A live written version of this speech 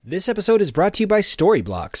This episode is brought to you by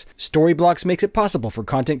Storyblocks. Storyblocks makes it possible for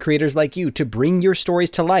content creators like you to bring your stories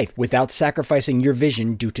to life without sacrificing your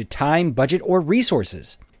vision due to time, budget, or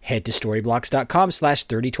resources. Head to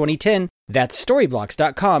storyblocks.com/302010. That's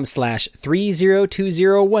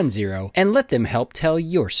storyblocks.com/302010 and let them help tell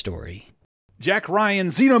your story. Jack Ryan,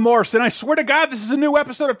 Xenomorphs, and I swear to God, this is a new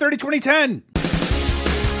episode of 302010.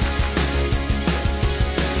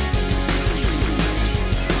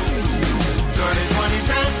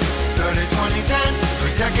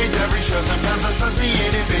 Decades, every show, sometimes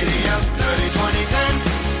associated videos. 30-20-10,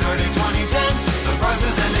 30-20-10.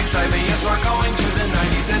 Surprises and excitement, yes, we're going to the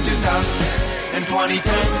 90s and 2000s and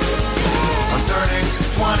 2010s. On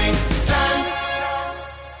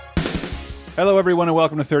 30-20-10. Hello, everyone, and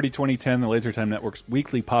welcome to 30-20-10, the Laser Time Network's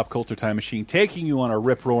weekly pop culture time machine, taking you on a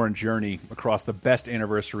rip-roaring journey across the best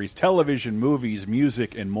anniversaries television, movies,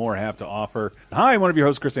 music, and more have to offer. Hi, I'm one of your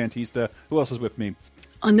hosts, Chris Antista. Who else is with me?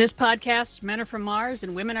 On this podcast, men are from Mars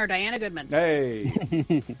and women are Diana Goodman.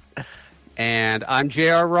 Hey. And I'm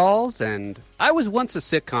J.R. Rawls, and I was once a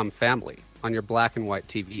sitcom family on your black and white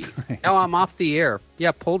TV. Now I'm off the air.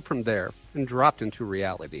 Yeah, pulled from there and dropped into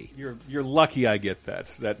reality. You're lucky I get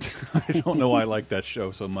that. I don't know why I like that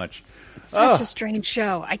show so much. Such a strange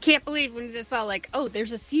show. I can't believe when I saw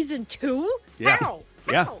there's a season 2? Yeah. How?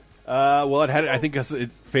 Yeah. Well, I think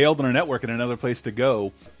it failed on a network and another place to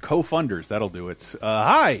go. Co-funders, that'll do it.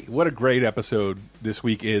 Hi, what a great episode this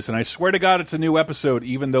week is. And I swear to God, it's a new episode,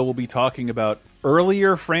 even though we'll be talking about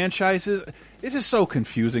earlier franchises. This is so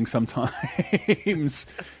confusing sometimes.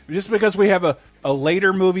 Just because we have a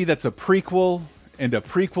later movie that's a prequel and a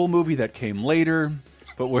prequel movie that came later.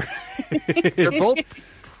 But They're both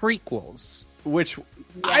prequels. Which, Yes.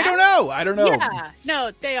 I don't know. Yeah,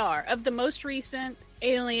 no, they are. Of the most recent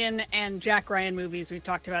Alien and Jack Ryan movies we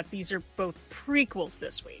talked about, these are both prequels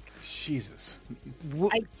this week. Jesus.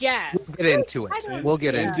 I guess. We'll get into it. We'll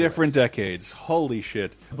get In into different decades. Holy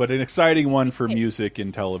shit. But an exciting one for music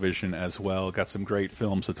and television as well. Got some great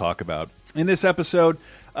films to talk about. In this episode,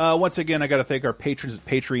 once again, I got to thank our patrons at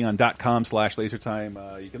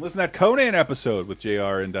patreon.com/lasertime. You can listen to that Conan episode with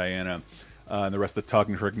JR and Diana. And the rest of the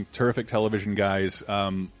Talking Terrific Television guys.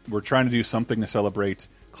 We're trying to do something to celebrate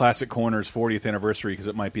Classic Corner's 40th anniversary because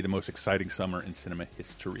it might be the most exciting summer in cinema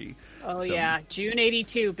history. Oh, yeah. June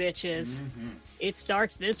 82, bitches. Mm-hmm. It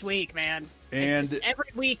starts this week, man. And every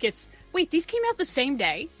week it's... Wait, these came out the same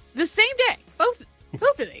day? The same day. Both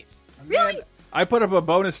of these. Really? Man, I put up a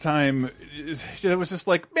bonus time. It was just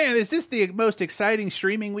like, man, is this the most exciting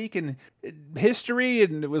streaming week in history?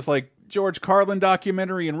 And it was like George Carlin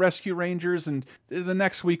documentary and Rescue Rangers. And the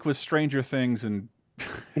next week was Stranger Things and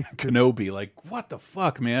Kenobi. Like, what the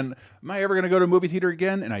fuck, man? Am I ever going to go to a movie theater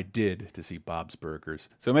again? And I did, to see Bob's Burgers.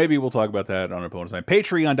 So maybe we'll talk about that on a bonus time.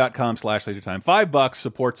 Patreon.com/lasertime. $5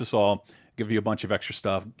 supports us all. Give you a bunch of extra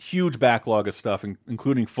stuff. Huge backlog of stuff,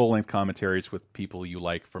 including full-length commentaries with people you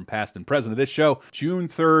like from past and present of this show. June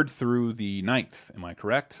 3rd through the 9th. Am I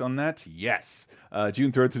correct on that? Yes.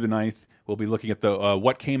 June 3rd through the 9th. We'll be looking at the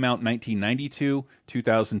what came out in 1992,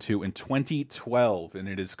 2002, and 2012, and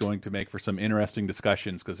it is going to make for some interesting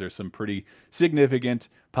discussions because there's some pretty significant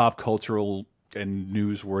pop cultural and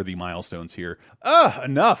newsworthy milestones here.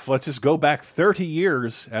 Enough. Let's just go back 30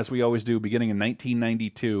 years, as we always do, beginning in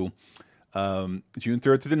 1992, June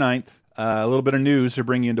 3rd through the 9th. A little bit of news to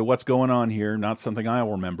bring you into what's going on here. Not something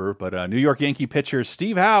I'll remember, but New York Yankee pitcher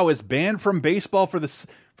Steve Howe is banned from baseball for the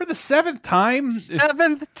 7th time?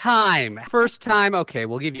 7th time. First time, okay,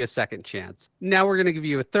 we'll give you a second chance. Now we're going to give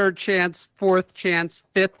you a third chance, fourth chance,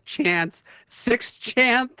 fifth chance, sixth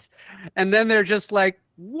chance, and then they're just like,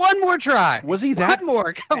 one more try. Was he that? One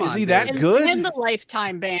more, come on. Is he that good? And the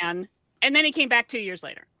lifetime ban, and then he came back 2 years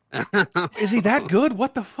later. Is he that good?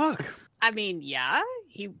 What the fuck? I mean, yeah,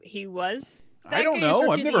 he was. I don't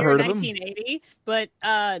know. I've never heard of him. 1980, but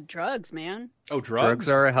drugs, man. Oh, drugs? Drugs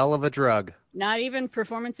are a hell of a drug. Not even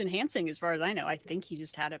performance enhancing, as far as I know. I think he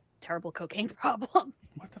just had a terrible cocaine problem.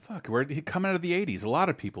 What the fuck? Where did he come out of the 80s? A lot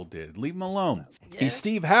of people did. Leave him alone. Yeah. He's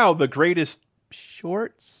Steve Howe, the greatest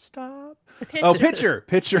shortstop. Pitcher. Oh, pitcher.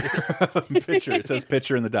 Pitcher. It says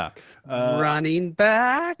pitcher in the doc. Running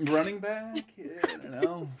back. Running back. Yeah, I don't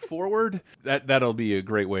know. Forward. That'll be a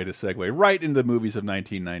great way to segue right into the movies of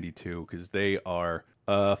 1992 because they are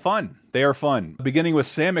fun. They are fun. Beginning with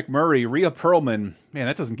Sam McMurray, Rhea Perlman. Man,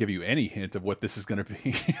 that doesn't give you any hint of what this is going to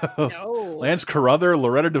be. No. Lance Carruthers,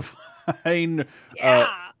 Loretta Devine, Yeah.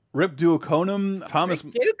 Rip Duoconem, Thomas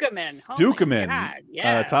Dukeman. Oh Dukeman, my God,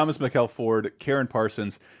 yeah. Thomas McKell Ford, Karen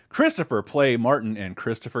Parsons, Christopher Play Martin, and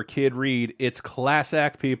Christopher Kidd Reed. It's class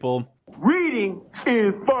act, people. Reading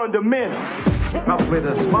is fundamental. Probably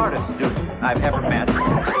the smartest student I've ever met.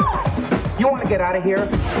 You want to get out of here?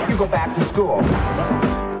 You go back to school.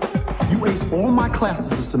 You aced all my classes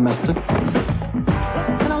this semester,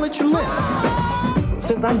 and I'll let you live.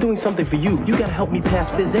 Since I'm doing something for you, you gotta help me pass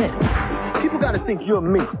phys ed. People gotta think you're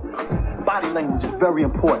me. Body language is very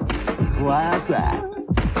important. Class act.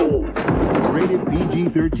 Rated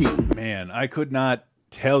PG-13. Man, I could not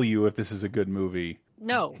tell you if this is a good movie.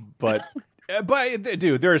 No. But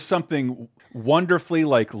dude, there is something wonderfully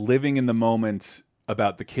like living in the moment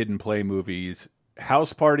about the Kid and Play movies.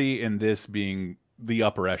 House Party and this being the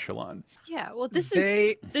upper echelon. Yeah, well, this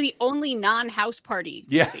is the only non-House Party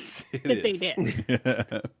yes, that they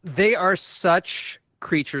did. They are such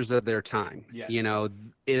creatures of their time. Yes. You know,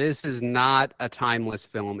 this is not a timeless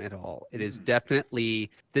film at all. It is definitely,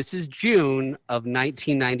 this is June of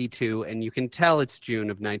 1992, and you can tell it's June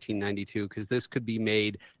of 1992 because this could be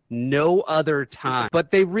made no other time. But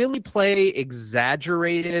they really play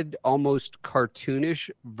exaggerated, almost cartoonish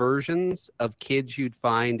versions of kids you'd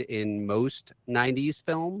find in most 90s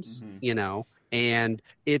films, you know. And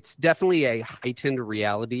it's definitely a heightened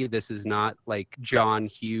reality. This is not like John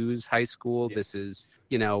Hughes High School. Yes. This is,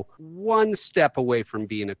 you know, one step away from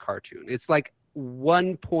being a cartoon. It's like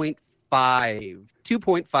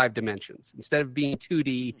 2.5 dimensions. Instead of being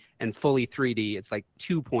 2D and fully 3D, it's like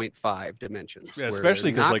 2.5 dimensions. Yeah,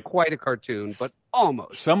 especially because like quite a cartoon, but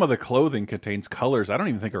almost. Some of the clothing contains colors I don't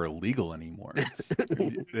even think are illegal anymore.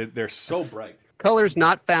 They're so bright. Colors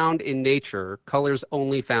not found in nature, colors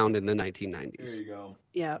only found in the 1990s. There you go.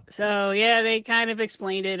 Yeah. So, yeah, they kind of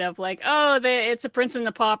explained it of like, oh, it's a Prince and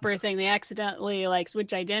the Pauper thing. They accidentally like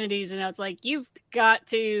switch identities. And now it's like, you've got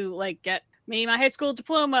to like get me my high school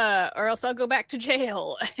diploma or else I'll go back to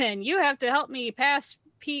jail. And you have to help me pass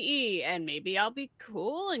PE and maybe I'll be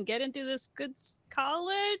cool and get into this good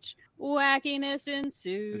college. Wackiness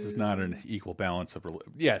ensues. This is not an equal balance of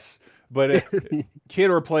yes, but Kid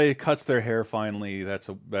or Play cuts their hair finally. That's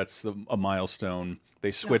a milestone.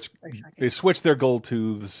 They switch their gold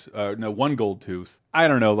tooths. One gold tooth. I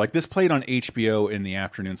don't know. Like this played on HBO in the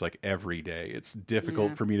afternoons like every day. It's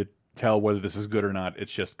difficult for me to tell whether this is good or not.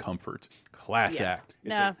 It's just comfort. Class act.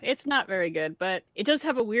 It's not very good, but it does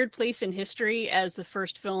have a weird place in history as the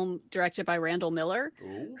first film directed by Randall Miller,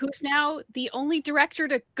 who's now the only director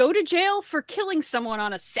to go to jail for killing someone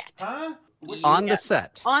on a set. Huh? On the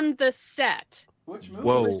set. On the set. Which movie?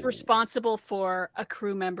 He was responsible for a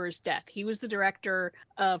crew member's death. He was the director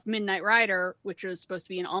of Midnight Rider, which was supposed to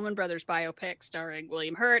be an Allman Brothers biopic starring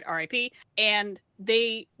William Hurt, R.I.P. And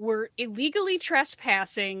they were illegally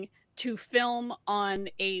trespassing to film on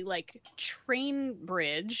a like train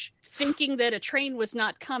bridge, thinking that a train was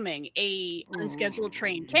not coming. A unscheduled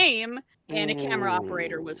train came, and a camera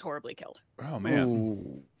operator was horribly killed. Oh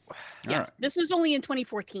man! Yeah, right. This was only in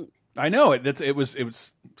 2014. I know it. It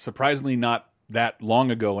was surprisingly not that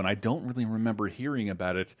long ago, and I don't really remember hearing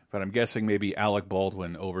about it, but I'm guessing maybe Alec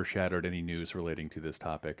Baldwin overshadowed any news relating to this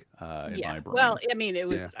topic in my brain. Well, I mean, it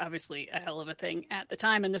was obviously a hell of a thing at the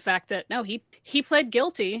time, and the fact that, no, he pled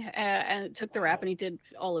guilty and took the rap, and he did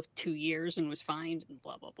all of 2 years and was fined and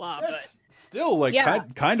blah, blah, blah. That's still like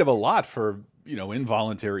kind of a lot for, you know,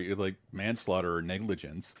 involuntary, like manslaughter or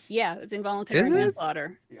negligence. Yeah, it was involuntary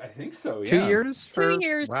manslaughter. I think so, yeah. 2 years? 2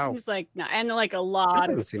 years. Wow. He's like, no, and like a lot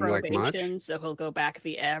of probation, like so he'll go back if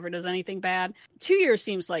he ever does anything bad. 2 years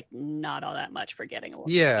seems like not all that much for getting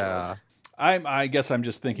away. Yeah. I guess I'm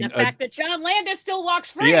just thinking the fact that John Landis still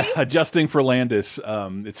walks free. Yeah, adjusting for Landis,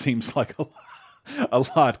 it seems like a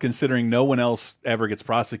lot, considering no one else ever gets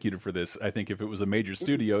prosecuted for this. I think if it was a major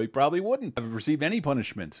studio, he probably wouldn't have received any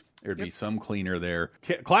punishment. There'd be some cleaner there.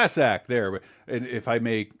 Class act there. And if I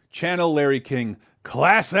may channel Larry King,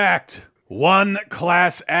 class act, one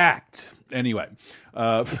class act. Anyway,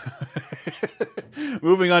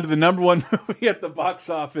 moving on to the #1 movie at the box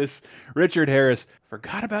office, Richard Harris.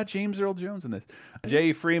 Forgot about James Earl Jones in this.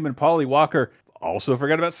 Jay Freeman, Polly Walker. Also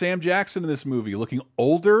forgot about Sam Jackson in this movie, looking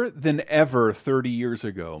older than ever 30 years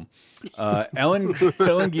ago. Ellen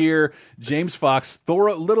Geer, James Fox,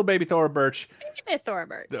 little baby Thora Birch. Thora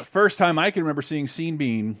Birch. The first time I can remember seeing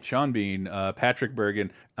Sean Bean, Patrick Bergin,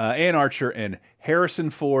 Ann Archer, and Harrison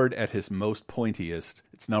Ford at his most pointiest.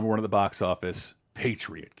 It's #1 at the box office,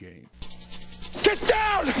 Patriot Game. Get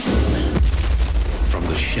down! From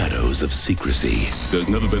the shadows of secrecy. There's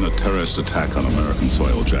never been a terrorist attack on American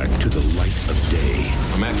soil, Jack. To the light of day.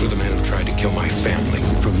 I'm after the man who tried to kill my family.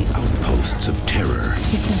 From the outposts of terror.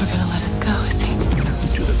 He's never gonna let us go, is he?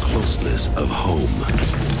 To the closeness of home. I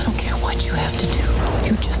don't care what you have to do.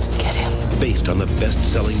 You just get him. Based on the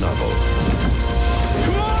best-selling novel.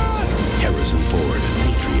 Come on! Harrison Ford.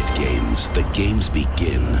 Patriot Games. The games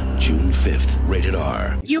begin June 5th. Rated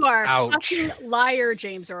R. You are Ouch. fucking liar,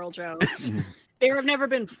 James Earl Jones. There have never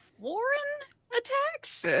been foreign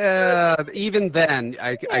attacks? Even then,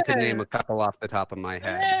 I could name a couple off the top of my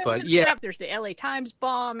head. But yeah, There's the LA Times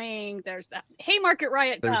bombing. There's the Haymarket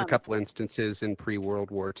riot. there's a couple instances in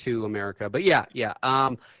pre-World War II America. But yeah.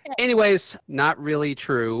 Anyways, not really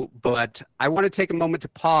true. But I want to take a moment to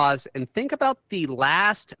pause and think about the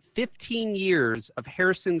last 15 years of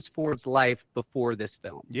Harrison Ford's life before this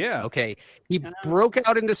film. Yeah. Okay. He broke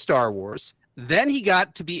out into Star Wars. Then he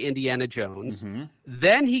got to be Indiana Jones. Mm-hmm.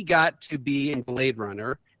 Then he got to be in Blade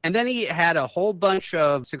Runner. And then he had a whole bunch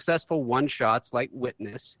of successful one-shots like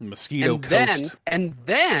Witness. Mosquito Coast. And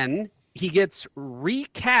then he gets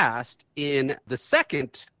recast in the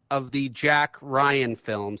second of the Jack Ryan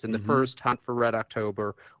films. And the first, Hunt for Red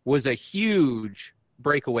October, was a huge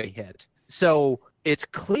breakaway hit. So it's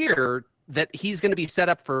clear that he's going to be set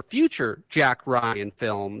up for future Jack Ryan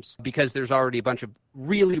films because there's already a bunch of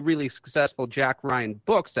really, really successful Jack Ryan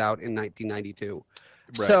books out in 1992.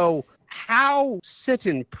 Right. So how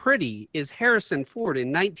sitting pretty is Harrison Ford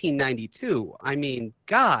in 1992? I mean,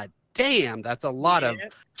 god damn, that's a lot of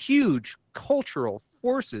huge cultural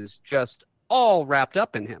forces just all wrapped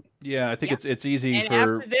up in him. Yeah, I think it's easy and for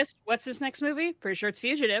after this, what's this next movie? Pretty sure it's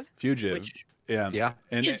Fugitive. Which Yeah.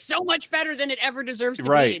 And is so much better than it ever deserves to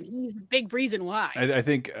Right. be. And he's a big reason why. I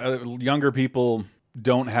think younger people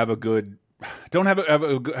don't have a good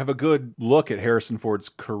look at Harrison Ford's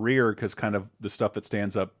career because kind of the stuff that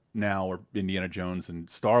stands up now are Indiana Jones and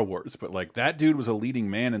Star Wars. But like that dude was a leading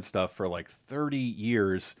man and stuff for like 30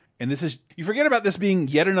 years. And you forget about this being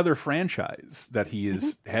yet another franchise that he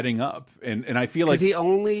is heading up. And I feel like he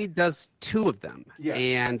only does 2 of them. Yes.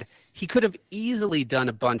 And he could have easily done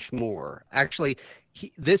a bunch more. Actually,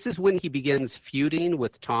 this is when he begins feuding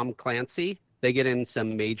with Tom Clancy. They get in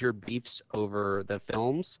some major beefs over the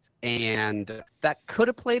films. And that could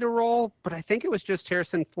have played a role, but I think it was just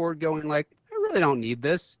Harrison Ford going like, I really don't need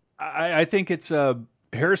this. I think it's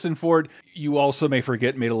Harrison Ford, you also may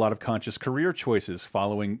forget, made a lot of conscious career choices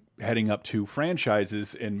following heading up 2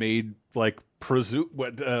 franchises and made like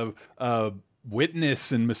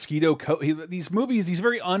Witness and Mosquito Coast. These movies, these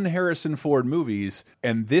very un-Harrison Ford movies,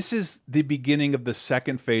 and this is the beginning of the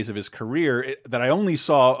second phase of his career that I only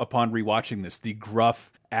saw upon rewatching this. The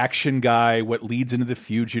gruff action guy, what leads into The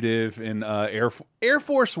Fugitive, and Air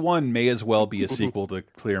Force One may as well be a sequel to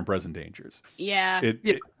Clear and Present Dangers. Yeah.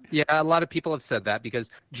 Yeah, a lot of people have said that because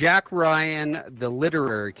Jack Ryan, the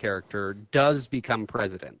literary character, does become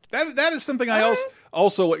president. That is something I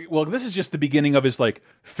also well, this is just the beginning of his like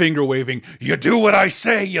finger waving. You do what I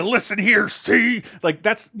say. You listen here. See, like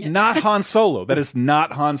that's not Han Solo. That is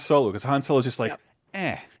not Han Solo because Han Solo is just like,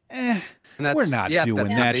 And that's, we're not doing that's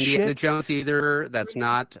that not Indiana shit. Jones either. That's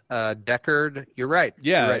not Deckard. You're right.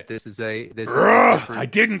 Yeah. You're right. This is a I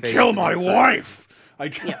didn't kill my wife.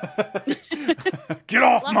 Get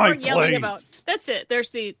off my plane. That's it. There's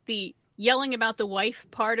the yelling about the wife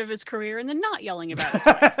part of his career and then not yelling about his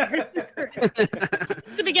wife.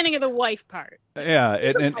 It's the beginning of the wife part. Yeah,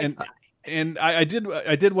 and I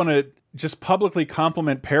did want to just publicly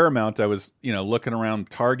compliment Paramount. I was looking around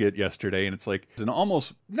Target yesterday, and it's like and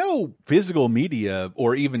almost no physical media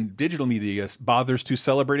or even digital media bothers to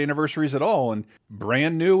celebrate anniversaries at all. And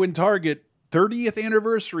brand new in Target, 30th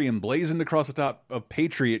anniversary emblazoned across the top of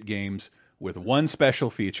Patriot Games with one special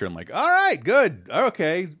feature. I'm like, all right, good,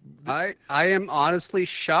 okay. I am honestly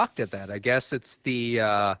shocked at that. I guess it's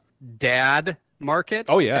the dad market.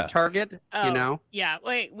 Oh yeah, at Target. Yeah.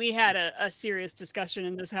 We had a serious discussion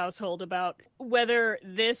in this household about whether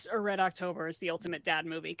this or Red October is the ultimate dad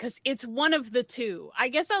movie because it's one of the 2. I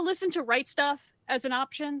guess I'll listen to Right Stuff as an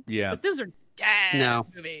option. Yeah, but those are dad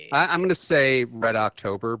movies. I'm going to say Red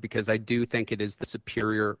October because I do think it is the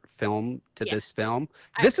superior film to this film.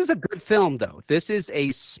 This is a good film, though. This is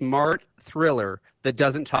a smart thriller that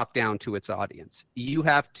doesn't talk down to its audience. You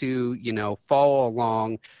have to, follow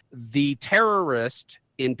along. The terrorists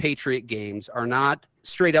in Patriot Games are not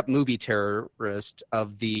straight up movie terrorists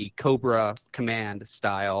of the Cobra Command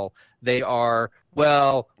style. They are,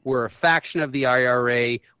 we're a faction of the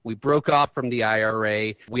IRA. We broke off from the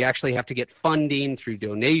IRA. We actually have to get funding through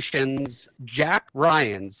donations. Jack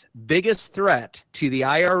Ryan's biggest threat to the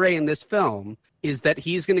IRA in this film is that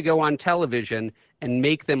he's going to go on television and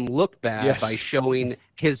make them look bad by showing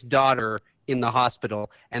his daughter in the hospital.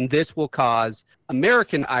 And this will cause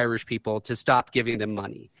American Irish people to stop giving them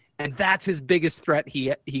money. And that's his biggest threat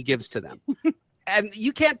he gives to them. And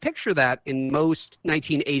you can't picture that in most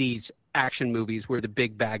 1980s action movies where the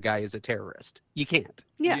big bad guy is a terrorist. You can't.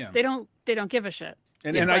 Yeah. They don't give a shit.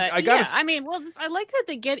 And Yeah. and But, I gotta yeah, I mean, well, I like that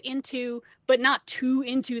they get into, but not too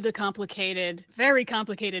into the complicated, very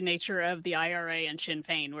complicated nature of the IRA and Sinn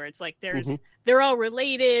Féin, where it's like they're all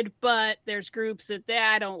related, but there's groups that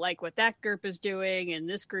I don't like what that group is doing, and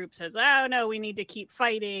this group says, oh no, we need to keep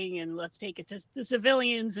fighting and let's take it to the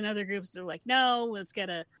civilians, and other groups are like, no, let's get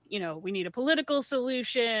we need a political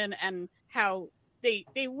solution, and how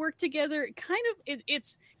they work together.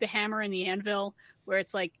 It's the hammer and the anvil, where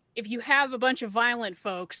it's like, if you have a bunch of violent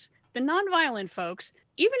folks, the non-violent folks,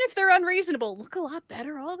 even if they're unreasonable, look a lot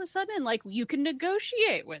better all of a sudden. Like, you can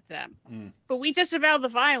negotiate with them. But we disavow the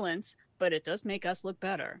violence, but it does make us look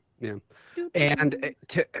better. Yeah. And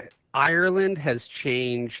Ireland has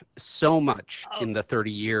changed so much in the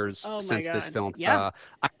 30 years since this film. Yeah.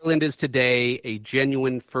 Ireland is today a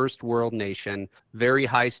genuine first world nation, very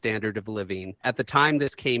high standard of living. At the time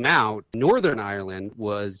this came out, Northern Ireland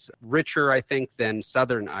was richer, I think, than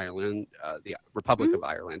Southern Ireland, the Republic of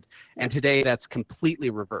Ireland. And today that's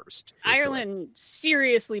completely reversed. Ireland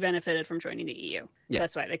seriously benefited from joining the EU. Yeah.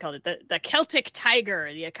 That's why they called it the Celtic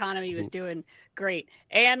Tiger. The economy was doing great.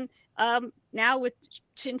 And now with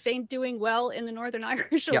Sinn Féin doing well in the Northern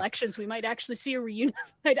Irish elections, we might actually see a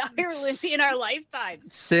reunified Ireland in our lifetimes.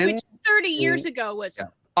 Which 30 years ago was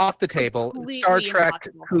off the table. completely Star Trek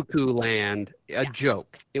impossible. Cuckoo Land, a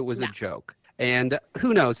joke. It was a joke. And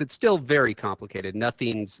who knows? It's still very complicated.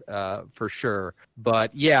 Nothing's for sure.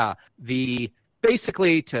 But yeah,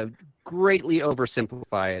 basically, to greatly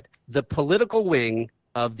oversimplify it, the political wing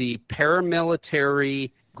of the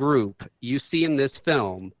paramilitary group you see in this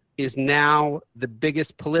film is now the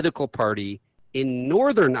biggest political party in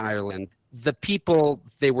Northern Ireland, the people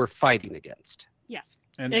they were fighting against. Yes,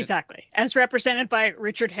 exactly. As represented by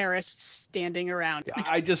Richard Harris standing around.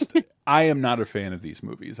 I am not a fan of these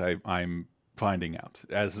movies. I'm finding out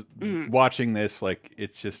as watching this, like,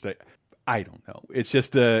 it's just I don't know. It's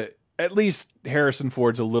just at least Harrison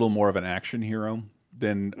Ford's a little more of an action hero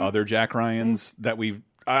than other Jack Ryans that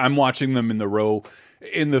I'm watching them in the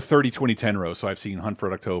 30-20-10 row. So I've seen Hunt for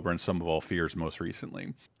Red October and Sum of All Fears most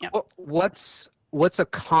recently. Yep. What's a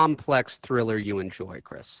complex thriller you enjoy,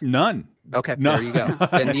 Chris? None. Okay, No. there you go.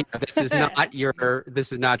 Then this is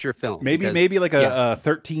not your film. Maybe like a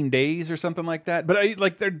 13 Days or something like that. But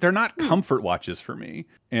they're not comfort watches for me.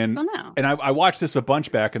 And I watched this a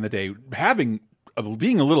bunch back in the day,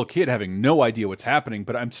 being a little kid, having no idea what's happening.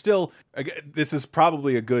 But I'm still. This is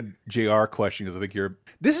probably a good JR question, because I think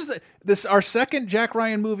this is our second Jack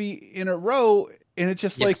Ryan movie in a row, and it's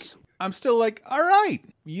just like, I'm still like, all right,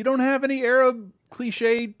 you don't have any Arab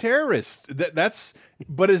cliche terrorists.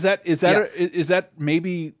 But is that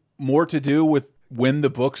maybe more to do with when the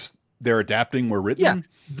books they're adapting were written?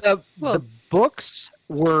 Yeah, the books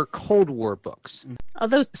were Cold War books.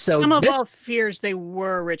 Although Some of All Fears, they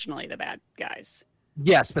were originally the bad guys.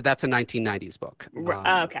 Yes, but that's a 1990s book.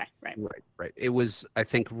 Okay, right. Right. It was, I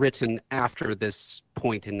think, written after this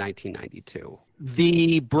point in 1992.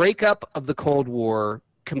 The breakup of the Cold War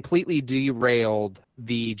completely derailed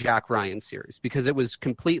the Jack Ryan series, because it was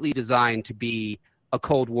completely designed to be a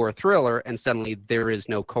Cold War thriller, and suddenly there is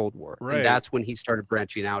no Cold War. Right. And that's when he started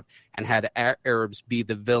branching out and had Arabs be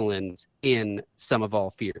the villains in Sum of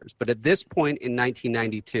All Fears. But at this point in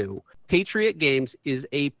 1992, Patriot Games is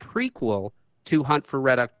a prequel to Hunt for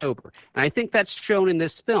Red October. And I think that's shown in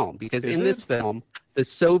this film, because this film, the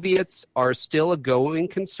Soviets are still a going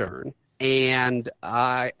concern, and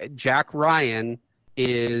Jack Ryan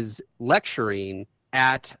is lecturing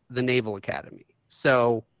at the Naval Academy.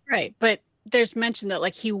 So right, but there's mention that,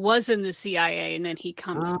 like, he was in the CIA and then he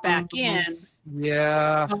comes back in.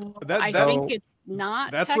 Yeah, I think it's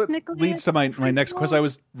not. That's what technically leads to my next, because I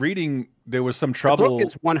was reading there was some the trouble. book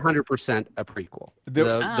is 100% a prequel.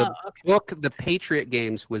 The book, The Patriot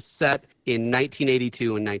Games, was set in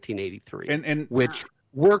 1982 and 1983, and which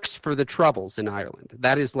works for the Troubles in Ireland.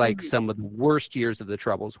 That is like some of the worst years of the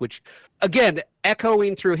Troubles, which, again,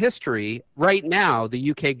 echoing through history, right now,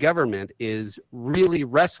 the UK government is really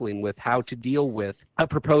wrestling with how to deal with a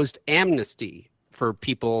proposed amnesty for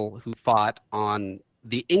people who fought on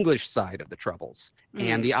the English side of the Troubles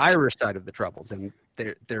and the Irish side of the Troubles. And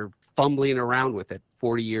they're fumbling around with it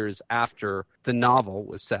 40 years after the novel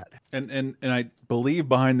was set. And I believe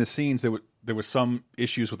behind the scenes there was some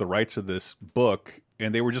issues with the rights of this book,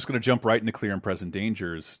 and they were just going to jump right into Clear and Present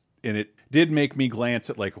Dangers. And it did make me glance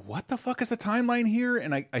at, like, what the fuck is the timeline here?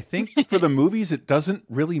 And I think for the movies, it doesn't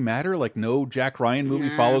really matter. Like, no Jack Ryan movie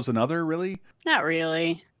follows another, really. Not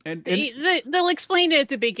really. And they'll explain it at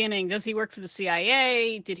the beginning. Does he work for the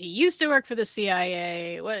CIA? Did he used to work for the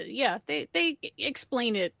CIA? Well, yeah, they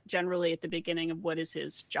explain it generally at the beginning of what is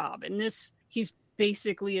his job. And this, he's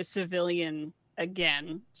basically a civilian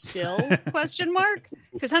again? Still question mark?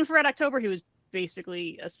 Because Hunt for Red October, he was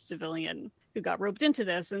basically a civilian who got roped into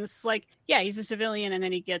this, and this is like, yeah, he's a civilian, and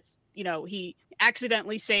then he gets, he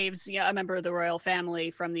accidentally saves a member of the royal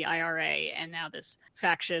family from the IRA, and now this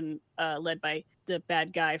faction led by the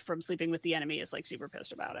bad guy from Sleeping with the Enemy is like super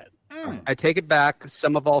pissed about it. I take it back.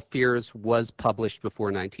 Sum of All Fears was published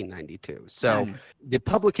before 1992. So the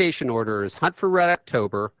publication order is Hunt for Red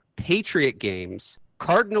October, Patriot Games,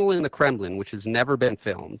 Cardinal in the Kremlin, which has never been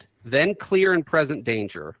filmed, then Clear and Present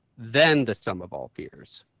Danger, then the Sum of All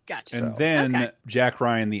Fears. Gotcha. And then Jack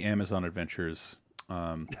Ryan, The Amazon Adventures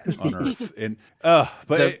on Earth. And I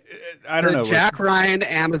don't know. The Jack Ryan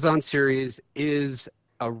Amazon series is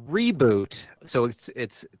a reboot, so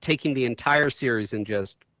it's taking the entire series and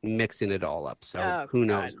just mixing it all up. So who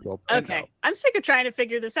knows? Okay, I'm sick of trying to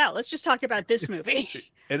figure this out. Let's just talk about this movie.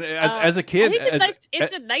 And as a kid, I think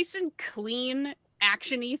it's a nice and clean,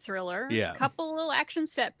 action-y thriller. Yeah. A couple little action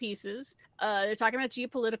set pieces. They're talking about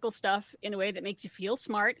geopolitical stuff in a way that makes you feel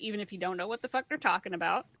smart, even if you don't know what the fuck they're talking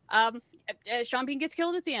about. Sean Bean gets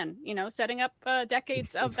killed at the end, setting up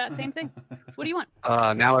decades of that same thing. What do you want?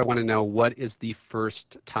 Now I want to know, what is the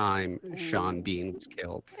first time Sean Bean was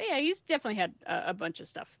killed? Yeah, he's definitely had a bunch of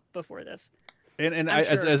stuff before this. And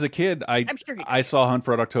as a kid, I saw Hunt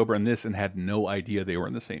for Red October and this and had no idea they were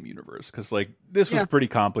in the same universe, because this was pretty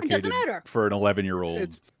complicated for an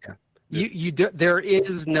 11-year-old. There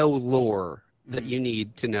is no lore that you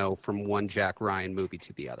need to know from one Jack Ryan movie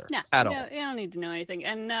to the other. At all. You don't need to know anything.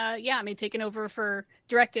 And taking over for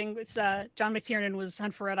directing, it's John McTiernan was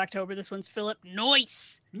Hunt for Red October. This one's Philip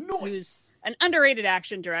Noyce, who's an underrated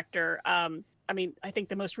action director. I think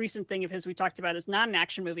the most recent thing of his we talked about is not an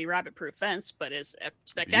action movie, Rabbit Proof Fence, but is a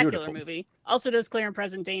spectacular movie. Also does Clear and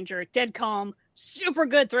Present Danger, Dead Calm, super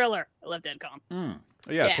good thriller. I love Dead Calm.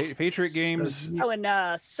 Patriot Games.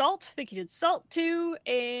 And Salt. I think he did Salt too,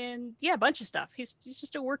 and a bunch of stuff. He's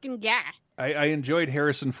just a working guy. I enjoyed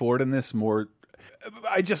Harrison Ford in this more.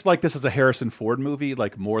 I just like this as a Harrison Ford movie,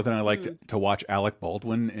 more than I liked to watch Alec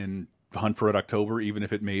Baldwin in Hunt for Red October, even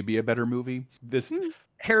if it may be a better movie.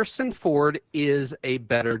 Harrison Ford is a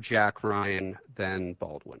better Jack Ryan than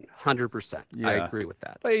Baldwin, 100%. I agree with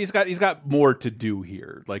that. But he's got more to do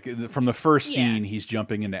here. From the first scene, he's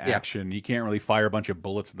jumping into action. He can't really fire a bunch of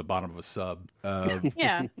bullets at the bottom of a sub.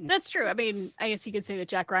 Yeah, that's true. I guess you could say that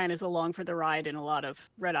Jack Ryan is along for the ride in a lot of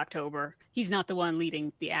Red October. He's not the one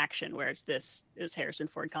leading the action, whereas this is Harrison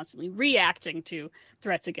Ford constantly reacting to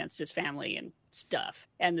threats against his family and stuff,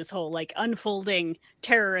 and this whole unfolding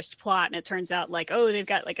terrorist plot. And it turns out they've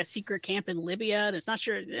got a secret camp in Libya, and it's not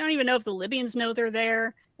sure, they don't even know if the Libyans know they're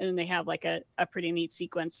there. And then they have a pretty neat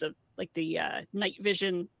sequence of the night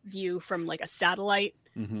vision view from a satellite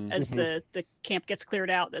as the camp gets cleared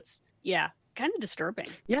out. That's kind of disturbing.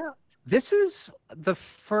 This is the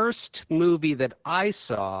first movie that I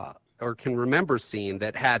saw or can remember seeing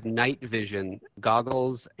that had night vision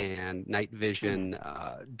goggles and night vision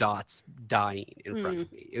dots dying in front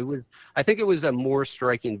of me. I think it was a more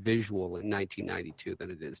striking visual in 1992 than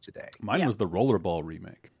it is today. Mine was the Rollerball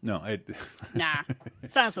remake. No, Nah,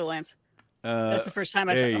 Silence of the Lambs. That's the first time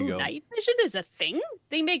I saw night vision is a thing.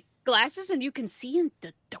 They make glasses and you can see in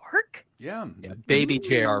the dark. Yeah. Baby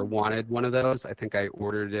JR wanted one of those. I think I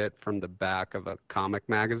ordered it from the back of a comic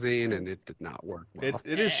magazine and it did not work well.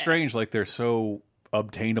 It is strange. They're so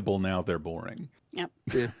obtainable now, they're boring. Yep.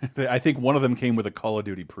 I think one of them came with a Call of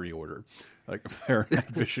Duty pre-order, their night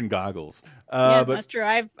vision goggles. But that's true.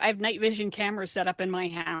 I have night vision cameras set up in my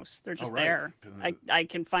house. They're just there. I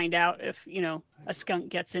can find out if a skunk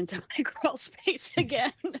gets into my crawl space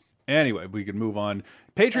again. Anyway, we can move on.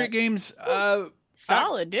 Patriot Games.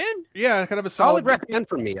 Solid, dude. Yeah, kind of a solid recommend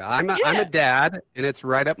for me. I'm a dad, and it's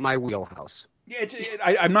right up my wheelhouse. Yeah,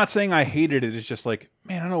 I'm not saying I hated it. It's just man,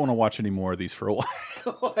 I don't want to watch any more of these for a while.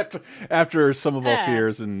 after Sum of All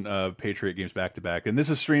Fears and Patriot Games back to back, and this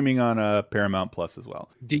is streaming on Paramount Plus as well.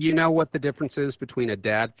 Do you know what the difference is between a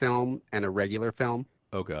dad film and a regular film?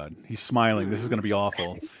 Oh God, he's smiling. This is going to be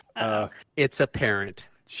awful. It's apparent.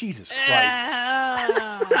 Jesus Christ.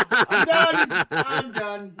 I'm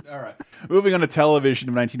done. All right. Moving on to television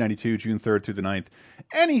of 1992, June 3rd through the 9th.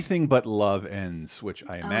 Anything But Love Ends, which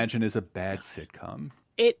I imagine is a bad sitcom.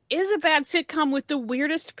 It is a bad sitcom with the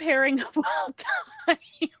weirdest pairing of all time.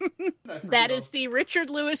 That is the Richard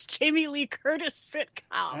Lewis, Jamie Lee Curtis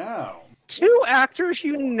sitcom. Oh. Two actors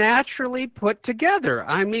you naturally put together.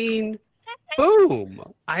 Boom.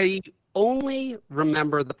 I only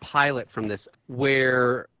remember the pilot from this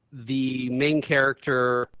where the main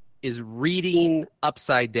character is reading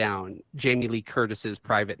upside down Jamie Lee Curtis's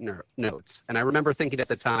private notes. And I remember thinking at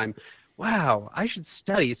the time, wow, I should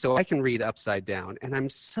study so I can read Upside Down. And I'm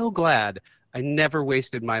so glad I never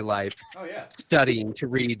wasted my life studying to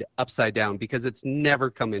read Upside Down, because it's never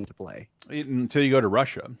come into play. Until you go to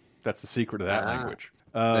Russia. That's the secret of that language.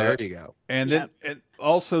 There you go. And then and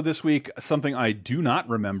also this week, something I do not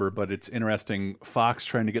remember, but it's interesting, Fox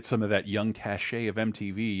trying to get some of that young cachet of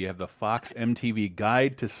MTV. You have the Fox MTV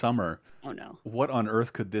Guide to Summer. Oh, no. What on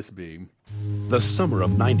earth could this be? The summer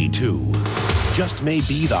of '92 just may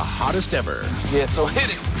be the hottest ever. Yeah, so hit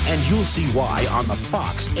it. And you'll see why on the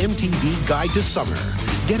Fox MTV Guide to Summer.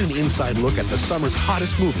 Get an inside look at the summer's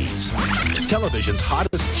hottest movies, television's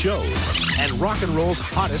hottest shows, and rock and roll's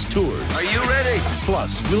hottest tours. Are you ready?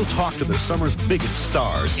 Plus, we'll talk to the summer's biggest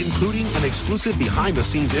stars, including an exclusive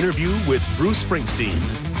behind-the-scenes interview with Bruce Springsteen.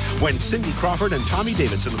 When Cindy Crawford and Tommy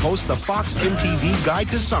Davidson host the Fox MTV Guide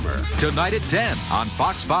to Summer. Tonight at 10 on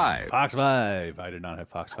Fox 5. Fox 5. I did not have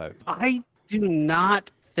Fox 5. I do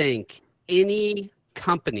not think any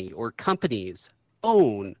company or companies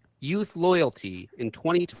own youth loyalty in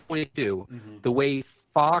 2022 the way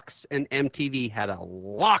Fox and MTV had a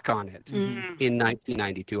lock on it in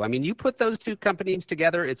 1992. I mean, you put those two companies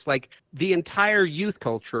together, it's like the entire youth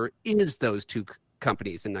culture is those two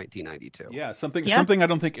companies in 1992. Yeah, something I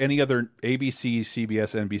don't think any other ABC,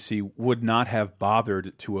 CBS, NBC would not have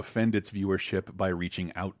bothered to offend its viewership by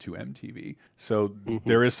reaching out to MTV. So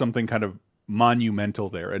there is something kind of monumental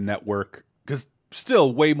there, a network, because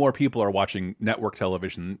still way more people are watching network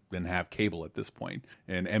television than have cable at this point.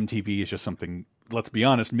 And MTV is just something, let's be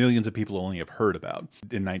honest, millions of people only have heard about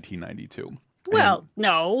in 1992. Well,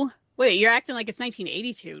 no. Wait, you're acting like it's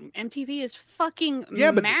 1982. MTV is fucking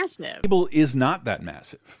massive. Cable is not that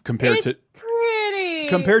massive compared It's to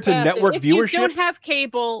massive. network if viewership. If you don't have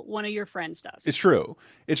cable, one of your friends does. It's true.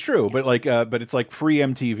 It's true. But but it's like free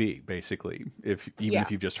MTV basically, if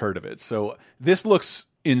you've just heard of it. So this looks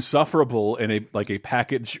insufferable in a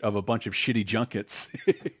package of a bunch of shitty junkets.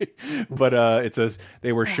 But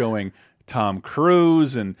they were showing Tom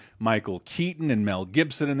Cruise and Michael Keaton and Mel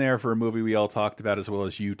Gibson in there for a movie we all talked about, as well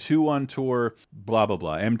as U2 on tour, blah, blah,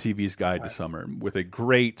 blah. MTV's Guide to Summer with a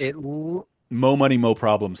great Mo Money, Mo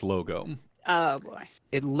Problems logo. Oh, boy.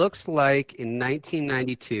 It looks like in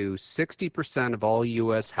 1992, 60% of all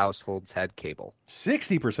U.S. households had cable.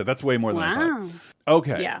 60%? That's way more than I thought.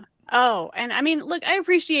 Okay. Yeah. Oh, and I mean, look, I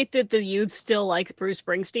appreciate that the youth still liked Bruce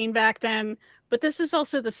Springsteen back then, but this is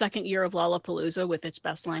also the second year of Lollapalooza with its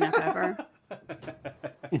best lineup ever.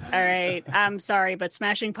 All right, I'm sorry, but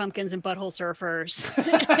Smashing Pumpkins and Butthole Surfers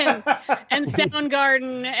and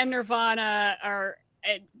Soundgarden and Nirvana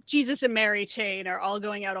Jesus and Mary Chain are all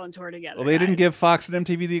going out on tour together. Well, they didn't give Fox and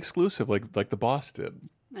MTV the exclusive like the boss did.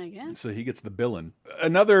 I guess. So he gets the billing.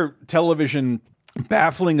 Another television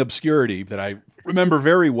baffling obscurity that I remember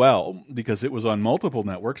very well because it was on multiple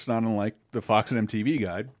networks, not unlike the Fox and MTV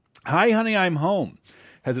Guide. Hi, Honey, I'm Home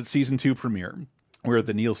has its season 2 premiere where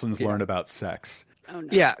the Nielsen's learn about sex. Oh, no.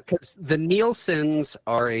 Yeah, because the Nielsen's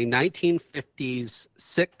are a 1950s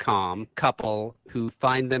sitcom couple who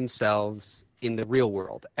find themselves in the real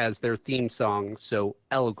world, as their theme song so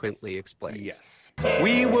eloquently explains. Yes.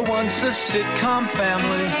 We were once a sitcom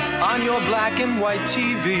family on your black and white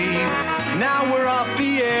TV. Now we're off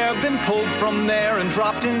the air, been pulled from there and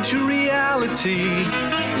dropped into reality.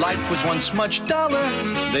 Life was once much duller,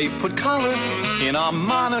 they put color in our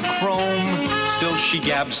monochrome. Still she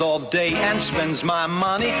gabs all day and spends my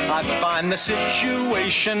money. I find the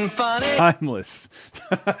situation funny. Timeless.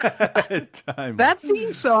 Timeless. That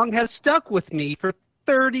theme song has stuck with me for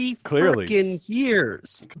 30 freaking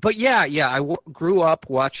years. But yeah, I grew up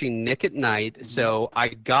watching Nick at Night, so I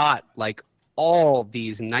got like all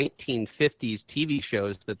these 1950s TV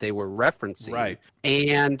shows that they were referencing. Right.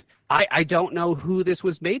 And I don't know who this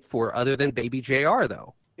was made for other than Baby JR,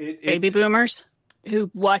 though. Baby boomers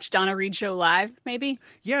who watched Donna Reed show live, maybe?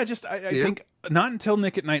 Yeah, I think not until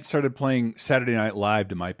Nick at Night started playing Saturday Night Live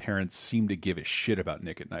did my parents seem to give a shit about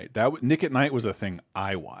Nick at Night. Nick at Night was a thing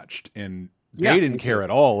I watched, and they didn't care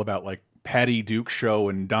at all about like Patty Duke show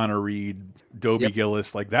and Donna Reed, Dobie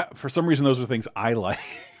Gillis, like that. For some reason, those are things I like.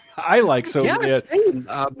 So same.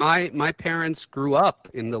 My parents grew up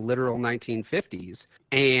in the literal 1950s,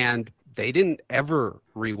 and they didn't ever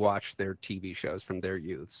rewatch their TV shows from their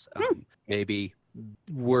youths. Maybe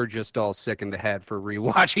we're just all sick in the head for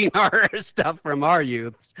rewatching our stuff from our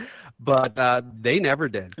youths, but they never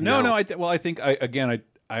did. No. I think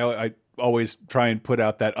I always try and put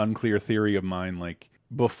out that unclear theory of mine, like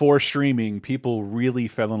before streaming, people really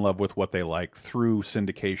fell in love with what they like through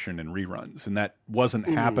syndication and reruns, and that wasn't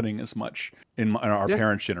happening as much in our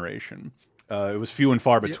parents' generation. It was few and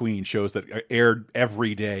far between shows that aired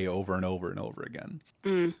every day over and over and over again.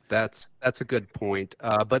 That's a good point.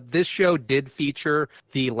 But this show did feature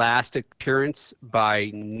the last appearance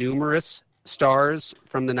by numerous stars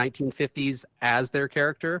from the 1950s as their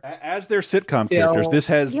character, as their sitcom characters. This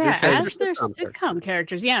has their sitcom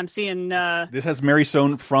characters. Yeah, I'm seeing. This has Mary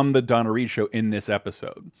Stone from the Donna Reed Show in this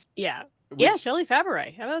episode. Yeah. Yeah, Shelley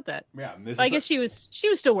Fabares. How about that? Yeah, I guess she was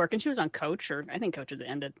still working. She was on Coach, or I think Coach has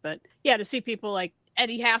ended. But yeah, to see people like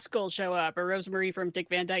Eddie Haskell show up, or Rosemarie from Dick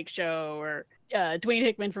Van Dyke Show, or Dwayne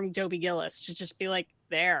Hickman from Toby Gillis, to just be like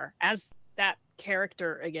there as that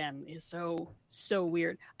character again is so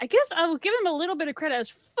weird. I guess I will give him a little bit of credit.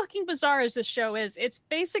 As fucking bizarre as this show is, it's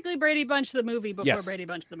basically Brady Bunch the movie before Brady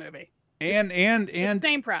Bunch the movie. And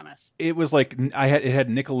same premise. It was like it had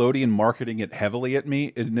Nickelodeon marketing it heavily at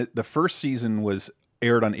me. And the first season was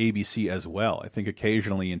aired on ABC as well. I think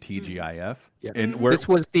occasionally in TGIF. Yeah. And this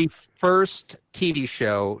was the first TV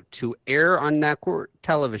show to air on network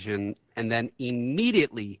television and then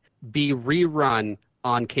immediately be rerun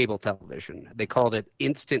on cable television. They called it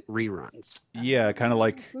instant reruns. Yeah, kind of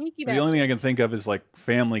like the only thing I can think of is like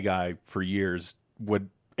Family Guy for years would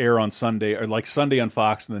air on Sunday, or like Sunday on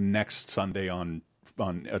Fox and the next Sunday on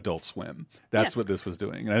Adult Swim. That's what this was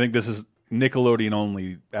doing. And I think this is Nickelodeon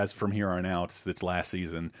only as from here on out. It's last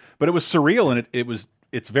season, but it was surreal and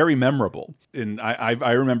it's very memorable. And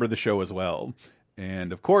I remember the show as well.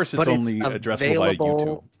 And of course, it's only addressable by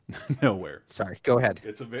YouTube. Nowhere. Sorry, go ahead.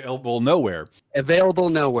 It's available nowhere. Available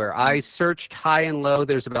nowhere. I searched high and low.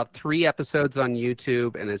 There's about 3 episodes on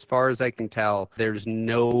YouTube, and as far as I can tell, there's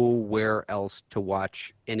nowhere else to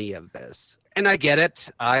watch any of this. And I get it.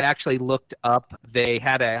 I actually looked up. They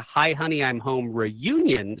had a Hi Honey I'm Home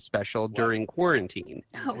reunion special during quarantine.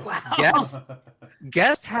 Oh, wow.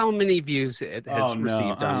 Guess how many views it has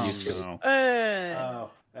received on YouTube.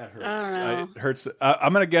 That hurts. It hurts.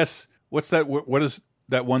 I'm going to guess, what's that? What is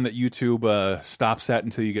that one that YouTube stops at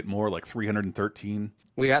until you get more, like 313?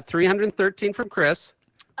 We got 313 from Chris.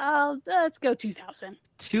 Let's go 2,000.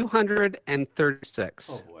 236.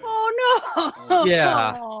 Oh, boy. Oh, no.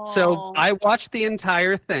 Yeah. So I watched the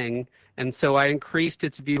entire thing, and so I increased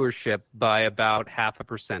its viewership by about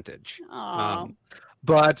 0.5%.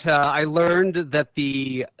 But I learned that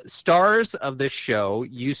the stars of this show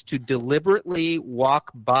used to deliberately walk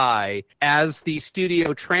by as the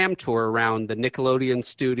studio tram tour around the Nickelodeon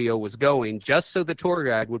studio was going, just so the tour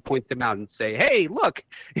guide would point them out and say, hey, look,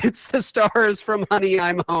 it's the stars from Honey,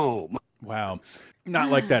 I'm Home. Wow. Not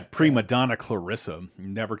like that prima donna Clarissa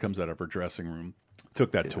never comes out of her dressing room.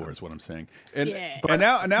 Took that tour is what I'm saying. And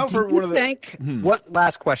now for one of the what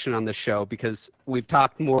last question on this show, because we've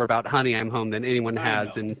talked more about Honey I'm Home than anyone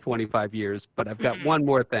has in 25 years, but I've got one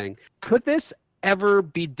more thing. Could this ever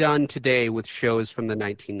be done today with shows from the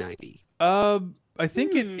 1990s? I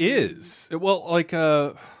think it is. Well, like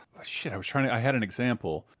I had an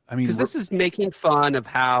example. I mean, because this is making fun of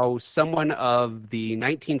how someone of the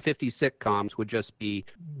 1950 sitcoms would just be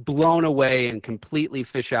blown away and completely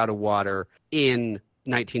fish out of water in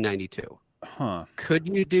 1992. Huh. Could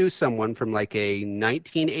you do someone from like a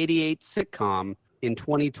 1988 sitcom in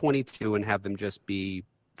 2022 and have them just be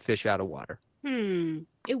fish out of water? The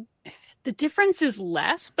difference is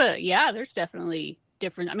less, but yeah, there's definitely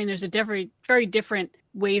different. I mean, there's a very different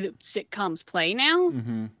way that sitcoms play now.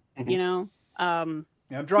 You know?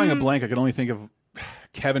 Yeah, I'm drawing a blank. I can only think of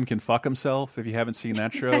Kevin Can Fuck Himself, if you haven't seen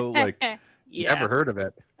that show. Like, never heard of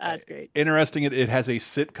it. That's great. Interesting. It has a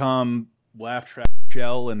sitcom laugh track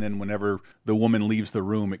shell, and then whenever the woman leaves the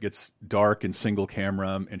room, it gets dark and single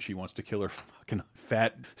camera, and she wants to kill her fucking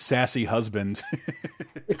fat, sassy husband.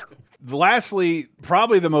 Lastly,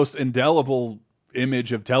 probably the most indelible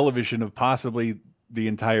image of television of possibly the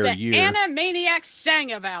entire year. Animaniacs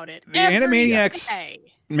sang about it. The Animaniacs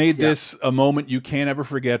made this a moment you can't ever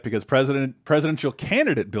forget, because presidential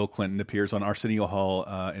candidate Bill Clinton appears on Arsenio Hall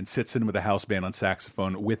and sits in with a house band on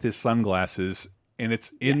saxophone with his sunglasses, and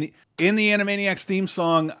it's in the Animaniacs theme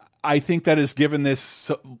song. I think that has given this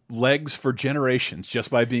legs for generations just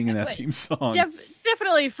by being in that theme song.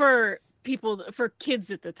 Definitely for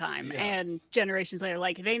kids at the time and generations later.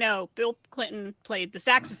 Like, they know Bill Clinton played the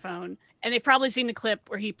saxophone, and they've probably seen the clip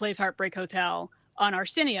where he plays Heartbreak Hotel on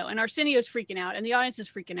Arsenio, and Arsenio's freaking out, and the audience is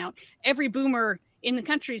freaking out. Every boomer in the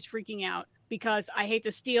country is freaking out, because I hate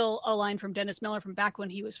to steal a line from Dennis Miller from back when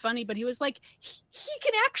he was funny, but he was like, he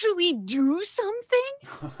can actually do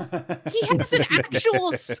something. He has an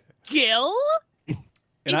actual skill.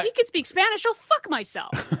 And if he could speak Spanish, I'll fuck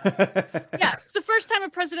myself. Yeah, it's the first time a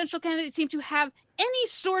presidential candidate seemed to have any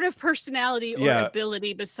sort of personality or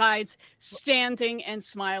ability besides standing and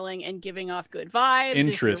smiling and giving off good vibes.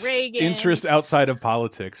 Interest outside of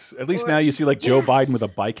politics. At least now you see like Joe Biden with a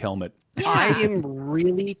bike helmet. Yeah. I am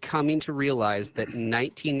really coming to realize that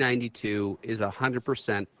 1992 is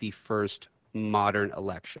 100% the first modern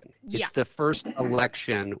election. It's the first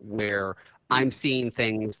election where I'm seeing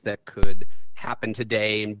things that could happen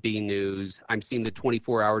today and be news. I'm seeing the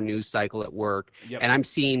 24-hour news cycle at work, and I'm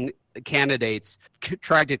seeing candidates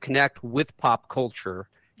try to connect with pop culture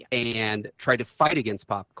and try to fight against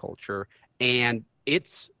pop culture. And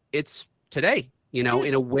it's today, in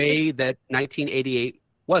a way that 1988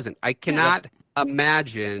 wasn't. I cannot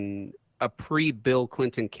imagine a pre-Bill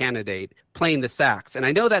Clinton candidate playing the sax. And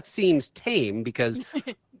I know that seems tame because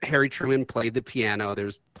Harry Truman played the piano.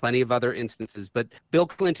 There's plenty of other instances, but Bill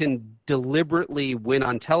Clinton deliberately went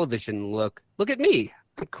on television. Look at me.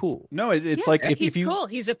 I'm cool. No, it's like if you cool.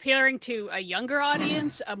 He's appealing to a younger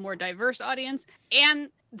audience, a more diverse audience, and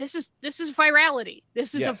this is virality.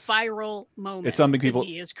 This is a viral moment. It's something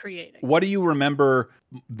he is creating. What do you remember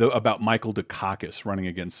about Michael Dukakis running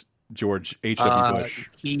against George H.W. Bush?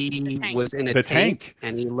 He was in a tank,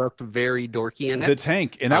 and he looked very dorky in it. The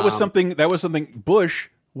tank, and that was something Bush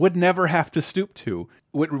would never have to stoop to.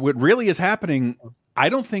 What really is happening, I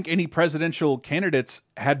don't think any presidential candidates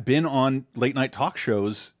had been on late night talk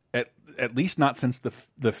shows at least not since the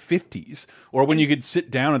 50s, or when you could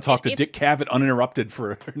sit down and talk to Dick Cavett uninterrupted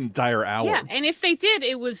for an entire hour. Yeah, and if they did,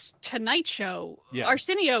 it was Tonight Show. Yeah.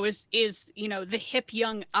 Arsenio is the hip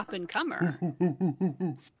young up and comer.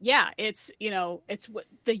 Yeah, it's what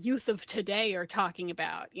the youth of today are talking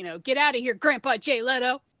about. Get out of here, Grandpa Jay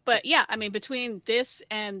Leno. But yeah, I mean, between this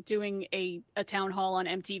and doing a town hall on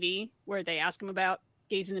MTV where they ask him about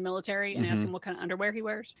gays in the military and ask him what kind of underwear he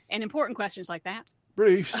wears, and important questions like that.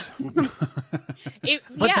 Briefs.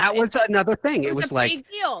 That was another thing. It was like, big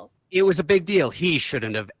deal. It was a big deal. He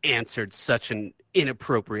shouldn't have answered such an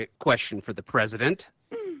inappropriate question for the president.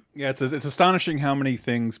 Yeah, it's astonishing how many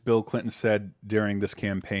things Bill Clinton said during this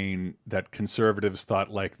campaign that conservatives thought,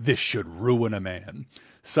 like, this should ruin a man.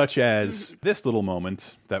 Such as this little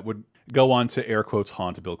moment that would go on to air quotes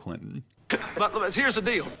haunt Bill Clinton. But here's the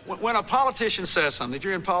deal. When a politician says something, if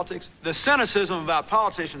you're in politics, the cynicism about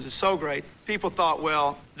politicians is so great, people thought,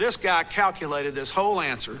 well, this guy calculated this whole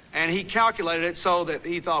answer, and he calculated it so that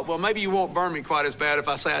he thought, well, maybe you won't burn me quite as bad if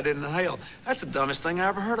I say I didn't inhale. That's the dumbest thing I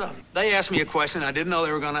ever heard of. They asked me a question I didn't know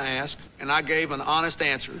they were going to ask, and I gave an honest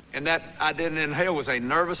answer. And that I didn't inhale was a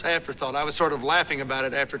nervous afterthought. I was sort of laughing about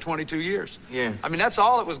it after 22 years. Yeah. I mean, that's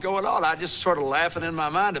all that was going on. I just sort of laughing in my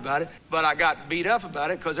mind about it, but I got beat up about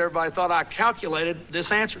it because everybody thought I calculated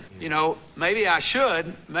this answer. Maybe I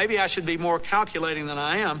should be more calculating than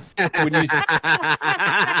I am.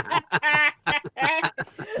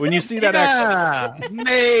 When you see that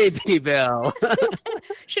maybe, Bill.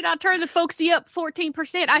 Should I turn the folksy up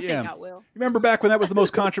 14%? I think I will. Remember back when that was the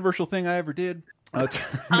most controversial thing I ever did? Made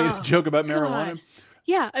a joke about marijuana.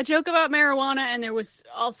 Yeah, a joke about marijuana, and there was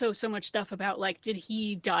also so much stuff about, like, did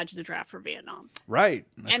he dodge the draft for Vietnam? Right.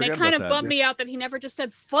 And it kind of bummed me out that he never just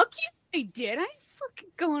said, fuck you, I did. I ain't fucking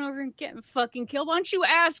going over and getting fucking killed. Why don't you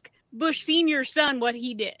ask Bush Sr.'s son what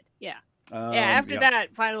he did? Yeah. After that,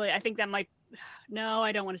 finally, I think that might... No,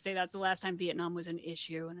 I don't want to say that's the last time Vietnam was an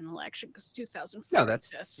issue in an election, because 2004 No,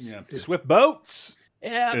 that's... exists. Yeah. Swift boats!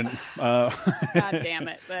 Yeah. And, God damn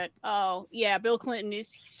it. But, Bill Clinton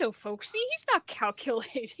he's so folksy. He's not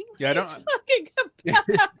calculating. Yeah,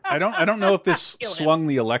 I don't know if this swung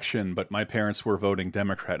the election, but my parents were voting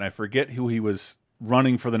Democrat, and I forget who he was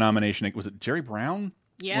running for the nomination. Was it Jerry Brown?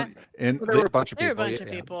 Yeah. And there were a bunch of people. There were a bunch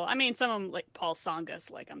of people. I mean, some of them, like Paul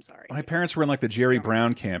Tsongas, I'm sorry. My parents were in, like, the Jerry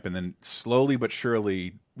Brown camp, and then slowly but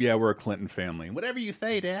surely, we're a Clinton family. Whatever you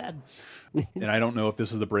say, Dad. And I don't know if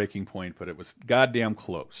this is the breaking point, but it was goddamn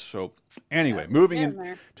close. So anyway,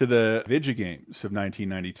 moving to the Vidya Games of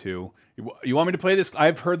 1992. You want me to play this?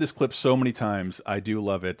 I've heard this clip so many times. I do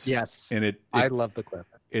love it. Yes. And I love the clip.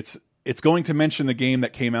 It's going to mention the game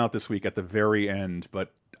that came out this week at the very end,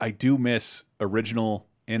 but I do miss original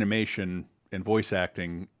animation and voice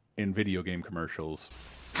acting in video game commercials.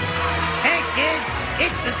 Hey kids,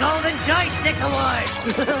 it's the Golden Joystick Award!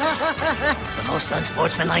 The most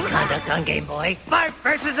unsportsmanlike conduct on Game Boy. Bart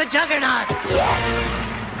versus the Juggernaut!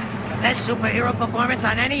 Yes! The best superhero performance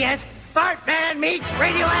on NES, Bartman meets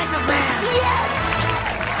Radioactive Man! Yes!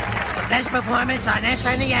 The best performance on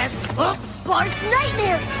SNES, oops! Bart's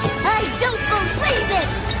Nightmare! I don't believe it!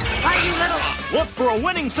 Hi, you little... Look for a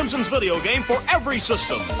winning Simpsons video game for every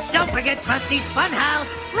system. Don't forget Krusty's Funhouse.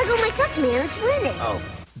 Lego might touch me and it's winning. Oh.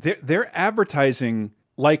 They're advertising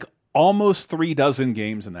like almost 36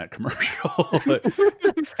 games in that commercial.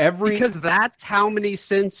 Because that's how many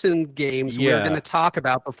Simpson games we're going to talk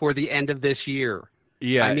about before the end of this year.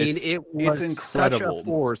 Yeah, I mean, it was incredible. Such a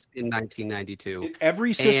force in 1992.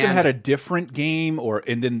 Every system had a different game,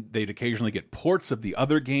 and then they'd occasionally get ports of the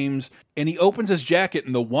other games. And he opens his jacket,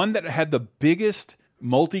 and the one that had the biggest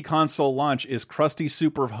multi-console launch is Krusty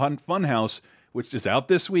Super Funhouse, which is out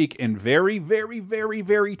this week, and very, very, very,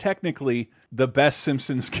 very technically the best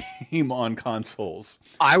Simpsons game on consoles.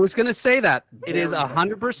 I was going to say that. It is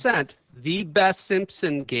 100% the best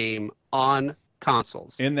Simpson game on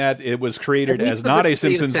consoles. In that it was created as not a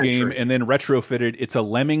Simpsons game and then retrofitted. It's a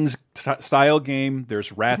Lemmings style game.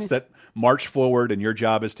 There's rats that march forward, and your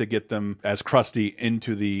job is to get them as Krusty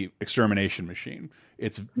into the extermination machine.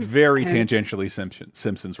 It's very tangentially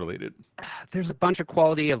Simpsons related. There's a bunch of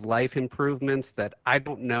quality of life improvements that I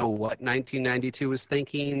don't know what 1992 was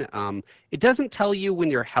thinking. It doesn't tell you when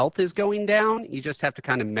your health is going down. You just have to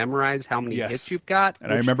kind of memorize how many hits you've got.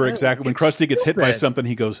 And I remember exactly when Krusty gets hit by something,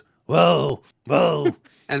 he goes, whoa, whoa.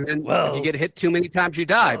 And then if you get hit too many times, you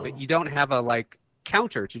die. But you don't have a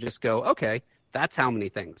counter to just go, okay, that's how many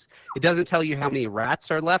things. It doesn't tell you how many rats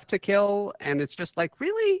are left to kill. And it's just like,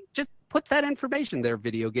 really? Just put that information there,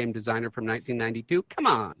 video game designer from 1992. Come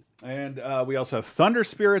on. And we also have Thunder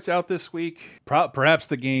Spirits out this week. Perhaps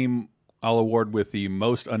the game I'll award with the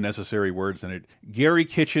most unnecessary words in it. Gary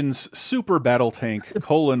Kitchen's Super Battle Tank,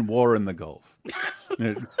 War in the Gulf.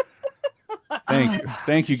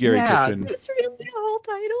 Thank you, Gary Kitchen. That's really the whole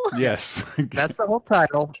title. Yes. That's the whole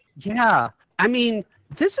title. Yeah. I mean,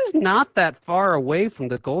 this is not that far away from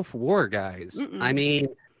the Gulf War, guys. I mean,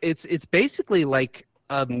 it's basically like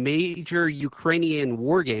a major Ukrainian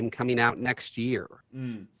war game coming out next year,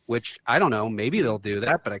 which I don't know. Maybe they'll do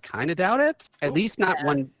that, but I kind of doubt it. At least not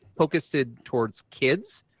one focused towards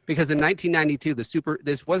kids. Because in 1992,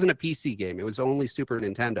 this wasn't a PC game. It was only Super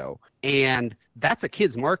Nintendo. And that's a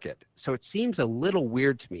kid's market. So it seems a little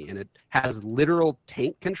weird to me. And it has literal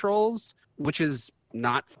tank controls, which is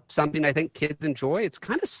not something I think kids enjoy. It's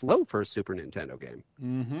kind of slow for a Super Nintendo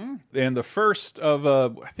game. And the first of,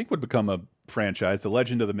 I think would become a franchise, The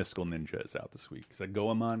Legend of the Mystical Ninja is out this week. Is that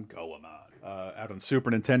Goemon? Out on Super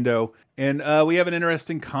Nintendo. And we have an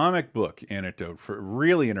interesting comic book anecdote for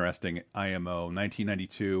really interesting IMO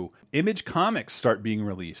 1992. Image Comics start being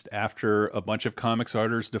released after a bunch of comics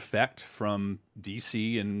artists defect from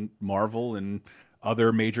DC and Marvel and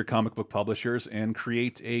other major comic book publishers and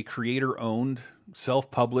create a creator-owned,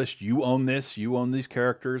 self-published, you own this, you own these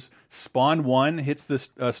characters. Spawn 1 hits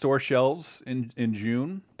the store shelves in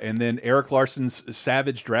June. And then Eric Larson's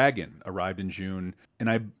Savage Dragon arrived in June. And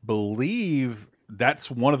I believe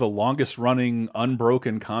that's one of the longest-running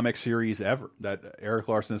unbroken comic series ever. That Eric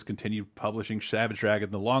Larson has continued publishing Savage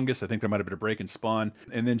Dragon the longest. I think there might have been a break in Spawn.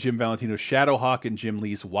 And then Jim Valentino's Shadowhawk and Jim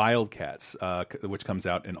Lee's Wildcats, which comes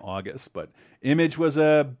out in August. But Image was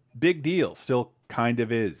a big deal. Still kind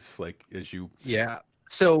of is. Yeah.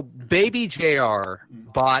 So Baby JR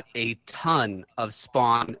bought a ton of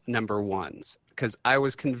Spawn #1s because I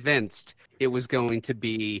was convinced it was going to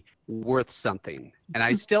be worth something. And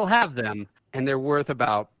I still have them. And they're worth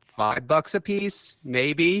about $5 a piece,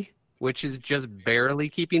 maybe, which is just barely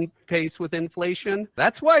keeping pace with inflation.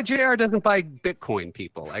 That's why JR doesn't buy Bitcoin,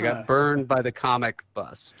 people. I got burned by the comic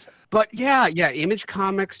bust. But yeah, Image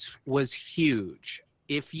Comics was huge.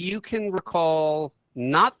 If you can recall,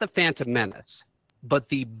 not the Phantom Menace, but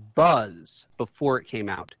the buzz before it came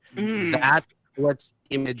out, that's what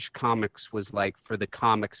Image Comics was like for the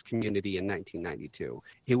comics community in 1992.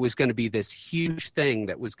 It was going to be this huge thing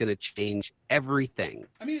that was going to change everything.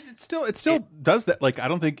 I mean, it still does that. I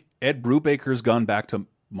don't think Ed Brubaker's gone back to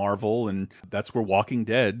Marvel, and that's where Walking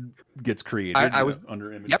Dead gets created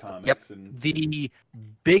under Image Comics. And the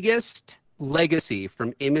biggest legacy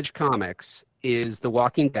from Image Comics is The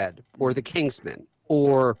Walking Dead or The Kingsman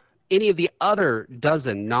or any of the other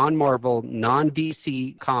dozen non-Marvel,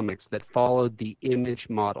 non-DC comics that followed the Image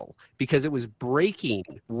model, because it was breaking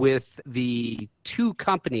with the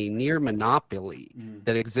two-company near monopoly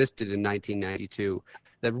that existed in 1992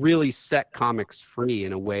 that really set comics free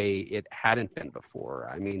in a way it hadn't been before.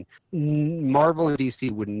 I mean, Marvel and DC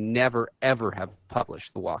would never, ever have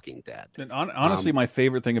published The Walking Dead. And honestly, my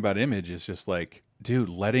favorite thing about Image is just dude,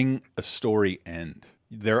 letting a story end.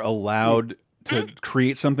 They're allowed to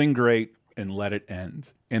create something great and let it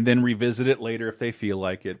end, and then revisit it later if they feel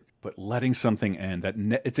like it. but letting something end,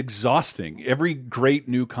 it's exhausting. Every great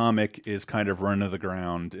new comic is kind of run to the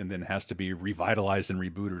ground and then has to be revitalized and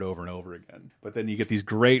rebooted over and over again. But then you get these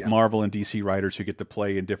great Marvel and DC writers who get to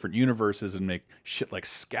play in different universes and make shit like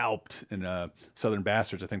Scalped and Southern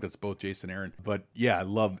Bastards. I think that's both Jason Aaron. But yeah,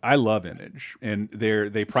 I love Image, and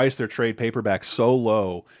they price their trade paperback so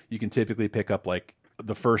low you can typically pick up like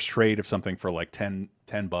the first trade of something for like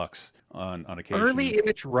 $10 on occasion. Early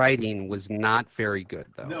Image writing was not very good,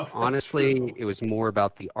 though. No, honestly, it was more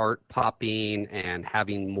about the art popping and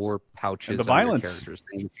having more pouches and the on violence your characters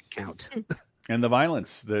than you could count. And the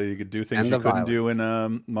violence. You could do things And you the couldn't do in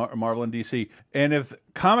Marvel and DC. And if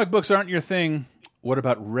comic books aren't your thing, what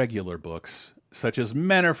about regular books, such as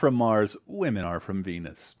Men Are From Mars, Women Are From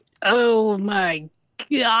Venus? Oh my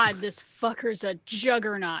God, this fucker's a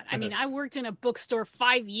juggernaut. I mean, I worked in a bookstore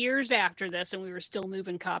 5 years after this, and we were still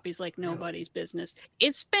moving copies like nobody's business.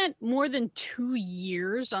 It spent more than 2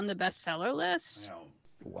 years on the bestseller list.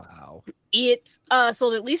 Wow. It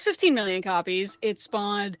sold at least 15 million copies. It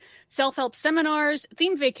spawned self-help seminars,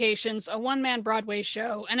 themed vacations, a one-man Broadway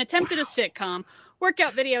show, an attempt at a sitcom,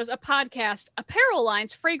 workout videos, a podcast, apparel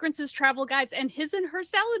lines, fragrances, travel guides, and his and her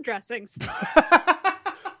salad dressings.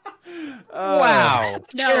 Wow.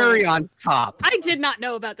 No. Cherry on top. I did not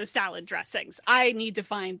know about the salad dressings. I need to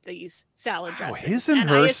find these salad dressings. His and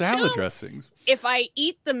her salad dressings. If I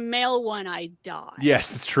eat the male one, I die.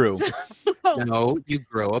 Yes, that's true. No, you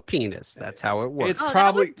grow a penis. That's how it works. It's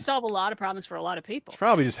probably that would solve a lot of problems for a lot of people. It's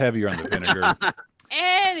probably just heavier on the vinegar.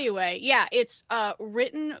 Anyway, yeah, it's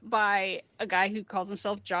written by a guy who calls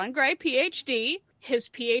himself John Gray, PhD. His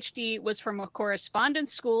PhD was from a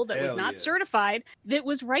correspondence school that was not certified, that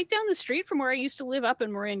was right down the street from where I used to live up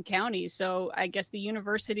in Marin County. So I guess the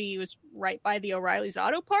university was right by the O'Reilly's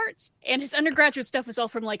Auto Parts. And his undergraduate stuff was all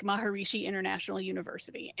from like Maharishi International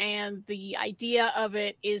University. And the idea of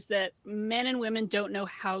it is that men and women don't know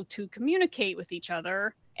how to communicate with each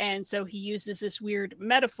other. And so he uses this weird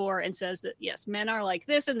metaphor and says that, yes, men are like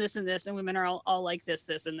this and this and this, and women are all like this,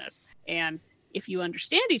 this, and this. And if you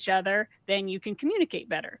understand each other, then you can communicate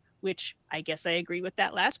better, which I guess I agree with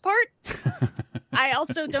that last part. I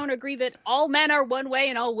also don't agree that all men are one way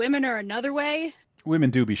and all women are another way. Women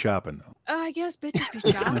do be shopping, though. I guess bitches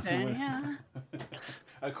be shopping, yeah.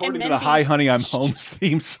 According to the Hi Honey I'm Home's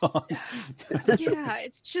theme song. Yeah,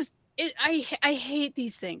 it's just, I hate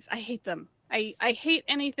these things. I hate them. I hate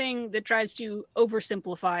anything that tries to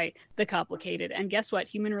oversimplify the complicated. And guess what?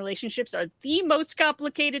 Human relationships are the most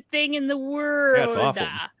complicated thing in the world. That's awful.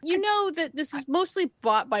 You know that this is mostly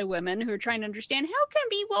bought by women who are trying to understand, how come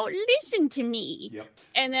he won't listen to me? Yep.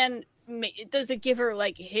 And then does it give her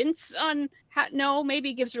like hints on how? No, maybe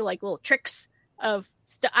it gives her like little tricks of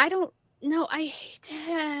stuff. I don't know. I hate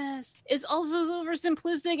this. It's also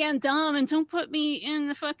oversimplistic and dumb, and don't put me in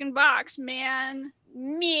the fucking box, man.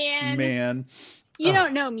 Man. You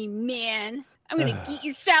don't know me, man. I'm going to get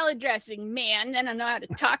your salad dressing, man. Then I know how to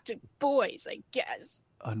talk to boys, I guess.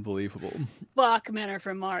 Unbelievable. Fuck Men Are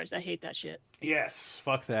From Mars. I hate that shit. Yes,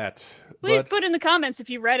 fuck that. Please put in the comments if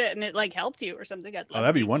you read it and it like helped you or something.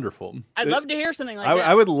 That'd be wonderful. I'd love to hear something like that.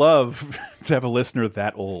 I would love to have a listener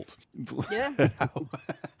that old. Yeah.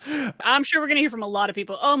 I'm sure we're going to hear from a lot of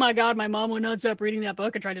people. Oh my God, my mom would not stop reading that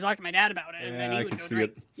book and tried to talk to my dad about it. And then he would do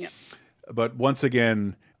it. Yeah. But once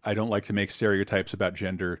again, I don't like to make stereotypes about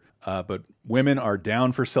gender, but women are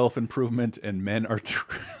down for self-improvement and men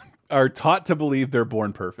are taught to believe they're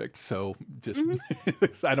born perfect. So just,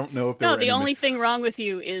 I don't know if no, the only thing wrong with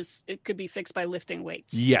you is it could be fixed by lifting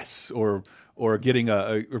weights. Yes. Or getting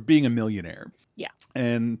or being a millionaire. Yeah.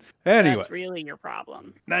 And anyway. That's really your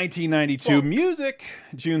problem. 1992 music,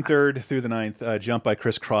 June 3rd through the 9th, Jump by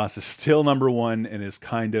Criss Cross is still #1 and is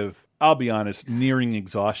kind of, I'll be honest, nearing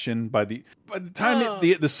exhaustion. By the time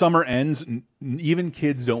the summer ends, even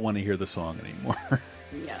kids don't want to hear the song anymore.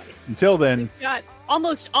 Yeah. Until then. We've got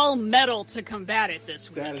almost all metal to combat it this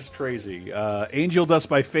week. That is crazy. Angel Dust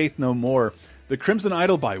by Faith No More. The Crimson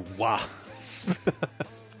Idol by Wasp.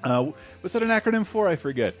 What's that an acronym for? I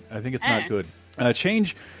forget. I think it's not good.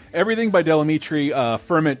 Change Everything by Delamitri,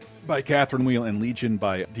 Ferment by Catherine Wheel, and Legion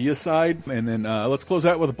by Deicide. And then let's close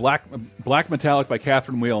out with Black Metallic by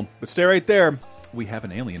Catherine Wheel. But stay right there. We have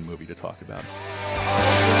an alien movie to talk about.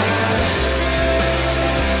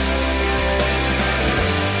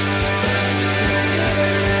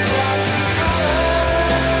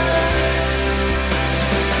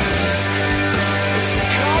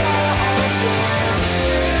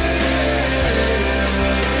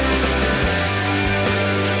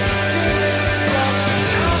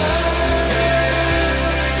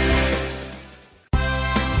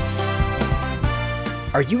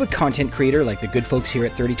 Are Are you a content creator like the good folks here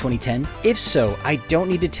at 30/20/10? If so, I don't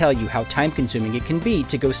need to tell you how time-consuming it can be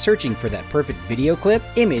to go searching for that perfect video clip,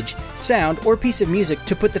 image, sound, or piece of music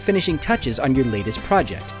to put the finishing touches on your latest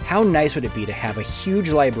project. How nice would it be to have a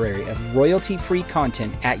huge library of royalty-free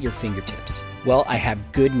content at your fingertips? Well, I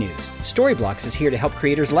have good news. Storyblocks is here to help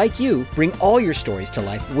creators like you bring all your stories to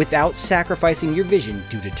life without sacrificing your vision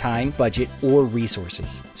due to time, budget, or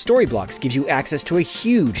resources. Storyblocks gives you access to a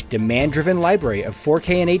huge, demand-driven library of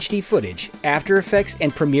 4K and HD footage, After Effects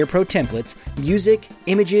and Premiere Pro templates, music,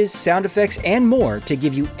 images, sound effects, and more to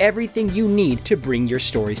give you everything you need to bring your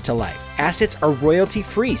stories to life. Assets are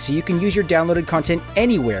royalty-free, so you can use your downloaded content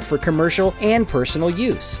anywhere for commercial and personal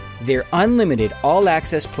use. Their unlimited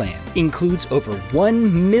all-access plan includes over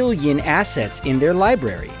 1 million assets in their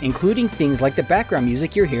library, including things like the background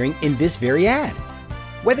music you're hearing in this very ad.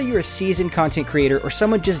 Whether you're a seasoned content creator or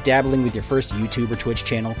someone just dabbling with your first YouTube or Twitch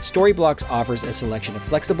channel, Storyblocks offers a selection of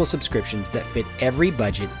flexible subscriptions that fit every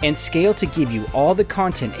budget and scale to give you all the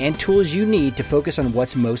content and tools you need to focus on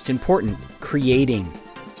what's most important, creating.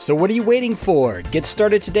 So what are you waiting for? Get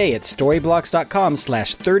started today at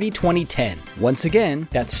storyblocks.com/302010. Once again,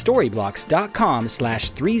 that's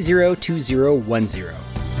storyblocks.com/302010.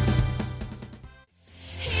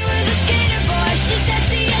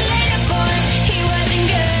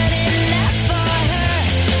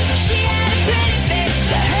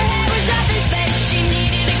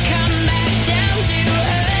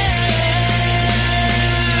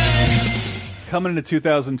 Coming into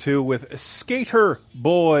 2002 with Skater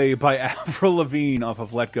Boy by Avril Lavigne off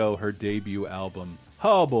of Let Go, her debut album.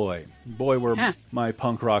 Oh boy. Boy, were my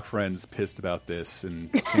punk rock friends pissed about this, and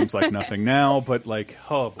it seems like nothing now, but like,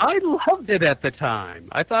 oh boy. I loved it at the time.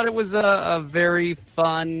 I thought it was a very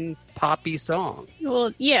fun, poppy song.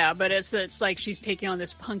 Well, yeah, but it's like she's taking on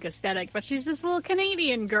this punk aesthetic, but she's this little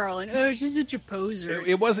Canadian girl, and oh, she's such a poser.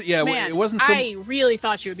 It wasn't, yeah, Man, it wasn't so... I really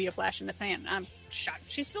thought she would be a flash in the pan. I'm shocked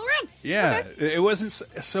she's still around. Yeah, okay. It wasn't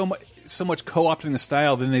so much co-opting the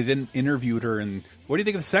style. Then they then interviewed her, and what do you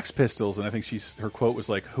think of the Sex Pistols? And I think her quote was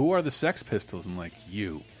like, "Who are the Sex Pistols?" And like,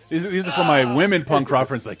 you. These are for my women punk rock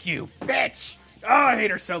friends. Like, you bitch. Oh, I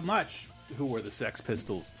hate her so much. Who were the Sex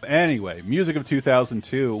Pistols? Anyway, music of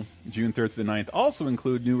 2002, June 3rd to the 9th, also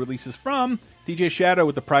include new releases from DJ Shadow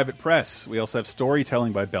with The Private Press. We also have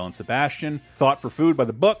Storytelling by Belle and Sebastian, Thought for Food by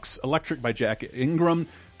The Books, Electric by Jack Ingram,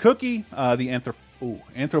 Cookie, the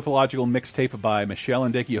Anthropological Mixtape by Michelle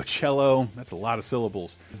and Dicky Ocello. That's a lot of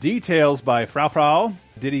syllables. Details by Frau Frau,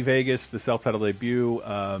 Diddy Vegas, the self-titled debut.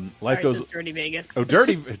 Life Goes Dirty Vegas. Oh,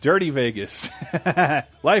 Dirty Vegas.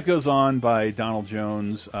 Life Goes On by Donald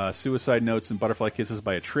Jones. Suicide Notes and Butterfly Kisses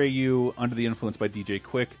by Atreyu. Under the Influence by DJ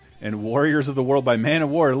Quick. And Warriors of the World by Man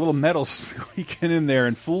of War. A little metal squeaking in there.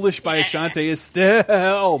 And Foolish by Ashanti is still #1.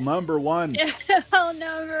 Still #1.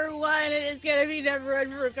 And it's going to be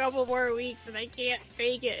 #1 for a couple more weeks, and I can't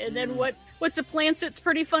fake it. And then what's a Plancet's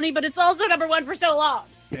pretty funny, but it's also #1 for so long.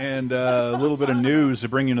 And a little bit of news to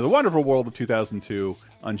bring you into the wonderful world of 2002.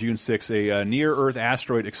 On June 6th, a near-Earth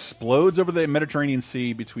asteroid explodes over the Mediterranean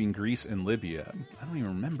Sea between Greece and Libya. I don't even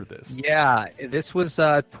remember this. Yeah, this was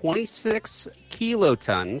 26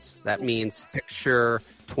 kilotons. That means picture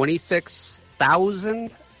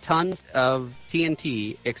 26,000 tons of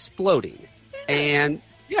TNT exploding. And,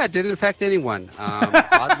 yeah, it didn't affect anyone.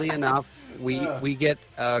 Oddly enough, we get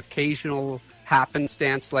occasional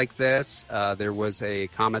happenstance like this. There was a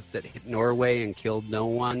comet that hit Norway and killed no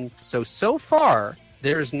one. So far,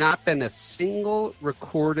 there's not been a single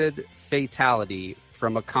recorded fatality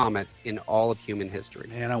from a comet in all of human history.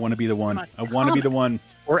 Man, I want to be the one. I want to be the one.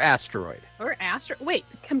 Or asteroid. Wait,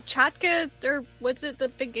 Kamchatka, or what's it, the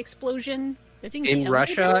big explosion? In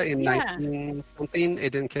Russia in 19-something,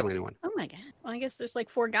 it didn't kill anyone. Oh my God. Well, I guess there's like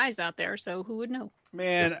 4 guys out there, so who would know?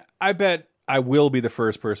 Man, I bet I will be the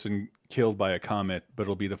first person killed by a comet, but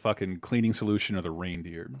it'll be the fucking cleaning solution of the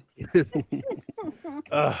reindeer.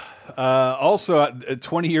 Also,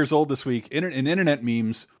 20 years old this week, in internet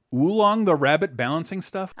memes, Oolong the rabbit balancing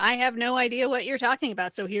stuff. I have no idea what you're talking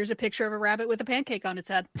about, so here's a picture of a rabbit with a pancake on its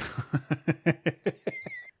head.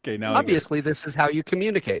 Okay, now obviously this is how you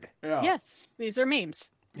communicate. Yeah. Yes, these are memes.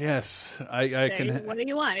 Yes, I can. What do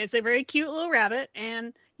you want? It's a very cute little rabbit,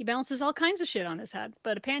 and he balances all kinds of shit on his head.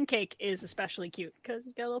 But a pancake is especially cute because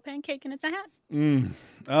he's got a little pancake and it's a hat.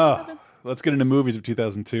 Oh, let's get into movies of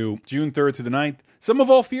 2002. June 3rd through the 9th. Some of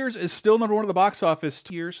All Fears is still #1 at the box office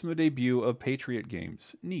 2 years from the debut of Patriot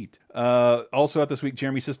Games. Neat. Also out this week,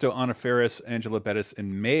 Jeremy Sisto, Anna Faris, Angela Bettis,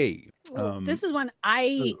 and May. This is one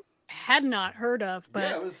I had not heard of, but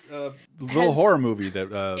yeah, it was a little horror movie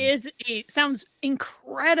that sounds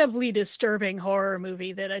incredibly disturbing horror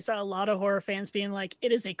movie that I saw a lot of horror fans being like,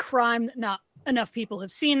 it is a crime that not enough people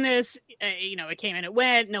have seen this. It came and it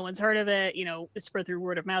went. No one's heard of it. It spread through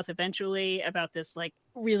word of mouth eventually about this like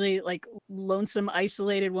really like lonesome,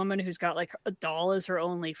 isolated woman who's got like a doll as her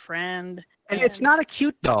only friend. And it's not a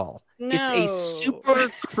cute doll. No. It's a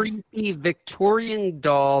super creepy Victorian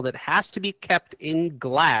doll that has to be kept in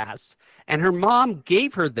glass. And her mom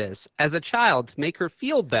gave her this as a child to make her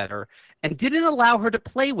feel better and didn't allow her to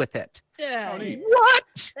play with it.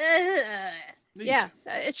 What? Yeah,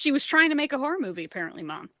 she was trying to make a horror movie, apparently,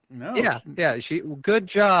 Mom. No. Yeah. Good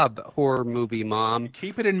job, horror movie mom.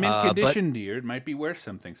 Keep it in mint condition, dear. It might be worth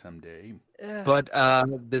something someday. But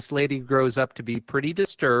this lady grows up to be pretty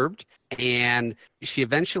disturbed, and she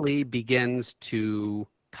eventually begins to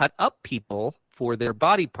cut up people for their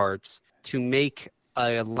body parts to make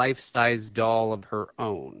a life-size doll of her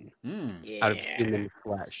own out of human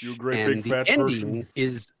flesh. You great and big the fat ending person.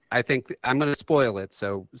 is, I think, I'm going to spoil it,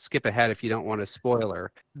 so skip ahead if you don't want to spoil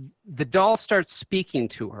her. The doll starts speaking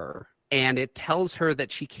to her, and it tells her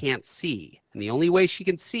that she can't see. And the only way she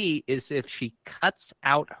can see is if she cuts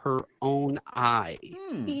out her own eye.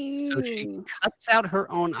 So she cuts out her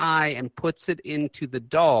own eye and puts it into the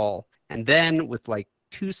doll. And then with like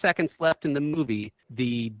 2 seconds left in the movie,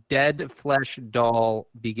 the dead flesh doll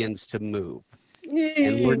begins to move.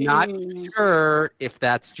 And we're not sure if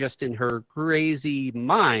that's just in her crazy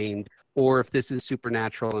mind or if this is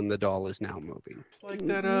supernatural and the doll is now moving. It's like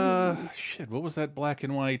that, what was that black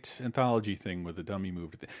and white anthology thing with the dummy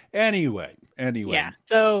moved? Anyway. Yeah,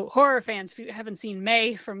 so horror fans, if you haven't seen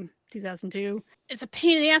May from 2002, it's a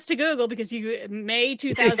pain in the ass to Google because you May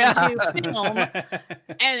 2002 film,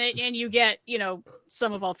 and you get,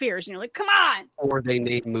 Sum of All Fears, and you're like, come on! Or they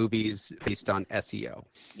name movies based on SEO.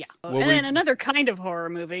 Yeah. Then another kind of horror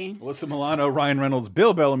movie. Alyssa Milano, Ryan Reynolds,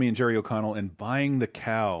 Bill Bellamy, and Jerry O'Connell, and Buying the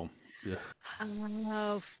Cow. Ugh.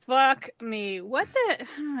 Oh, fuck me. I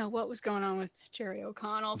don't know what was going on with Jerry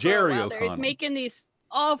O'Connell. Jerry O'Connell. He's making these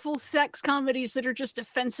awful sex comedies that are just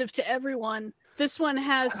offensive to everyone. This one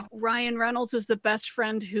has Ryan Reynolds as the best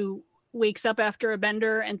friend who wakes up after a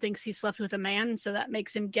bender and thinks he slept with a man, so that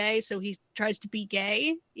makes him gay, so he tries to be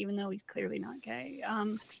gay, even though he's clearly not gay.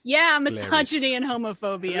 Misogyny and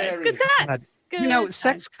homophobia. Hilarious. It's good times.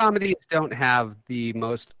 Sex comedies don't have the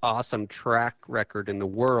most awesome track record in the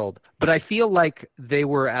world, but I feel like they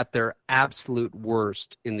were at their absolute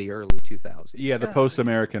worst in the early 2000s. Yeah, the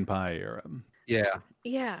post-American Pie era. Yeah.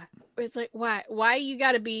 Yeah. It's like, why you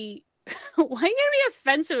gotta be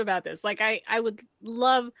offensive about this? Like, I would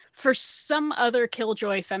love for some other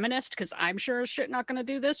killjoy feminist, because I'm sure shit not gonna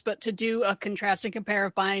do this, but to do a contrast and compare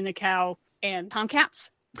of Buying the Cow and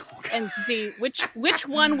Tomcats. And to see which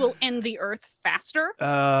one will end the earth faster.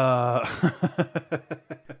 I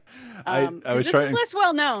was this trying. is less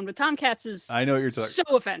well known, but Tomcats is. I know what you're talking. So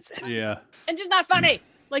offensive. Yeah. And just not funny.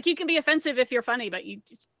 Like, you can be offensive if you're funny, but you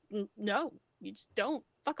just don't.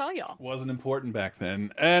 Fuck all y'all. Wasn't important back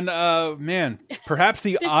then. And man, perhaps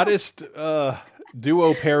the oddest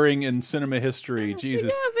duo pairing in cinema history.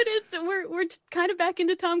 Jesus. Yeah, but we're kind of back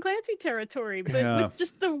into Tom Clancy territory, but with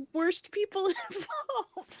just the worst people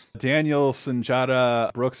involved. Daniel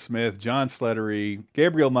Sunjata, Brooke Smith, John Slattery,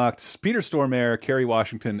 Gabriel Macht, Peter Stormare, Kerry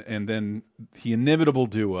Washington, and then the inevitable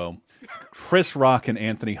duo, Chris Rock and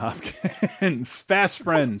Anthony Hopkins, fast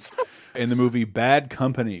friends in the movie Bad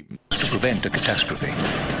Company. To prevent a catastrophe,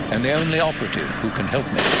 and the only operative who can help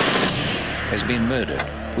me has been murdered,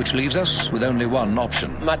 which leaves us with only one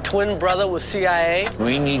option. My twin brother was CIA.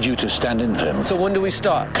 We need you to stand in for him. So when do we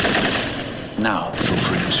start? Now. From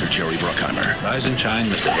producer Jerry Bruckheimer. Rise and shine,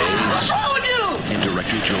 Mr. Hayes. What's wrong with you? And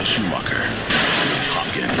director Joel Schumacher.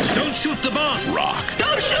 Hopkins. Don't shoot the bomb. Rock.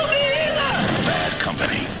 Don't shoot me either! Bad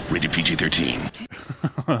Company. Rated PG-13.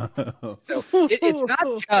 It's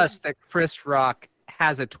not just that Chris Rock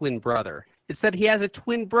has a twin brother. It's that he has a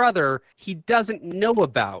twin brother he doesn't know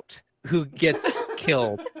about who gets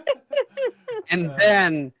killed. And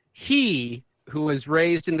then he, who was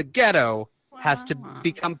raised in the ghetto, has to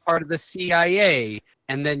become part of the CIA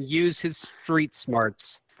and then use his street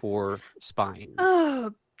smarts for spying.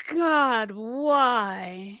 Oh, God,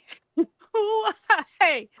 why?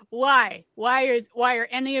 Why? Why are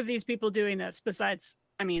any of these people doing this besides...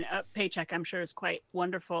 I mean, Paycheck, I'm sure, is quite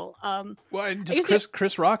wonderful. Well, and just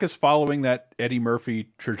Chris Rock is following that Eddie Murphy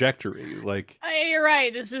trajectory. Like, you're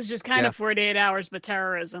right. This is just kind of 48 hours, but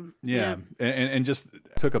terrorism. Yeah. And just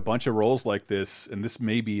took a bunch of roles like this, and this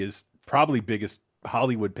maybe is probably biggest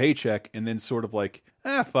Hollywood paycheck, and then sort of like,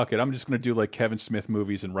 fuck it, I'm just going to do like Kevin Smith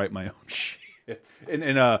movies and write my own shit. in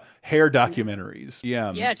hair documentaries.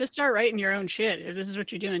 Yeah. Yeah, just start writing your own shit. If this is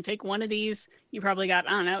what you're doing, take one of these. You probably got,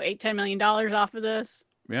 I don't know, $8-10 million off of this.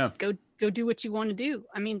 Yeah. Go do what you want to do.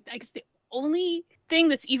 I mean, I guess the only thing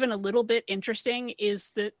that's even a little bit interesting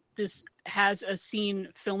is that this has a scene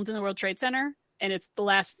filmed in the World Trade Center, and it's the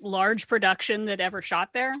last large production that ever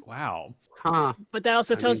shot there. Wow. Huh. But that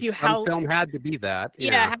also tells you how film had to be that.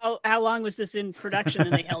 Yeah, how long was this in production,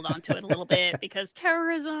 and they held on to it a little bit because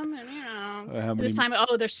terrorism and this time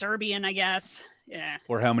they're Serbian, I guess. Yeah.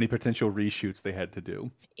 Or how many potential reshoots they had to do.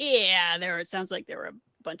 Yeah, it sounds like there were a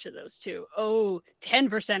bunch of those too.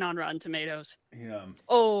 10% on Rotten Tomatoes. Yeah.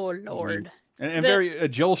 Oh Lord. And a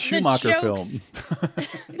Joel Schumacher film.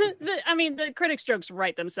 The critics' jokes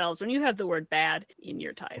write themselves when you have the word bad in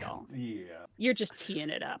your title. Yeah. You're just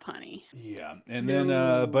teeing it up, honey. Yeah. And then,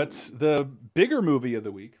 but the bigger movie of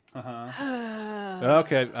the week.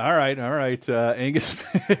 Okay. All right. Angus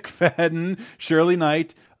McFadden, Shirley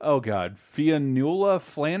Knight. Oh, God. Fionnuala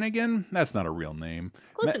Flanagan? That's not a real name.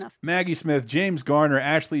 Close enough. Maggie Smith, James Garner,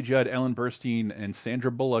 Ashley Judd, Ellen Burstyn, and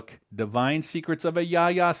Sandra Bullock. Divine Secrets of a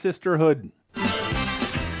Yaya Sisterhood.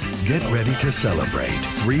 Get ready to celebrate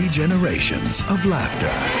 3 generations of laughter,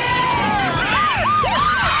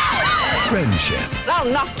 friendship. I'll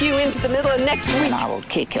knock you into the middle of next week. I will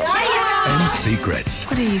kick you. And secrets.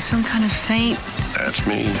 What are you, some kind of saint? That's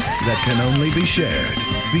me. That can only be shared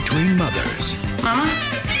between mothers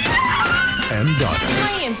and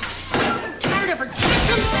daughters. I am so tired of her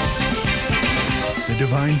tantrums. The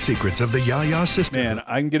Divine Secrets of the Yaya Sister. Man,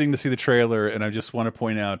 I'm getting to see the trailer, and I just want to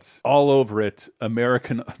point out all over it,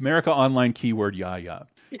 America Online keyword Yaya.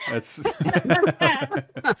 That's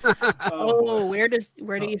where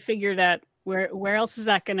do you figure that? Where else is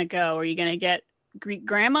that going to go? Are you going to get Greek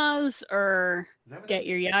grandmas or get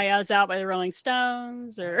your Yayas out by the Rolling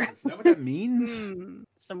Stones? Or is that what that means?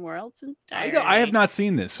 Somewhere else I entirely. have not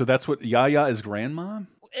seen this, so that's what Yaya is grandma?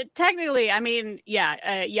 Technically, I mean,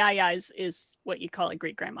 Yaya is what you call a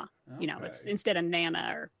Greek grandma. Okay. It's instead of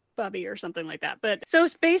Nana or Bubby or something like that. But so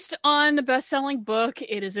it's based on the best-selling book.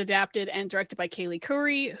 It is adapted and directed by Kaylee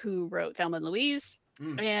Curry, who wrote Thelma and Louise.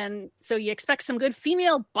 And so you expect some good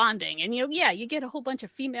female bonding, and you get a whole bunch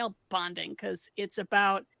of female bonding because it's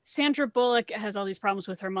about Sandra Bullock has all these problems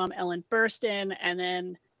with her mom, Ellen Burstyn, and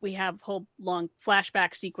then we have whole long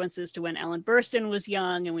flashback sequences to when Ellen Burstyn was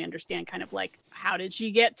young, and we understand kind of like, how did she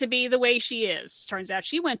get to be the way she is? Turns out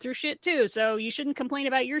she went through shit too, so you shouldn't complain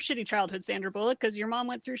about your shitty childhood, Sandra Bullock, because your mom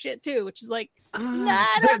went through shit too, which is like, I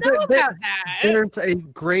don't know about that. There's a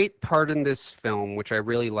great part in this film, which I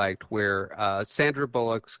really liked, where Sandra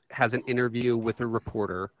Bullock has an interview with a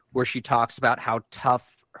reporter where she talks about how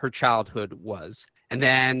tough her childhood was. And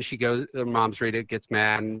then she goes, her mom's ready, gets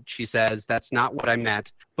mad, and she says, that's not what I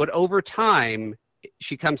meant. But over time,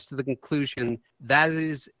 she comes to the conclusion that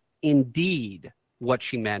is indeed what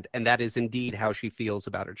she meant, and that is indeed how she feels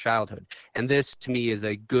about her childhood. And this, to me, is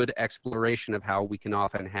a good exploration of how we can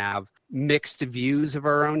often have mixed views of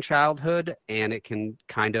our own childhood, and it can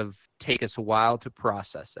kind of take us a while to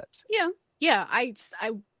process it. Yeah. I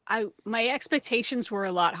my expectations were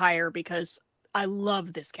a lot higher because I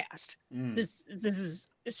love this cast. This is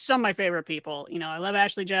some of my favorite people. I love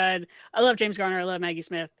Ashley Judd. I love James Garner. I love Maggie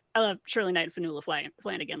Smith. I love Shirley Knight and Fionnuala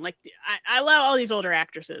Flanagan. Like, I love all these older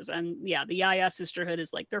actresses. And yeah, the Yaya Sisterhood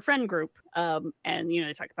is like their friend group. And,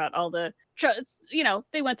 they talk about all the,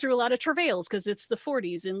 they went through a lot of travails because it's the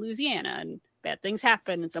 40s in Louisiana and bad things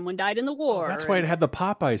happen and someone died in the war. That's why it had the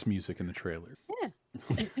Popeyes music in the trailer.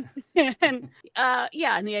 Yeah. and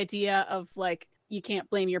the idea of like, you can't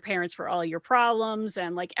blame your parents for all your problems,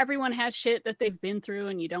 and like everyone has shit that they've been through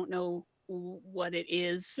and you don't know what it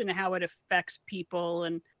is and how it affects people.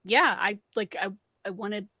 And I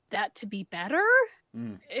wanted that to be better.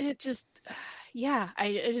 It just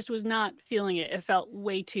I just was not feeling it. It felt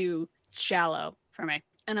way too shallow for me,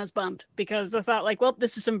 and I was bummed because I thought like, well,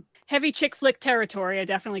 this is some heavy chick flick territory. I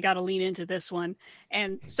definitely got to lean into this one,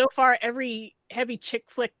 and so far every heavy chick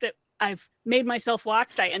flick that I've made myself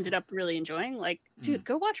watch, I ended up really enjoying. Like, dude,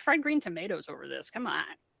 go watch Fried Green Tomatoes over this. Come on.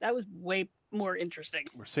 That was way more interesting.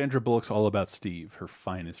 Where Sandra Bullock's all about Steve, her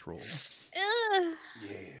finest role.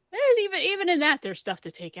 There's even in that, there's stuff to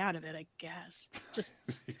take out of it, I guess. Just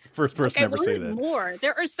first person ever say that. More.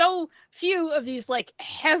 There are so few of these like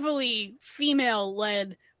heavily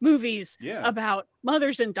female-led movies about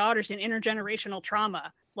mothers and daughters and intergenerational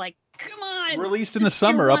trauma. Like, come on. Released in the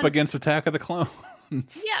summer up against Attack of the Clones.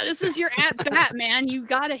 Yeah, this is your at bat, man. You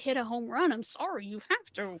gotta hit a home run. I'm sorry, you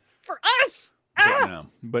have to for us.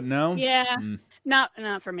 But no. Yeah, not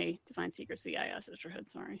for me. Divine Secrets, the Yaya Sisterhood.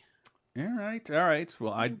 Sorry. All right.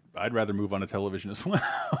 Well, I'd rather move on to television as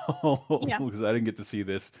well because I didn't get to see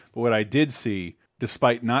this. But what I did see,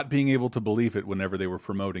 despite not being able to believe it whenever they were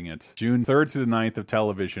promoting it, June 3rd to the 9th of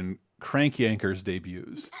television, Crank Yankers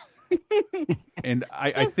debuts. And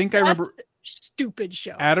I think I remember stupid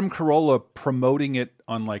show. Adam Carolla promoting it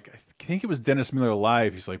on I think it was Dennis Miller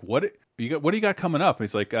Live. He's like, "What do you got coming up?" And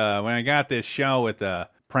he's like, "When I got this show with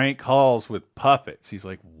prank calls with puppets." He's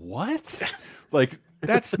like, "What?"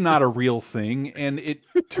 That's not a real thing, and it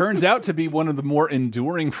turns out to be one of the more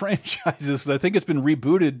enduring franchises. I think it's been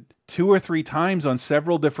rebooted 2 or 3 times on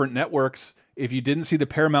several different networks. If you didn't see the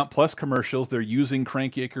Paramount Plus commercials, they're using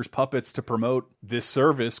Crank Yankers puppets to promote this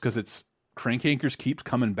service because it's Crank Yankers keeps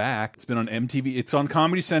coming back. It's been on MTV. It's on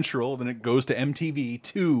Comedy Central, then it goes to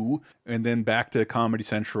MTV2, and then back to Comedy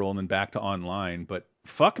Central, and then back to online. But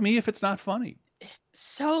fuck me if it's not funny.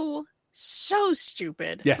 So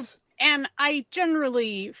stupid. Yes. And I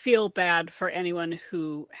generally feel bad for anyone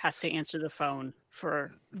who has to answer the phone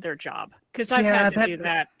for their job because I've had to do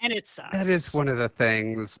that, and it sucks. That is one of the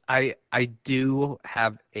things. I do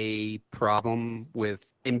have a problem with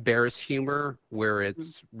embarrassed humor where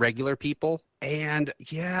it's regular people, and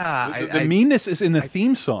the meanness is in the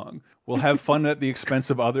theme song. We'll have fun at the expense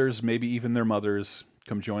of others, maybe even their mothers.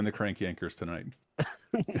 Come join the Crank Yankers tonight.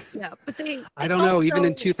 Yeah, but I don't know. Even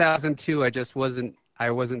in 2002, I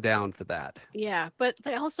wasn't down for that. Yeah, but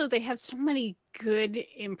they have so many good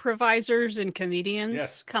improvisers and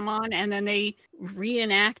comedians come on, and then they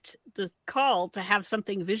reenact the call to have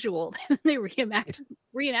something visual. They reenact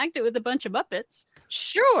it with a bunch of Muppets.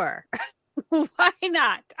 Sure. Why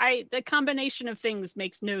not? The combination of things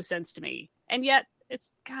makes no sense to me. And yet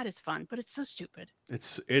it's fun, but it's so stupid.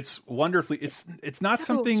 It's wonderfully it's not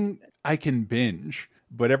something stupid. I can binge,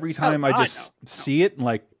 but every time I just see it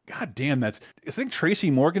and God damn, I think Tracy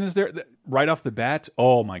Morgan is there right off the bat.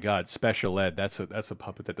 Oh my God, Special Ed. That's a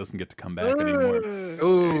puppet that doesn't get to come back anymore.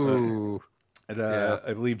 Ooh.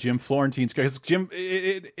 I believe Jim Florentine's guys. Jim,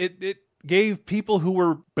 it gave people who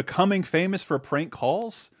were becoming famous for prank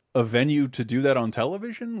calls a venue to do that on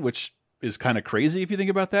television, which is kind of crazy if you think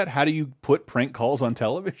about that. How do you put prank calls on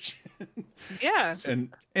television? Yeah. And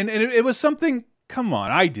it was something. Come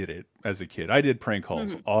on, I did it as a kid. I did prank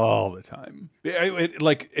calls all the time.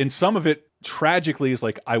 And some of it tragically is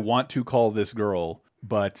I want to call this girl,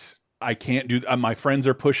 but I can't do. My friends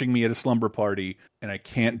are pushing me at a slumber party, and I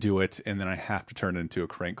can't do it, and then I have to turn it into a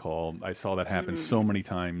crank call. I saw that happen so many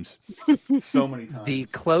times, so many times. The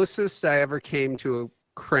closest I ever came to a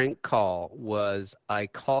crank call was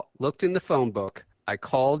looked in the phone book. I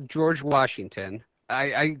called George Washington.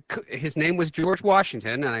 His name was George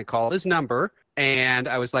Washington, and I called his number. And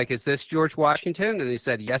I was like, "Is this George Washington?" And he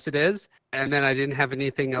said, "Yes, it is." And then I didn't have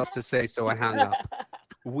anything else to say, so I hung up.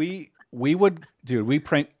 We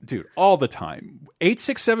prank all the time.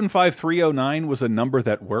 8675309 was a number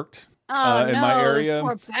that worked in my area.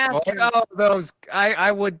 Poor bastards.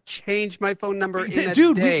 I would change my phone number in a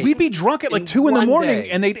day. We'd be drunk at 2 in the morning,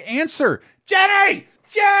 and they'd answer, Jenny!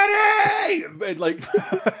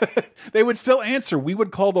 They would still answer. We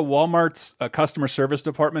would call the Walmart's customer service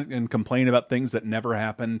department and complain about things that never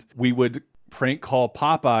happened. We would prank call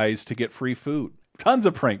Popeyes to get free food. Tons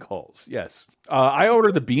of prank calls. Yes. I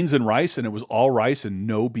ordered the beans and rice, and it was all rice and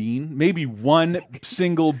no bean. Maybe one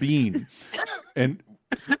single bean. And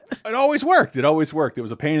it always worked. It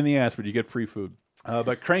was a pain in the ass, but you get free food.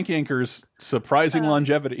 But Crank Yankers, surprising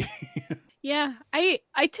longevity. Yeah, I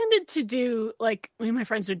tended to do me and my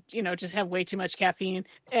friends would, just have way too much caffeine.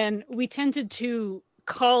 And we tended to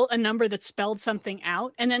call a number that spelled something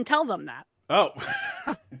out and then tell them that. Oh,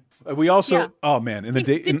 we also, oh man, in the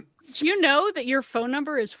day. Do you know that your phone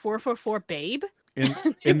number is 444-BABE?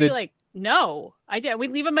 In the like, no, I did. We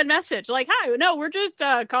leave them a message hi, no, we're just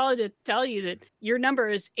calling to tell you that your number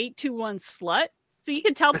is 821-SLUT. So you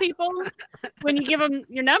can tell people when you give them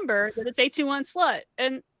your number that it's 821-SLUT.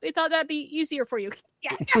 And they thought that'd be easier for you.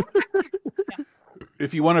 Yeah.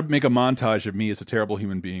 If you want to make a montage of me as a terrible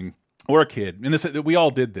human being or a kid, and we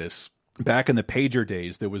all did this back in the pager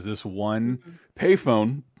days, there was this one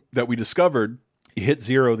payphone that we discovered. You hit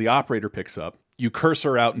 0, the operator picks up. You curse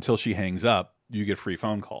her out until she hangs up. You get free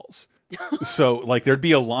phone calls. So there'd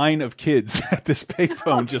be a line of kids at this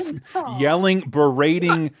payphone just yelling,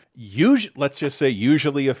 berating, let's just say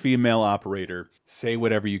usually a female operator, say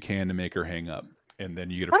whatever you can to make her hang up. And then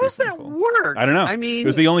you get a free How does that work? I don't know. I mean, it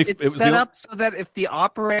was the only. It was set up so that if the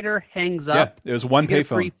operator hangs up, it was one payphone.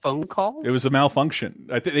 Free phone call. It was a malfunction.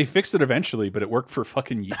 They fixed it eventually, but it worked for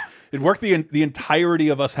fucking. It worked the entirety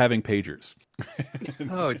of us having pagers.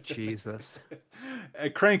 Oh Jesus!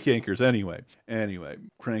 Crank Yankers, anyway,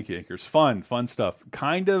 Crank Yankers, fun stuff.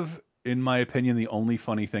 Kind of in my opinion, the only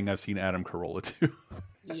funny thing I've seen Adam Carolla do.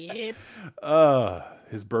 Yep.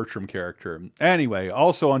 His Bertram character. Anyway,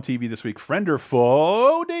 also on TV this week, Friend or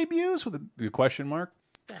Foe debuts with a question mark.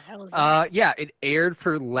 The hell is that? Yeah, it aired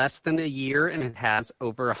for less than a year and it has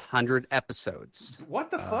over 100 episodes.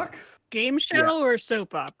 What the fuck? Game show or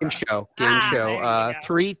soap opera? Game show. there you go.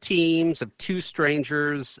 3 teams of 2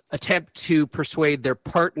 strangers attempt to persuade their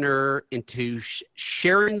partner into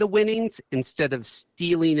sharing the winnings instead of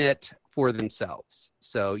stealing it for themselves.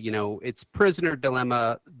 So, it's Prisoner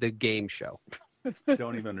Dilemma, the game show.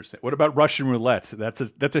 Don't even understand. What about Russian Roulette? That's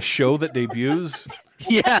a show that debuts?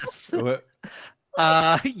 Yes.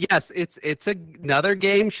 Yes, it's another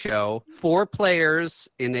game show. 4 players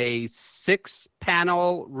in a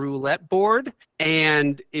 6-panel roulette board,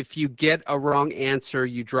 and if you get a wrong answer,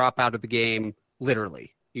 you drop out of the game.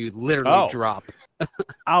 Literally, you drop.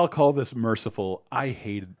 I'll call this merciful. I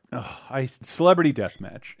hated. Celebrity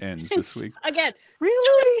Deathmatch ends this week. Again,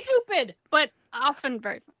 really so stupid, but often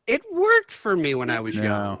very. It worked for me when I was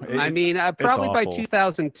young. Probably by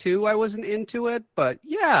 2002, I wasn't into it, but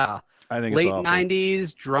yeah. I think late it's awful.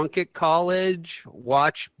 90s, drunk at college,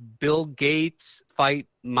 watch Bill Gates fight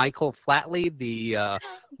Michael Flatley, the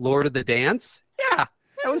Lord of the Dance. Yeah,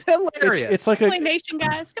 that was hilarious. It's like Claymation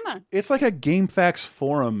guys, come on. It's like a GameFAQs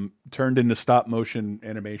forum turned into stop motion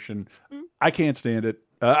animation. I can't stand it.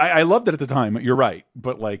 I loved it at the time. You're right,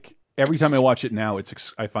 but like every time I watch it now,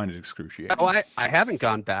 I find it excruciating. Oh, I haven't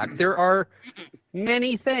gone back. There are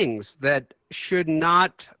many things that should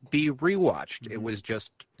not be rewatched. It was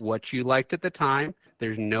just what you liked at the time.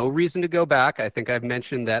 There's no reason to go back. I think I've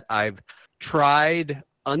mentioned that I've tried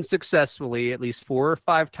unsuccessfully at least 4 or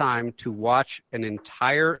 5 times to watch an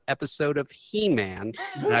entire episode of He-Man,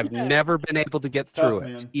 and I've never been able to get through it.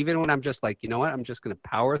 Man. Even when I'm just like, you know what, I'm just going to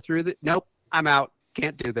power through it. Nope, I'm out.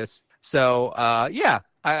 Can't do this. So,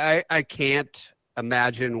 I can't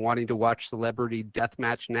imagine wanting to watch Celebrity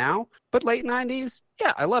Deathmatch now, but late 90s,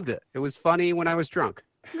 yeah, I loved it. It was funny when I was drunk.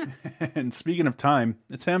 And speaking of time,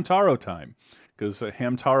 it's Hamtaro time, because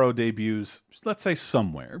Hamtaro debuts, let's say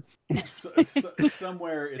somewhere.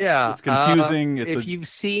 Somewhere, it's confusing. If you've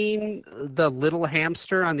seen the little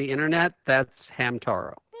hamster on the internet, that's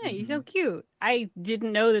Hamtaro. Yeah, he's so cute. I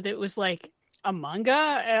didn't know that it was like a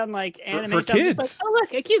manga and like anime for stuff. kids. Just like, oh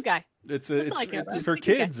look, a cute guy. It's for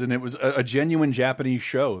kids, and it was a genuine Japanese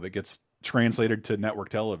show that gets translated to network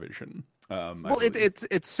television.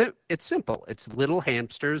 It's simple. It's little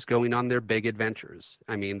hamsters going on their big adventures.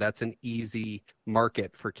 I mean, that's an easy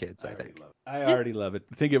market for kids, I think. I already love it.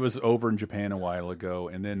 I think it was over in Japan a while ago,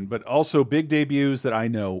 but also big debuts that I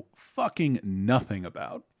know fucking nothing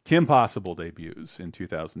about. Kim Possible debuts in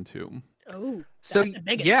 2002. Oh, so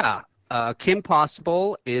yeah, Kim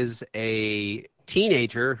Possible is a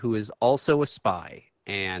teenager who is also a spy.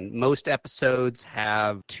 And most episodes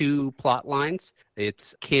have 2 plot lines.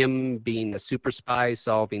 It's Kim being a super spy,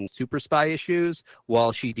 solving super spy issues,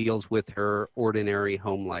 while she deals with her ordinary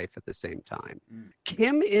home life at the same time.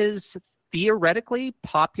 Kim is theoretically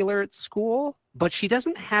popular at school, but she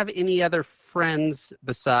doesn't have any other friends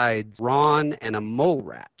besides Ron and a mole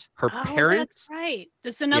rat. Her parents... That's right.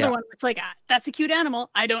 This is another one where it's like, that's a cute animal.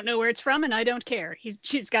 I don't know where it's from, and I don't care.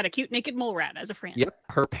 She's got a cute naked mole rat as a friend. Yep.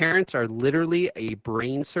 Her parents are literally a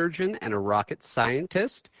brain surgeon and a rocket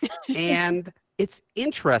scientist. And it's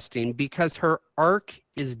interesting because her arc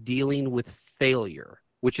is dealing with failure,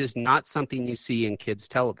 which is not something you see in kids'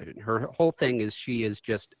 television. Her whole thing is she is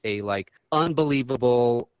just a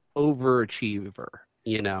unbelievable overachiever.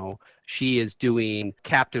 She is doing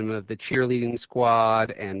captain of the cheerleading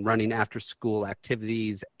squad and running after school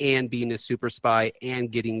activities and being a super spy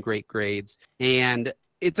and getting great grades. And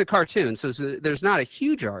it's a cartoon, so there's not a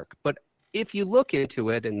huge arc. But if you look into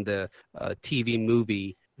it in the TV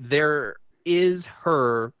movie, there is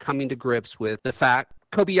her coming to grips with the fact,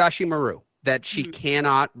 Kobayashi Maru, that she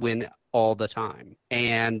cannot win all the time.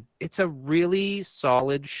 And it's a really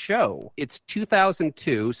solid show. It's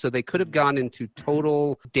 2002, so they could have gone into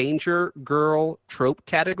total danger girl trope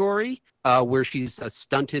category, where she's a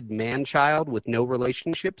stunted man-child with no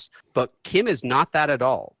relationships. But Kim is not that at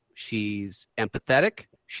all. She's empathetic,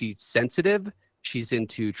 she's sensitive, she's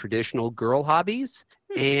into traditional girl hobbies,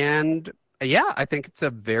 and yeah, I think it's a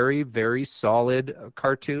very, very solid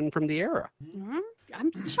cartoon from the era. Mm-hmm.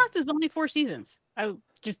 I'm shocked there's only 4 seasons. I don't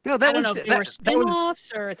know if they were that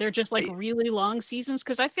spin-offs or they're just really long seasons,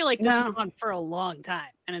 because I feel like this went on for a long time.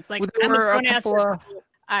 And it's like, there were a couple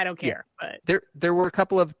I don't care. But There were a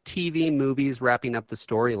couple of TV movies wrapping up the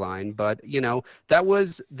storyline, but that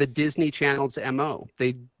was the Disney Channel's MO.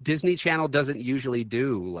 Disney Channel doesn't usually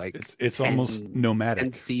do like it's almost nomadic.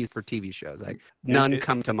 And C's for TV shows. Like none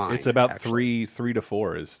come to mind. It's about three to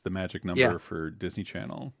four is the magic number for Disney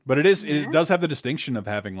Channel. But it does have the distinction of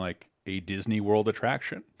having like a Disney World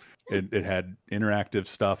attraction. It had interactive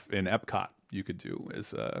stuff in Epcot you could do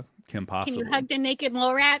as Kim Possible. Can you hug the naked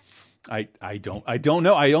mole rats? I don't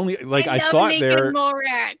know. I only I saw it there, mole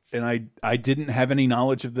rats. and I didn't have any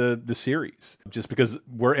knowledge of the series, just because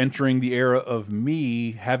we're entering the era of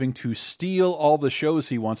me having to steal all the shows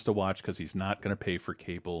he wants to watch because he's not going to pay for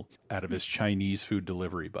cable out of his Chinese food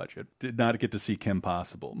delivery budget. Did not get to see Kim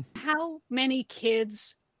Possible. How many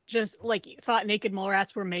kids just like thought naked mole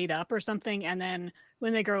rats were made up or something, and then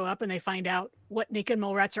when they grow up and they find out what naked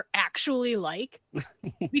mole rats are actually like,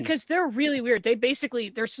 because they're really weird.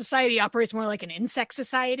 Their society operates more like an insect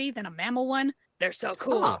society than a mammal one. They're so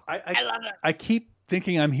cool. I love it. I keep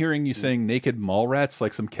thinking I'm hearing you saying naked mall rats,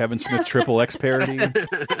 like some Kevin Smith Triple X parody.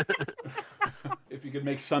 If you could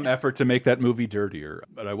make some effort to make that movie dirtier.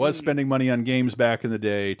 But I was spending money on games back in the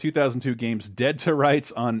day. 2002 games Dead to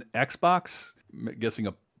Rights on Xbox. I'm guessing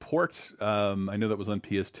a port. I know that was on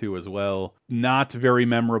PS2 as well. Not very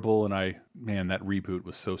memorable, and that reboot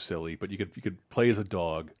was so silly. But you could play as a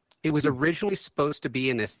dog. It was originally supposed to be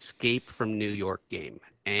an Escape from New York game,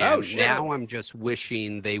 and now I'm just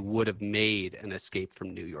wishing they would have made an Escape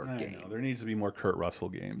from New York game. Know. There needs to be more Kurt Russell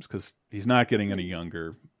games because he's not getting any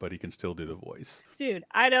younger, but he can still do the voice. Dude,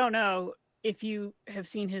 I don't know if you have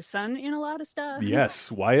seen his son in a lot of stuff.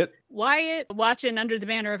 Yes, Wyatt. Watching Under the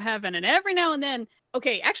Banner of Heaven, and every now and then.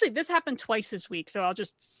 Okay, actually, this happened twice this week, so I'll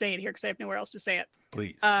just say it here because I have nowhere else to say it.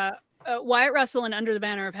 Please. Wyatt Russell in Under the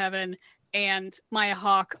Banner of Heaven and Maya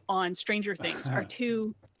Hawke on Stranger Things are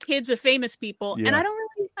two kids of famous people, and I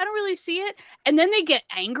don't really see it. And then they get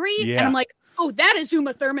angry, and I'm like, oh, that is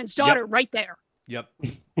Uma Thurman's daughter right there. Yep.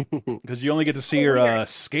 Because you only get to see her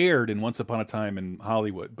scared in Once Upon a Time in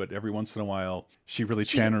Hollywood, but every once in a while she really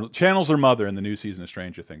channels her mother in the new season of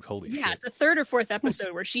Stranger Things. Holy shit. Yeah, it's the third or fourth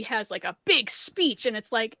episode where she has like a big speech, and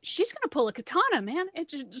it's like, she's going to pull a katana, man. It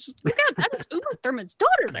just look out, that is Uma Thurman's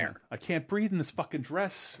daughter there. I can't breathe in this fucking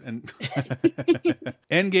dress. And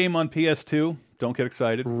Endgame on PS2. Don't get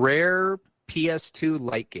excited. Rare PS2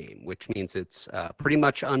 light game, which means it's pretty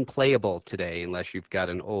much unplayable today unless you've got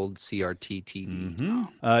an old CRT TV.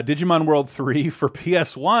 Digimon World 3 for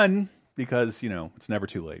PS1 because, it's never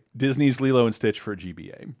too late. Disney's Lilo and Stitch for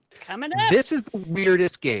GBA. Coming up. This is the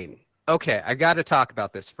weirdest game. Okay, I got to talk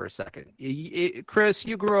about this for a second. Chris,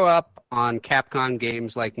 you grew up on Capcom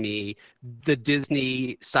games like me, the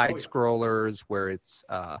Disney side-scrollers where it's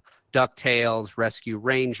DuckTales, Rescue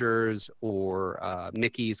Rangers, or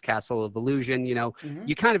Mickey's Castle of Illusion.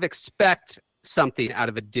 You kind of expect something out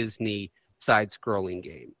of a Disney side-scrolling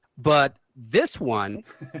game. But this one,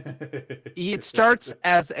 it starts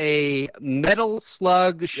as a Metal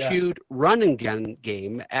Slug shoot run and gun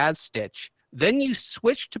game as Stitch. Then you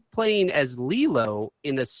switch to playing as Lilo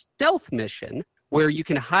in a stealth mission where you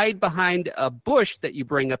can hide behind a bush that you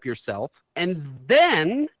bring up yourself. And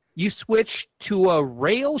then you switch to a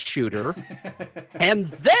rail shooter,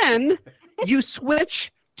 and then you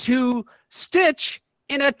switch to Stitch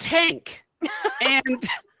in a tank. And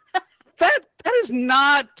that is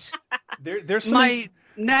not there's my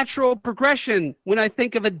natural progression when I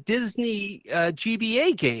think of a Disney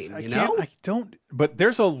GBA game, I don't, but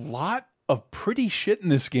there's a lot of pretty shit in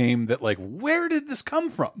this game that, like, where did this come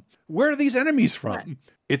from? Where are these enemies from? Right.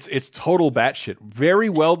 It's total batshit. Very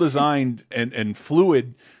well designed and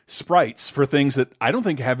fluid sprites for things that I don't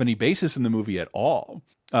think have any basis in the movie at all.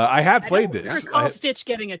 I have played this. I recall Stitch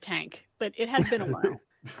getting a tank, but it has been a while.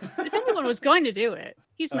 If anyone was going to do it,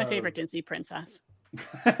 he's my favorite Disney princess.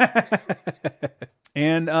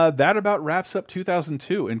 And that about wraps up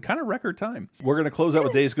 2002 in kind of record time. We're going to close out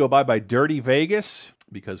with Days Go By Dirty Vegas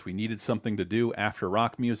because we needed something to do after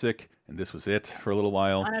rock music, and this was it for a little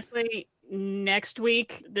while. Honestly, next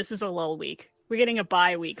week, this is a lull week. We're getting a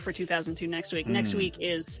bye week for 2002 next week. Next week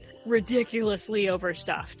is ridiculously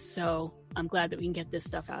overstuffed, so I'm glad that we can get this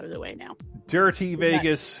stuff out of the way now. Dirty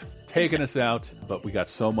Vegas taking us out, but we got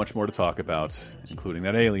so much more to talk about, including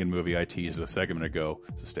that Alien movie I teased a segment ago,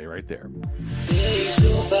 so stay right there. Days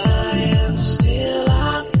go by and still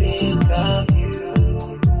I think of you.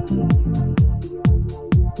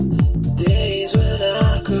 Days when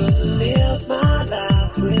I couldn't live my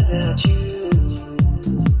life without you.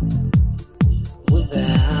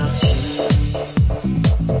 Without you.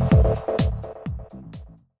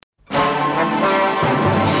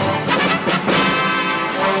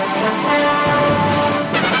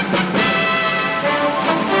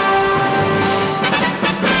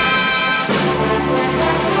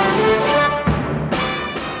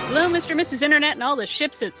 Mrs. Internet and all the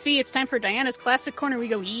ships at sea, it's time for Diana's Classic Corner. We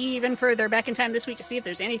go even further back in time this week to see if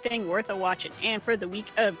there's anything worth a watching. And for the week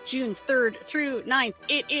of June 3rd through 9th,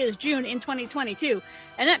 it is June in 2022.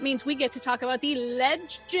 And that means we get to talk about the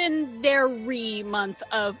legendary month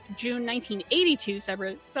of June 1982,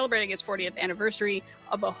 celebrating its 40th anniversary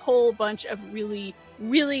of a whole bunch of really,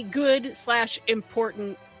 really good /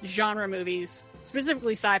 important genre movies,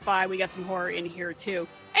 specifically sci-fi. We got some horror in here too.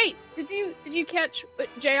 Hey, did you catch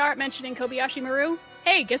JR mentioning Kobayashi Maru?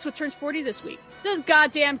 Hey, guess what turns 40 this week? The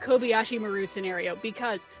goddamn Kobayashi Maru scenario,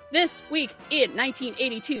 because this week in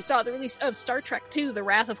 1982 saw the release of Star Trek II: The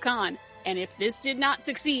Wrath of Khan. And if this did not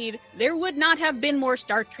succeed, there would not have been more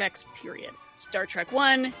Star Treks, period. Star Trek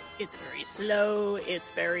 1, it's very slow, it's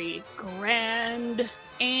very grand,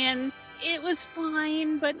 and it was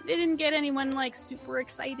fine, but it didn't get anyone like super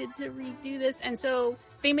excited to redo this. And so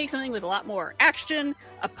they make something with a lot more action,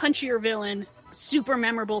 a punchier villain, super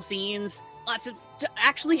memorable scenes, lots of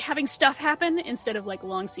actually having stuff happen instead of like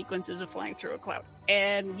long sequences of flying through a cloud.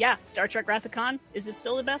 And yeah, Star Trek Wrath of Khan, is it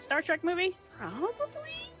still the best Star Trek movie?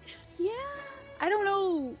 Probably. Yeah. I don't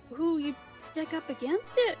know who you stick up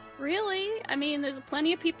against it, really. I mean, there's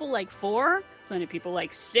plenty of people like 4, plenty of people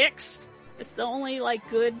like 6. It's the only like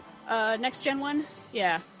good next gen one.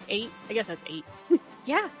 Yeah, 8. I guess that's 8.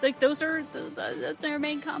 Yeah, like those are that's their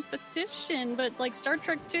main competition. But like Star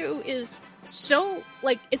Trek 2 is so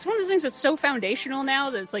like it's one of those things that's so foundational now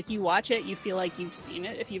that it's like you watch it, you feel like you've seen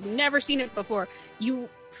it. If you've never seen it before, you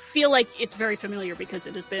feel like it's very familiar because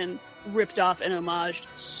it has been ripped off and homaged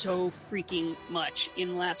so freaking much in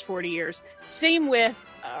the last 40 years. Same with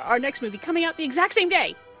our next movie coming out the exact same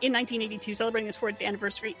day in 1982, celebrating its 40th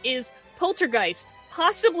anniversary, is Poltergeist,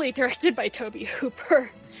 possibly directed by Tobe Hooper.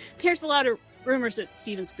 There's a lot of rumors that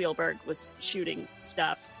Steven Spielberg was shooting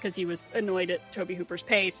stuff because he was annoyed at Tobe Hooper's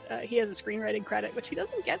pace. He has a screenwriting credit, which he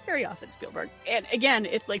doesn't get very often, Spielberg. And again,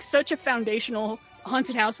 it's like such a foundational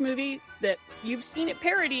haunted house movie that you've seen it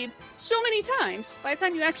parodied so many times. By the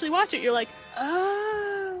time you actually watch it, you're like,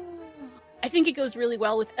 oh. I think it goes really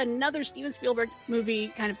well with another Steven Spielberg movie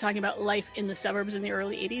kind of talking about life in the suburbs in the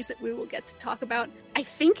early 80s that we will get to talk about, I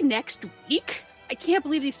think, next week. I can't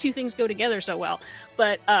believe these two things go together so well.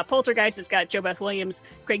 But Poltergeist has got Jo Beth Williams,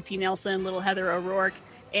 Craig T. Nelson, little Heather O'Rourke,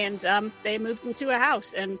 and they moved into a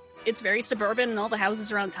house. And it's very suburban and all the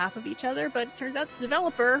houses are on top of each other. But it turns out the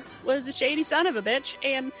developer was a shady son of a bitch.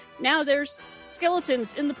 And now there's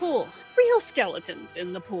skeletons in the pool. Real skeletons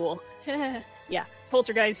in the pool. Yeah,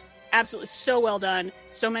 Poltergeist, absolutely so well done.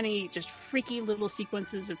 So many just freaky little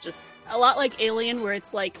sequences of just a lot like Alien, where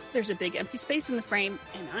it's like there's a big empty space in the frame,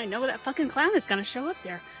 and I know that fucking clown is gonna show up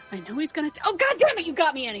there. I know he's gonna. Oh god damn it, you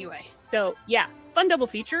got me anyway. So yeah, fun double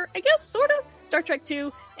feature, I guess, sort of. Star Trek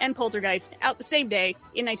 2 and Poltergeist out the same day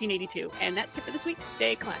in 1982, and that's it for this week.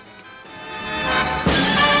 Stay classic.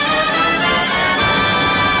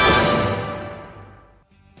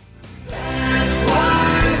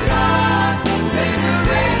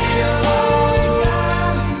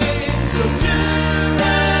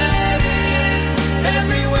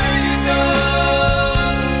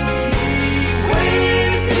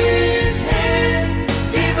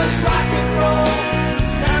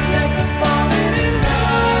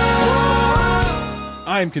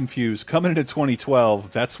 I'm confused. Coming into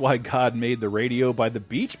 2012, That's Why God Made the Radio by the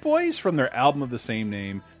Beach Boys from their album of the same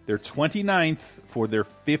name. Their 29th for their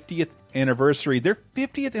 50th anniversary. Their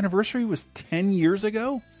 50th anniversary was 10 years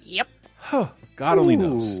ago? Yep. Huh. God only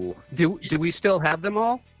knows. Do we still have them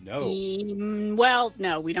all? No. Well,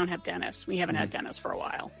 no, we don't have Dennis. We haven't had Dennis for a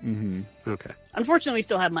while. Mm-hmm. Okay. Unfortunately, we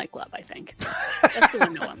still have Mike Love, I think. That's the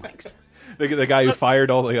one no one likes. The guy who fired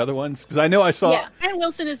all the other ones? Because I know I saw... Yeah, Brian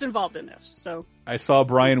Wilson is involved in this, so... I saw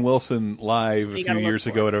Brian Wilson live a few years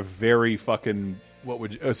ago at a very fucking...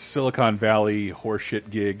 a Silicon Valley horseshit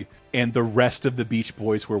gig, and the rest of the Beach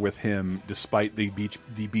Boys were with him, despite the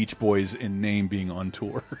Beach Boys in name being on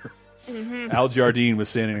tour. Mm-hmm. Al Jardine was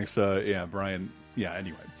standing next to... Brian... Yeah,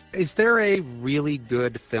 anyway. Is there a really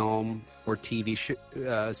good film or TV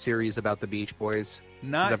series about the Beach Boys?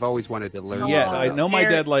 Not. I've always wanted to learn. Yeah, I know my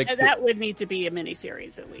dad liked. That would need to be a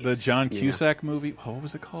miniseries at least. The John Cusack movie. What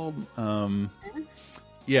was it called?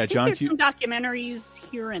 Yeah, John. There's some documentaries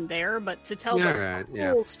here and there, but to tell the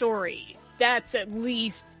whole story, that's at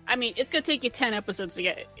least. I mean, it's gonna take you 10 episodes to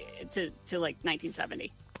get to like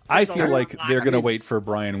 1970. I feel like they're gonna wait for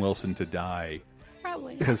Brian Wilson to die,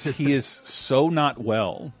 probably because he is so not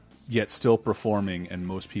well, yet still performing, and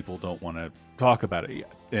most people don't want to talk about it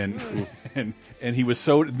yet. And he was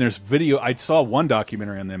so. There's video. I saw one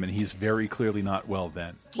documentary on them, and he's very clearly not well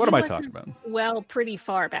then. What am I talking about? Well, pretty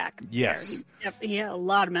far back. Yes, he had a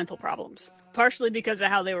lot of mental problems. partially because of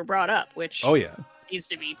how they were brought up, which Oh yeah. needs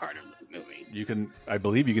to be part of the movie. I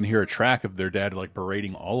believe you can hear a track of their dad like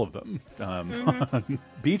berating all of them.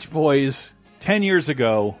 Beach Boys, 10 years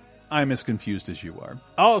ago. I'm as confused as you are.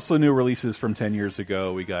 Also new releases from 10 years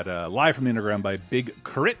ago. We got Live from the Underground by Big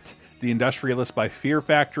Crit, The Industrialist by Fear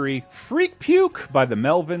Factory, Freak Puke by the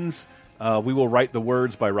Melvins, We Will Write the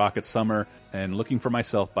Words by Rocket Summer, and Looking for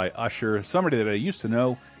Myself by Usher. Somebody that I used to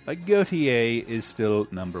know, like Gautier, is still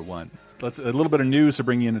 #1. A little bit of news to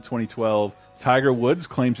bring you into 2012. Tiger Woods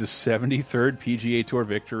claims his 73rd PGA Tour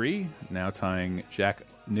victory, now tying Jack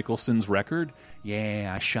Nicholson's record.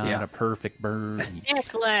 Yeah, I shot a perfect birdie.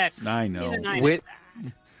 Nicholas. I know.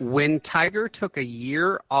 When Tiger took a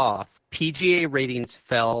year off, PGA ratings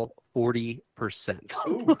fell 40%.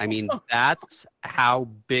 I mean, that's how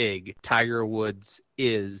big Tiger Woods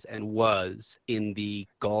is and was in the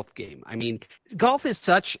golf game. I mean, golf is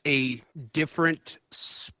such a different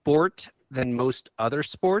sport than most other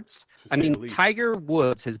sports. I mean, Tiger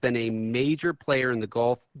Woods has been a major player in the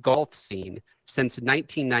golf scene since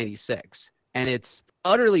 1996. And it's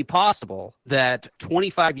utterly possible that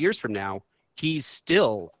 25 years from now, he's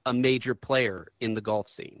still a major player in the golf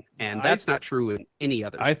scene. And that's not true in any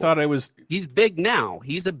other sport. He's big now.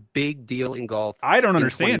 He's a big deal in golf. I don't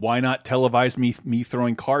understand. Why not televise me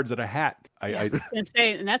throwing cards at a hat? I was going to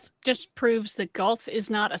say, and that just proves that golf is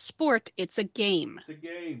not a sport. It's a game.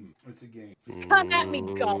 It's a game. Come at me,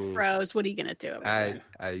 golf pros. What are you going to do about it?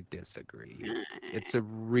 I disagree. It's a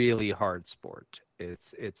really hard sport.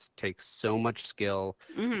 It takes so much skill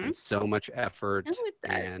and so much effort.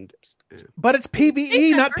 But it's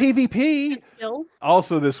PvE, not PvP.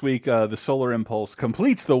 Also this week, the Solar Impulse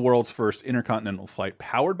completes the world's first intercontinental flight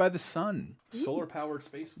powered by the sun. Solar-powered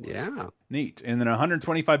space flight. Yeah. Neat. And then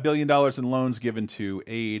 $125 billion in loans given to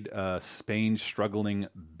aid Spain's struggling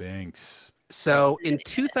banks. So in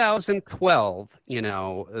 2012,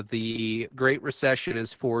 the Great Recession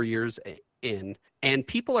is 4 years in, and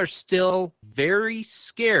people are still very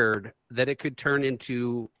scared that it could turn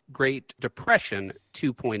into Great Depression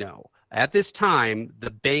 2.0. At this time,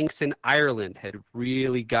 the banks in Ireland had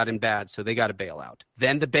really gotten bad, so they got a bailout.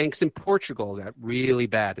 Then the banks in Portugal got really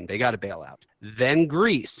bad, and they got a bailout. Then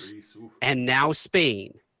Greece, and now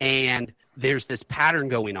Spain. And there's this pattern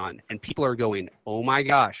going on, and people are going, oh my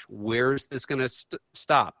gosh, where's this going to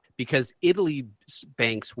stop? Because Italy's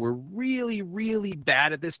banks were really, really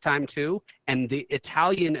bad at this time too. And the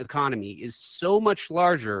Italian economy is so much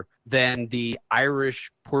larger than the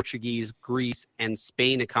Irish, Portuguese, Greece, and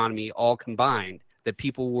Spain economy all combined that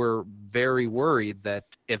people were very worried that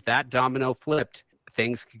if that domino flipped,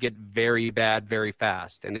 things could get very bad very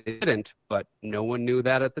fast. And it didn't, but no one knew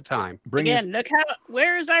that at the time. Look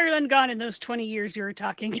where has Ireland gone in those 20 years you were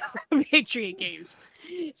talking about Patriot Games?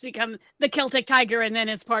 It's become the Celtic Tiger, and then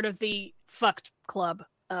it's part of the fucked club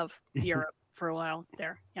of Europe for a while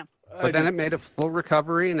there. Yeah. But then it made a full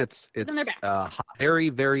recovery, and it's very,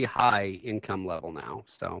 very high income level now.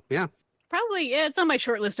 So, yeah. Probably, it's on my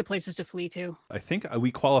short list of places to flee to. I think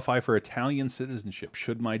we qualify for Italian citizenship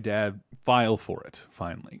should my dad file for it,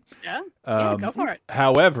 finally. Yeah, go for it.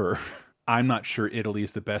 However, I'm not sure Italy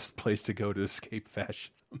is the best place to go to escape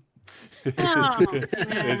fascism. It's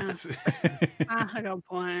a good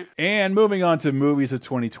point. And moving on to movies of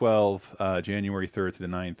 2012, January 3rd to the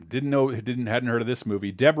 9th. Hadn't heard of this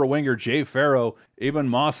movie. Deborah Winger, Jay Farrow, Eben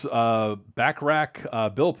Moss,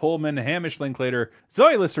 Backrack, Bill Pullman, Hamish Linklater,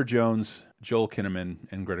 Zoe Lister-Jones, Joel Kinnaman,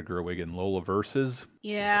 and Greta Gerwig in Lola Versus.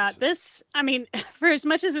 Yeah, for as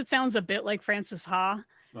much as it sounds a bit like Frances Ha,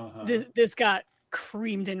 this got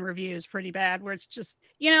creamed in reviews pretty bad, where it's just,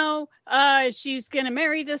 she's gonna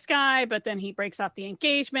marry this guy, but then he breaks off the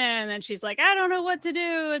engagement, and then she's like, I don't know what to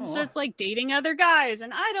do, and starts like dating other guys,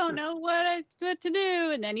 and I don't know what to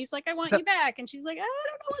do, and then he's like, I want you back, and she's like, I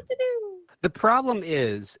don't know what to do. The problem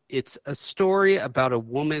is, it's a story about a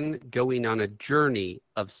woman going on a journey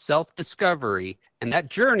of self-discovery, and that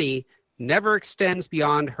journey never extends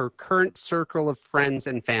beyond her current circle of friends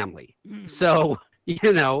and family. So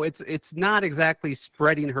it's not exactly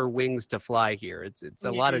spreading her wings to fly here. It's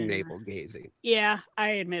a lot of navel gazing. Yeah, I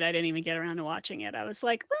admit I didn't even get around to watching it. I was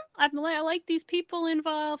like, well, I like these people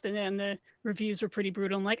involved, and then the reviews were pretty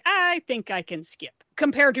brutal. I'm like, I think I can skip.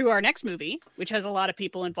 Compared to our next movie, which has a lot of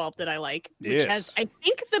people involved that I like, which has, I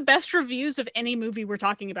think, the best reviews of any movie we're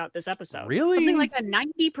talking about this episode. Really? Something like a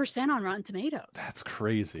 90% on Rotten Tomatoes. That's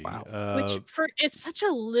crazy. Wow. It's such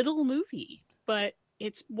a little movie, but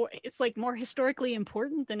it's like more historically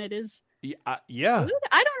important than it is. Yeah. Good?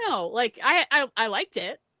 I don't know. Like I liked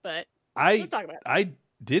it, but let's talk about it. I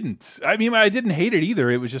didn't. I mean, I didn't hate it either.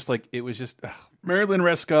 It was just Marilyn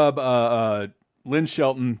Rescub, Lynn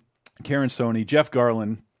Shelton, Karen Sony, Jeff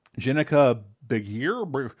Garlin, Jenica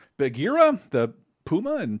Bagheera, the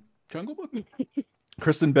Puma and Jungle Book,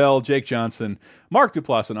 Kristen Bell, Jake Johnson, Mark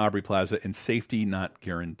Duplass, and Aubrey Plaza in Safety Not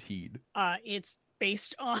Guaranteed. It's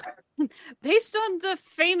based on the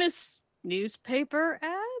famous newspaper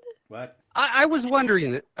ad. What? I was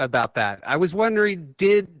wondering about that. I was wondering,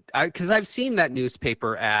 because I've seen that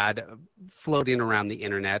newspaper ad floating around the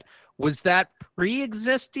internet. Was that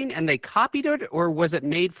pre-existing and they copied it, or was it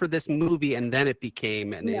made for this movie and then it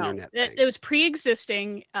became an internet thing? It was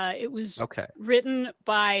pre-existing. It was written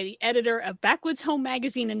by the editor of Backwoods Home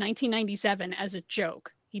magazine in 1997 as a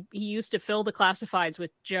joke. He used to fill the classifieds with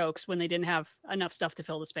jokes when they didn't have enough stuff to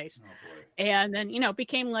fill the space. And then, it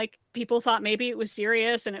became like people thought maybe it was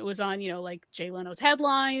serious, and it was on, like Jay Leno's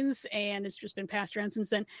headlines, and it's just been passed around since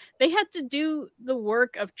then. They had to do the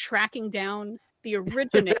work of tracking down the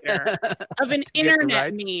originator of an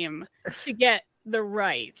internet meme to get the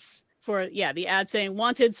rights for the ad saying,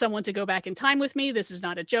 wanted someone to go back in time with me. This is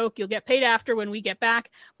not a joke. You'll get paid after when we get back.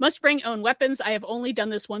 Must bring own weapons. I have only done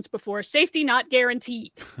this once before. Safety not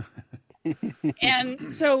guaranteed.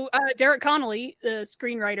 And so Derek Connolly, the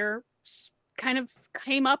screenwriter, kind of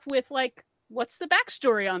came up with like, what's the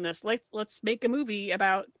backstory on this? Let's make a movie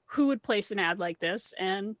about who would place an ad like this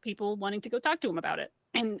and people wanting to go talk to him about it.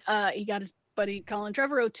 And he got his buddy Colin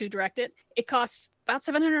Trevorrow to direct it. It costs about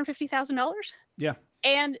 $750,000. Yeah.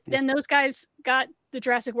 And then those guys got the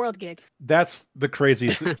Jurassic World gig. That's the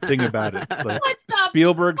craziest thing about it. Like,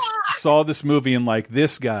 Spielberg saw this movie and like,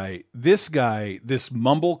 this guy, this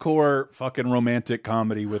mumblecore fucking romantic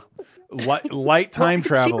comedy with light time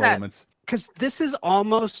travel elements. Because this is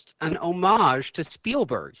almost an homage to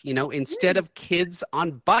Spielberg. Instead of kids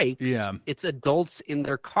on bikes, it's adults in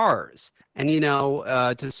their cars. And,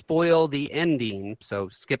 to spoil the ending, so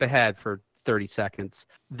skip ahead for 30 seconds,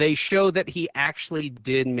 they show that he actually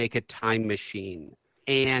did make a time machine.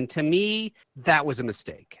 And to me, that was a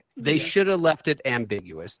mistake. They should have left it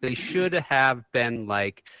ambiguous. They should have been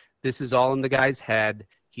like, this is all in the guy's head.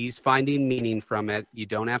 He's finding meaning from it. You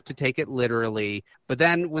don't have to take it literally. But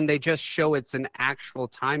then when they just show it's an actual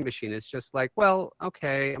time machine, it's just like, well,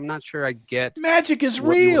 okay, I'm not sure I get magic is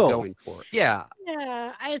what real. You were going for. Yeah.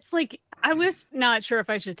 Yeah. It's like, I was not sure if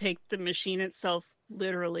I should take the machine itself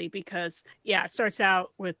literally because, it starts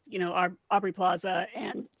out with, Aubrey Plaza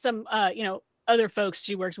and some, other folks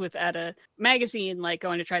she works with at a magazine, like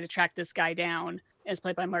going to try to track this guy down, as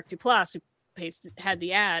played by Mark Duplass, who had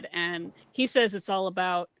the ad, and he says it's all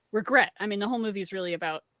about regret. I mean, the whole movie is really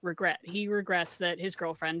about regret. He regrets that his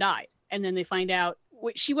girlfriend died, and then they find out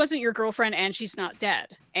she wasn't your girlfriend and she's not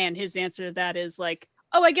dead. And his answer to that is like,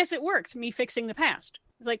 oh, I guess it worked, me fixing the past.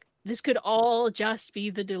 It's like, this could all just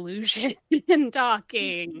be the delusion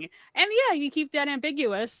talking. And you keep that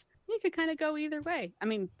ambiguous, you could kind of go either way. I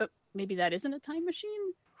mean, but maybe that isn't a time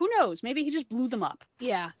machine. Who knows? Maybe he just blew them up.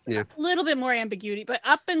 Yeah. A little bit more ambiguity, but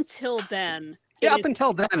up until then.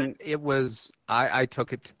 It was, I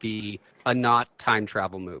took it to be a not time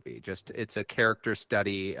travel movie. Just, it's a character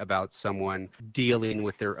study about someone dealing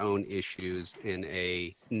with their own issues in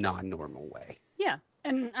a non-normal way. Yeah.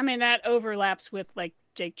 And I mean, that overlaps with like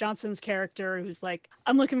Jake Johnson's character, who's like,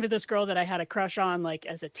 I'm looking for this girl that I had a crush on like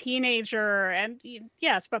as a teenager. And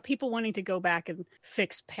it's about people wanting to go back and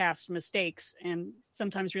fix past mistakes and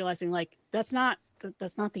sometimes realizing like, that's not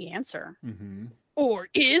the answer. Mm-hmm. Or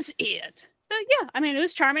is it? But I mean, it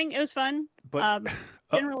was charming. It was fun. But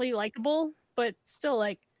generally likable, but still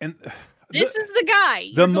like, and this is the guy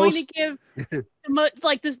going to give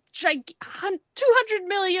like this $200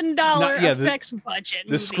 million effects budget.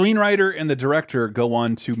 The screenwriter and the director go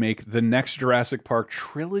on to make the next Jurassic Park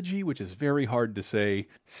trilogy, which is very hard to say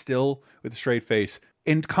still with a straight face.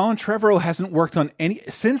 And Colin Trevorrow hasn't worked on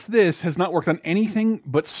has not worked on anything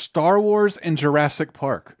but Star Wars and Jurassic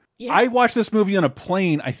Park. Yeah. I watched this movie on a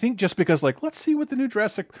plane, I think just because like, let's see what the new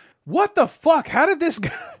Jurassic, what the fuck? How did this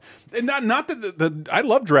guy, and not that I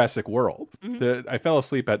love Jurassic World. Mm-hmm. I fell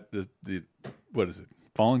asleep at the what is it?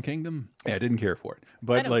 Fallen Kingdom? Yeah, I didn't care for it.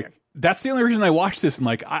 But like, that's the only reason I watched this. And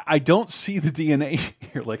like, I don't see the DNA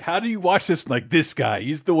here. Like, how do you watch this? And like, this guy,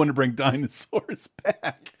 he's the one to bring dinosaurs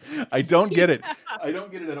back. I don't get it. I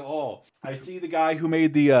don't get it at all. I see the guy who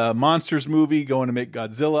made the Monsters movie going to make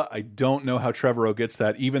Godzilla. I don't know how Trevorrow gets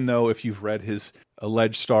that, even though if you've read his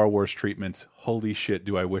alleged Star Wars treatment, holy shit,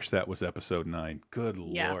 do I wish that was episode 9. Good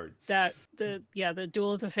Lord. The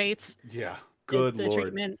Duel of the Fates. Yeah, good Lord. The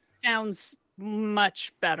treatment sounds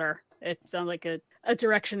much better. It sounds like a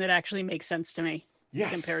direction that actually makes sense to me.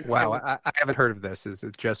 Yes. Wow, I haven't heard of this. Is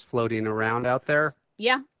it just floating around out there?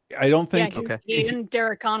 Yeah. I don't think. Yeah, Ian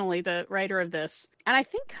Derek Connolly, the writer of this, and I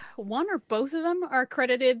think one or both of them are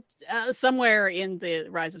credited somewhere in the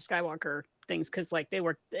Rise of Skywalker things, because like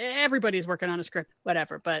everybody's working on a script,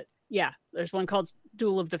 whatever. But yeah, there's one called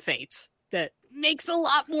Duel of the Fates that makes a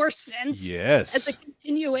lot more sense. Yes. As a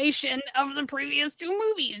continuation of the previous two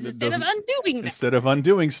movies instead of undoing them. Instead of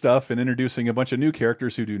undoing stuff and introducing a bunch of new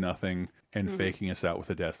characters who do nothing and faking us out with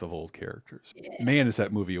the death of old characters. Yeah. Man, is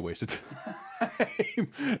that movie a waste of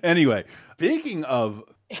time. Anyway, speaking of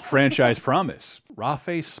franchise promise,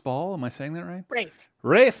 Rafe Spall, am I saying that right?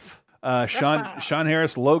 Rafe. Sean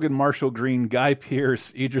Harris, Logan Marshall Green, Guy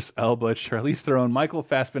Pearce, Idris Elba, Charlize Theron, Michael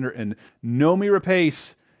Fassbender, and Noomi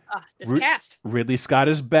Rapace. This cast. Ridley Scott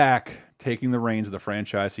is back, taking the reins of the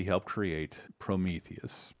franchise he helped create,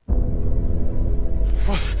 Prometheus.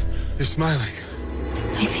 What? You're smiling.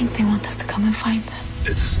 I think they want us to come and find them.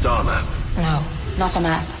 It's a star map. No, not a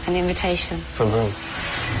map. An invitation. From who?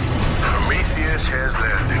 Prometheus has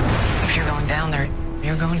landed. If you're going down there,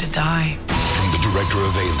 you're going to die. From the director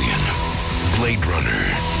of Alien, Blade Runner,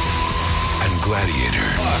 and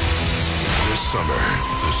Gladiator. This summer,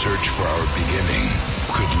 the search for our beginning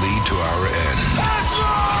could lead to our end.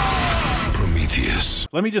 Prometheus.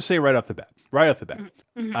 Let me just say right off the bat,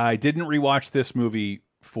 I didn't rewatch this movie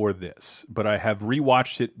for this, but I have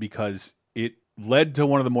rewatched it because it led to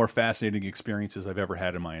one of the more fascinating experiences I've ever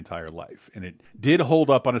had in my entire life. And it did hold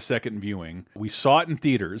up on a second viewing. We saw it in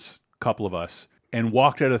theaters, a couple of us, and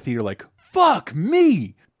walked out of the theater like, fuck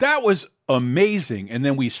me! That was amazing. And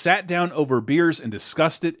then we sat down over beers and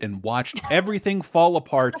discussed it and watched everything fall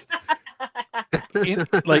apart. And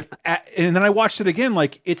then I watched it again.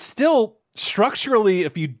 Like, it's still structurally,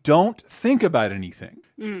 if you don't think about anything,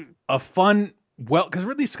 a fun, because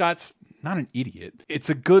Ridley Scott's not an idiot. It's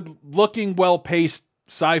a good looking, well-paced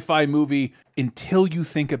sci-fi movie until you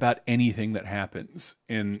think about anything that happens.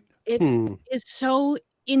 And it is so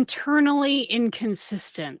internally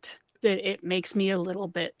inconsistent that it makes me a little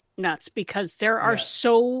bit nuts, because there are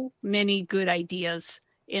so many good ideas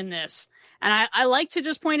in this. And I like to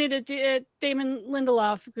just point it at Damon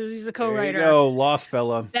Lindelof, because he's a co-writer. There you go, lost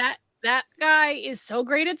fella. That guy is so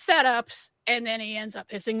great at setups, and then he ends up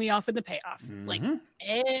pissing me off with the payoff, like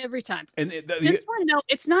every time. And this one, no,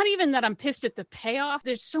 it's not even that I'm pissed at the payoff.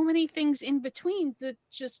 There's so many things in between that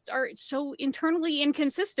just are so internally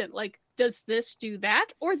inconsistent. Like, does this do that,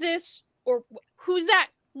 or this, or who's that?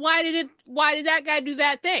 Why did that guy do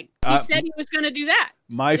that thing? He said he was going to do that.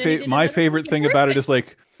 My favorite thing about it is,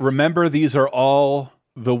 like, remember, these are all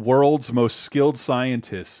the world's most skilled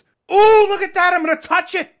scientists. Oh, look at that! I'm going to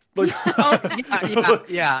touch it.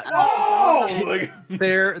 Yeah. Oh!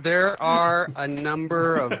 There are a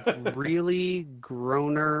number of really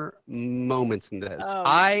groaner moments in this.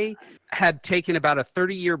 I had taken about a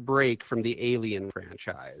 30-year break from the Alien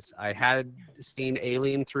franchise. I had seen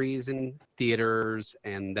Alien 3s in theaters,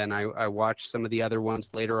 and then I watched some of the other ones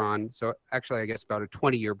later on. So actually, I guess about a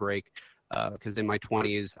 20-year break, because in my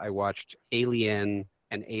 20s, I watched Alien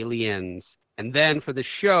and Aliens. And then for the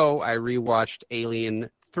show, I rewatched Alien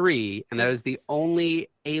 3, and that is the only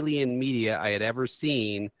Alien media I had ever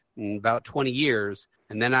seen in about 20 years.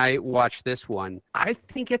 And then I watched this one. I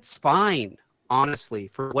think it's fine, honestly,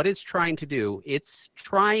 for what it's trying to do. It's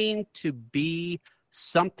trying to be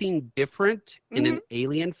something different in an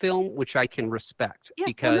Alien film, which I can respect. Yeah,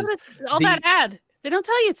 because that ad, they don't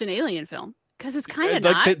tell you it's an Alien film, because it's kind of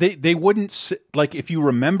like not. They wouldn't, like, if you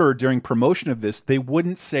remember during promotion of this, they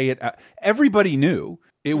wouldn't say it. Everybody knew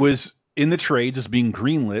it was in the trades as being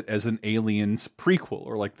greenlit as an Aliens prequel,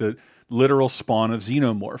 or like the literal spawn of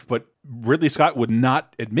Xenomorph. But Ridley Scott would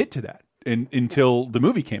not admit to that until the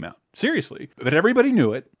movie came out. Seriously. But everybody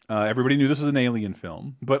knew it. Everybody knew this was an Alien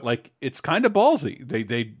film. But, like, it's kind of ballsy.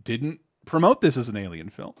 They didn't promote this as an Alien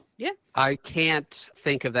film. Yeah. I can't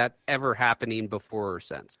think of that ever happening before or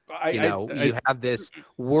since. You have this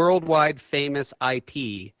worldwide famous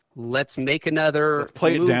IP. Let's make another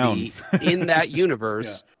play movie it down in that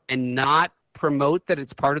universe and not promote that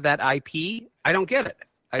it's part of that IP. I don't get it.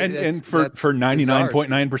 And for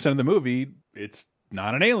 99.9% of the movie, it's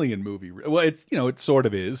not an Alien movie. Well, it's, it sort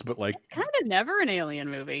of is, but like, it's kind of never an Alien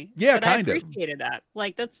movie. Yeah, but kind I of. appreciated that.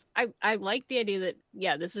 Like, I like the idea that,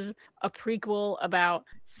 yeah, this is a prequel about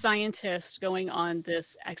scientists going on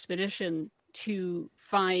this expedition to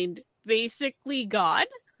find basically God.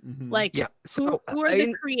 Like, who are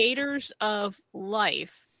the creators of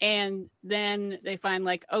life? And then they find,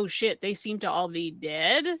 like, oh shit, they seem to all be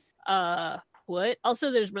dead. What? Also,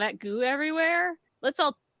 there's black goo everywhere. Let's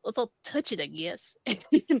all touch it, I guess.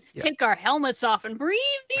 Take our helmets off and breathe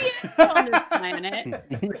the air on this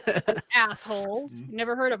planet. Assholes. You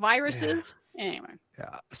never heard of viruses? Anyway.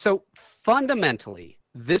 Yeah. So fundamentally,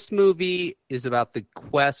 this movie is about the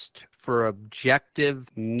quest for objective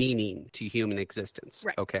meaning to human existence.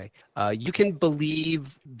 Right. Okay. You can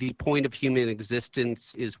believe the point of human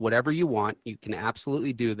existence is whatever you want. You can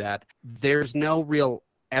absolutely do that. There's no real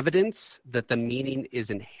evidence that the meaning is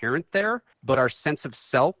inherent there, but our sense of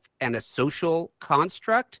self and a social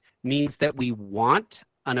construct means that we want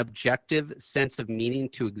an objective sense of meaning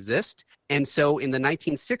to exist. And so in the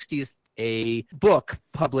 1960s, a book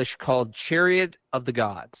published called Chariot of the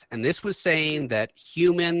Gods. And this was saying that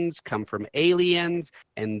humans come from aliens,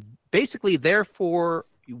 and basically, therefore,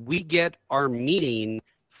 we get our meaning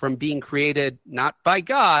from being created not by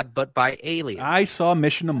God, but by aliens. I saw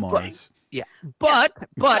Mission to Mars. Yeah. But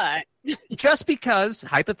just because,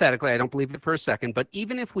 hypothetically, I don't believe it for a second, but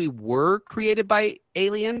even if we were created by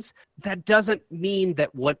aliens, that doesn't mean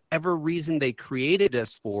that whatever reason they created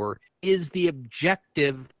us for is the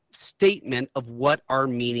objective statement of what our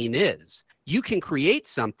meaning is. You can create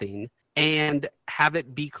something and have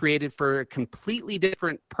it be created for a completely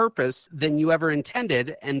different purpose than you ever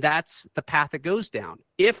intended, and that's the path it goes down.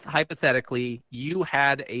 If, hypothetically, you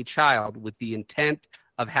had a child with the intent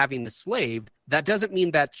of having a slave, that doesn't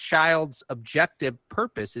mean that child's objective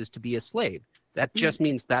purpose is to be a slave. That just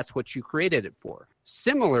means that's what you created it for.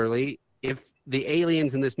 Similarly, if the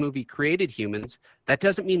aliens in this movie created humans, that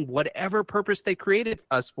doesn't mean whatever purpose they created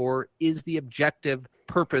us for is the objective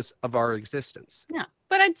purpose of our existence. Yeah,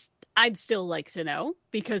 but I'd still like to know,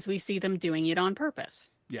 because we see them doing it on purpose.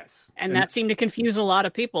 Yes. And that seemed to confuse a lot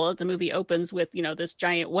of people. The movie opens with, this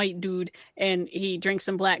giant white dude, and he drinks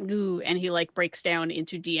some black goo, and he breaks down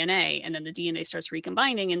into DNA, and then the DNA starts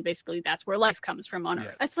recombining, and basically that's where life comes from on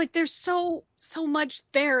Earth. It's there's so much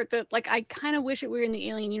there that I kind of wish it were in the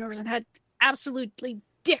alien universe and had absolutely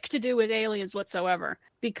dick to do with aliens whatsoever,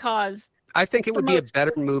 because I think it would be a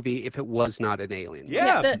better movie if it was not an alien.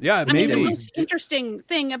 Maybe. The most interesting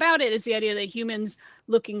thing about it is the idea that humans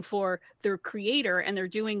looking for their creator, and they're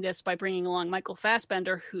doing this by bringing along Michael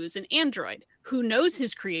Fassbender, who's an android, who knows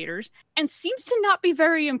his creators and seems to not be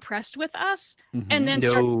very impressed with us, and then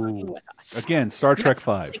starts working with us. Again, Star Trek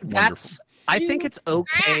V. I think it's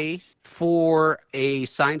okay for a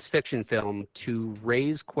science fiction film to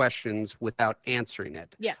raise questions without answering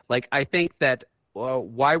it. Yeah. I think that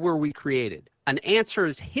why were we created? An answer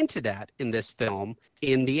is hinted at in this film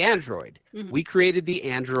in the android. Mm-hmm. We created the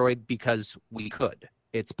android because we could.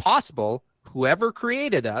 It's possible whoever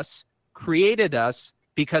created us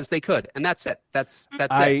because they could, and that's it. That's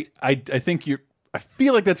it. I think I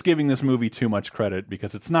feel like that's giving this movie too much credit,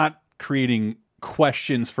 because it's not creating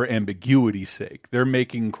questions for ambiguity's sake. They're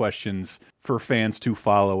making questions for fans to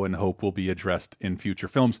follow and hope will be addressed in future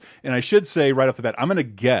films. And I should say right off the bat, I'm going to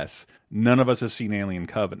guess none of us have seen Alien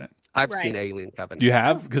Covenant. I've seen Alien Covenant. You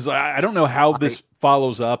have? Because I don't know how this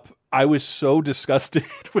follows up. I was so disgusted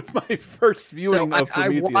with my first viewing of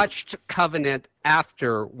Prometheus. I watched Covenant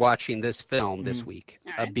after watching this film this week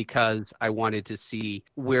because I wanted to see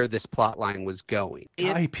where this plot line was going.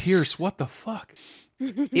 Guy Pearce, what the fuck?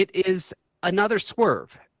 It is another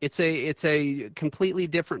swerve. It's a completely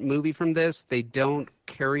different movie from this. They don't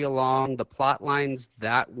carry along the plot lines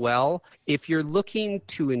that well. If you're looking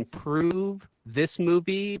to improve this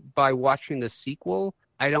movie by watching the sequel,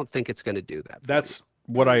 I don't think it's going to do that. That's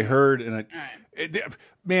what I heard. And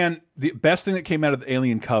man, the best thing that came out of the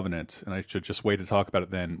Alien Covenant, and I should just wait to talk about it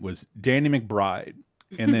then, was Danny McBride.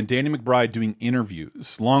 And then Danny McBride doing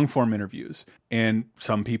interviews, long-form interviews. And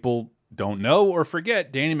some people don't know or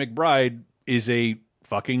forget Danny McBride is a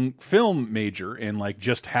fucking film major and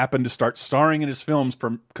just happened to start starring in his films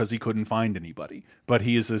because he couldn't find anybody. But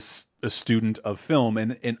he is a student of film,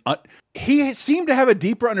 and he seemed to have a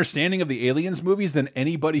deeper understanding of the Aliens movies than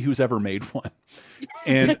anybody who's ever made one.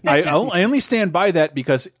 And I only stand by that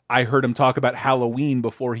because I heard him talk about Halloween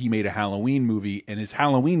before he made a Halloween movie, and his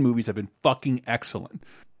Halloween movies have been fucking excellent.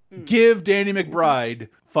 Give Danny McBride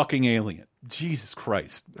fucking Alien. Jesus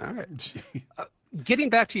Christ. All right. Getting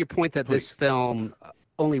back to your point that this film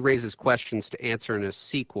only raises questions to answer in a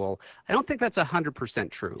sequel, I don't think that's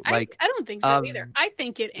 100% true. I don't think so either. I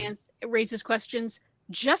think it raises questions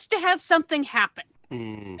just to have something happen.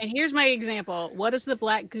 And here's my example. What does the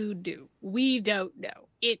black goo do? We don't know.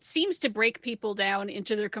 It seems to break people down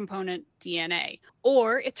into their component DNA,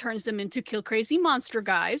 or it turns them into kill crazy monster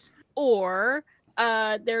guys, or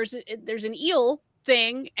there's an eel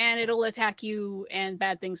thing and it'll attack you and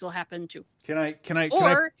bad things will happen too.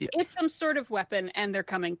 Or it's some sort of weapon and they're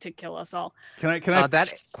coming to kill us all. Can I?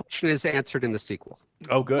 That question is answered in the sequel.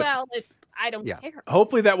 Oh, good. Well, I don't care.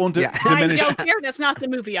 Hopefully that won't diminish. I don't care. That's not the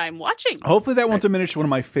movie I'm watching. Hopefully that won't diminish one of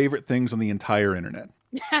my favorite things on the entire internet.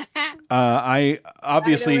 I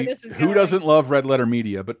obviously, who doesn't love Red Letter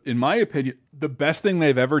Media? But in my opinion, the best thing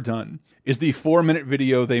they've ever done is the 4-minute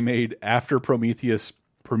video they made after Prometheus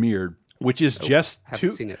premiered, which is just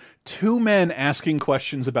two men asking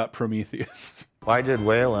questions about Prometheus. Why did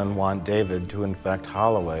Wayland want David to infect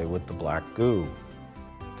Holloway with the black goo?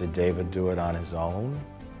 Did David do it on his own?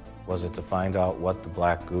 Was it to find out what the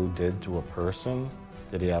black goo did to a person?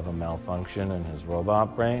 Did he have a malfunction in his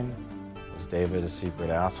robot brain? Was David a secret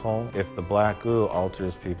asshole? If the black goo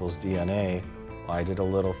alters people's DNA, why did a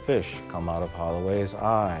little fish come out of Holloway's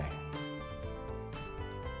eye?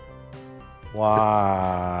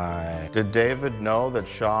 Why? Did David know that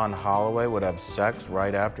Shaw and Holloway would have sex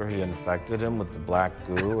right after he infected him with the black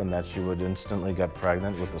goo and that she would instantly get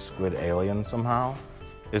pregnant with a squid alien somehow?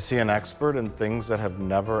 Is he an expert in things that have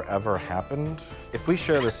never ever happened? If we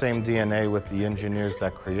share the same DNA with the engineers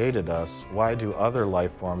that created us, why do other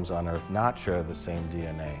life forms on Earth not share the same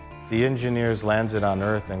DNA? The engineers landed on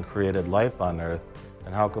Earth and created life on Earth,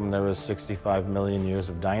 and how come there was 65 million years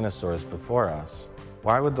of dinosaurs before us?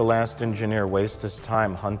 Why would the last engineer waste his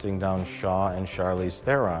time hunting down Shaw and Charlize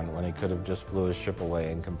Theron when he could have just flew his ship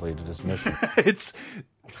away and completed his mission? It's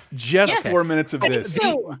just 4 minutes of this.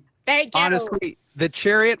 Honestly, the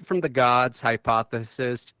Chariot from the Gods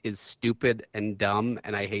hypothesis is stupid and dumb,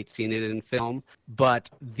 and I hate seeing it in film. But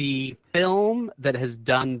the film that has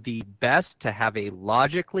done the best to have a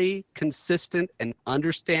logically consistent and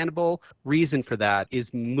understandable reason for that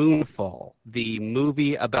is Moonfall, the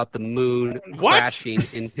movie about the moon crashing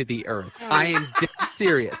into the Earth. I am dead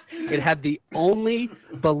serious. It had the only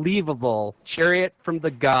believable Chariot from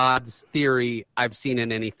the Gods theory I've seen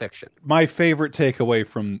in any fiction. My favorite takeaway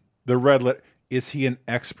from the Red Letter is he an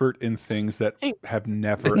expert in things that have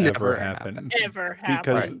never ever happened. Ever happened.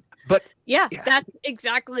 Because, but yeah, that's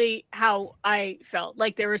exactly how I felt.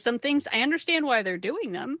 Like there were some things I understand why they're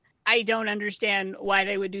doing them. I don't understand why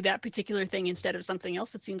they would do that particular thing instead of something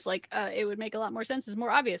else. It seems like it would make a lot more sense. It's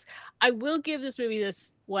more obvious. I will give this movie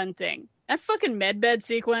this one thing. That fucking medbed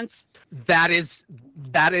sequence. That is.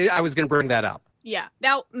 I was going to bring that up. Yeah.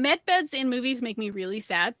 Now, medbeds in movies make me really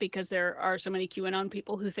sad because there are so many QAnon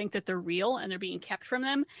people who think that they're real and they're being kept from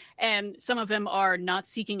them. And some of them are not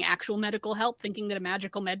seeking actual medical help, thinking that a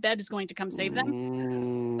magical medbed is going to come save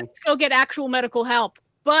them. Let's go get actual medical help.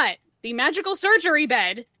 But the magical surgery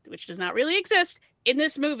bed, which does not really exist in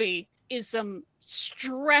this movie, is some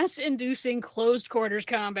stress-inducing closed quarters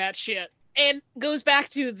combat shit. And goes back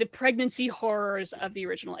to the pregnancy horrors of the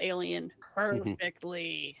original Alien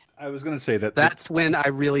perfectly. I was going to say that's when I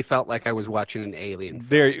really felt like I was watching an Alien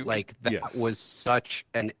film. That was such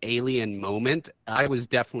an Alien moment. I was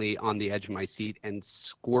definitely on the edge of my seat and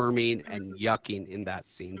squirming and yucking in that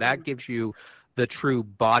scene. That gives you the true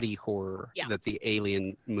body horror that the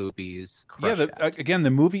Alien movies crush at. Again,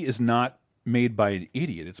 the movie is not made by an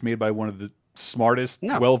idiot. It's made by one of the smartest,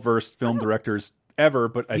 well-versed film directors ever,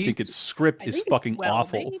 but I think its script is fucking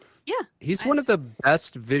awful. Made. Yeah. He's one of the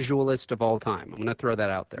best visualists of all time. I'm going to throw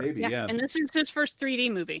that out there. Maybe, yeah. And this is his first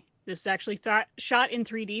 3D movie. This is actually shot in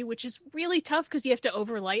 3D, which is really tough because you have to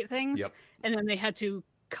overlight things. Yep. And then they had to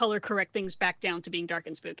color correct things back down to being dark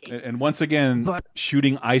and spooky. And once again,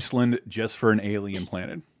 shooting Iceland just for an alien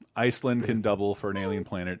planet. Iceland can double for an alien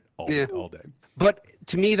planet all day. But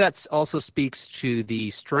to me, that also speaks to the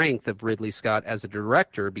strength of Ridley Scott as a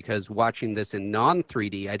director, because watching this in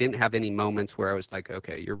non-3D, I didn't have any moments where I was like,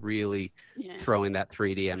 okay, you're really throwing that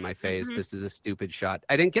 3D in my face. This is a stupid shot.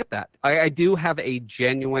 I didn't get that. I do have a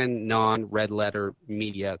genuine non-Red Letter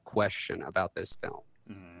Media question about this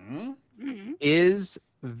film. Is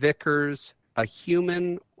Vickers a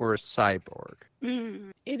human or a cyborg?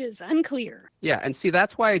 It is unclear. Yeah, and see,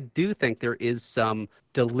 that's why I do think there is some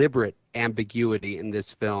deliberate ambiguity in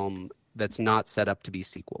this film that's not set up to be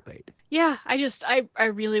sequel bait. Yeah, I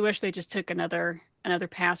really wish they just took another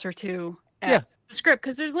pass or two at the script,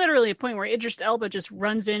 because there's literally a point where Idris Elba just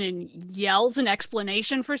runs in and yells an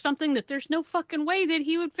explanation for something that there's no fucking way that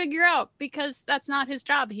he would figure out, because that's not his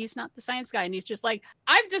job. He's not the science guy, and he's just like,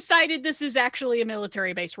 I've decided this is actually a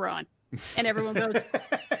military base we're on. And everyone goes,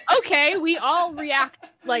 okay, we all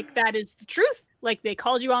react like that is the truth. Like they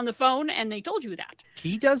called you on the phone and they told you that.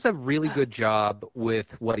 He does a really good job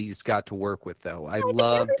with what he's got to work with, though. I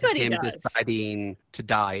loved him deciding to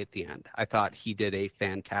die at the end. I thought he did a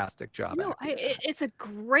fantastic job. No, it's a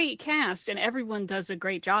great cast, and everyone does a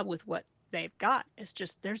great job with what they've got. It's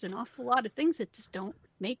just there's an awful lot of things that just don't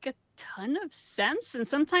make a ton of sense, and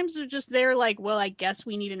sometimes they're just there like, well, I guess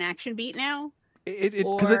we need an action beat now.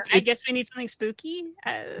 I guess we need something spooky.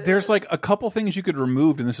 There's like a couple things you could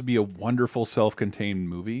remove, and this would be a wonderful self-contained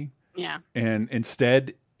movie. Yeah. And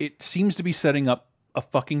instead, it seems to be setting up a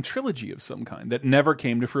fucking trilogy of some kind that never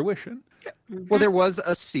came to fruition. Well, there was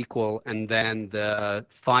a sequel, and then the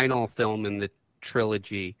final film in the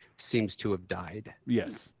trilogy seems to have died.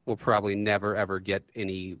 Yes. We'll probably never, ever get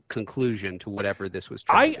any conclusion to whatever this was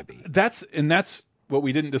trying to be. That's what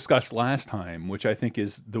we didn't discuss last time, which I think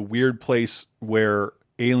is the weird place where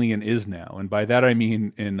Alien is now. And by that I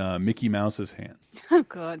mean in Mickey Mouse's hand. Oh,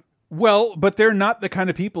 God. Well, but they're not the kind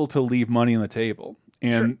of people to leave money on the table.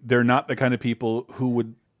 And they're not the kind of people who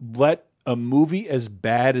would let a movie as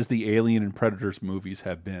bad as the Alien and Predators movies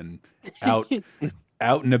have been out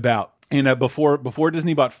and about. And before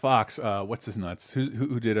Disney bought Fox, what's his nuts?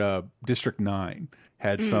 Who did District 9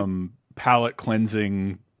 had some palate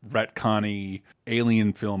cleansing, retconny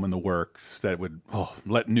alien film in the works that would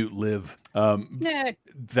let Newt live.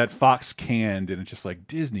 That Fox canned, and it's just like,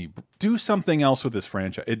 Disney, do something else with this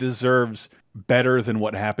franchise. It deserves better than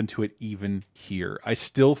what happened to it even here. I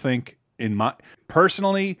still think,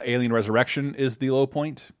 personally, Alien Resurrection is the low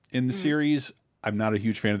point in the series. I'm not a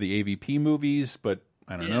huge fan of the AVP movies, but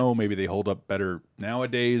I don't know, maybe they hold up better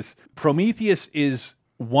nowadays. Prometheus is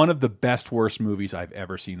one of the best worst movies I've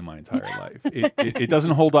ever seen in my entire life. It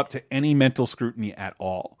doesn't hold up to any mental scrutiny at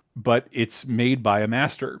all, but it's made by a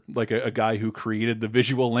master, like a guy who created the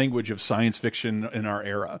visual language of science fiction in our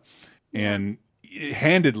era, and it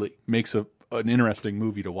handedly makes an interesting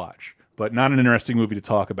movie to watch, but not an interesting movie to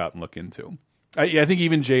talk about and look into. I think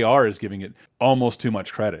even JR is giving it almost too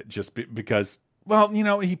much credit, just because, well, you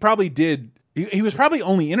know, he probably did. He was probably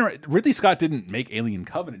only interested. Ridley Scott didn't make Alien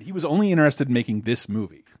Covenant. He was only interested in making this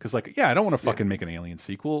movie because, like, I don't want to fucking make an Alien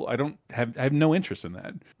sequel. I have no interest in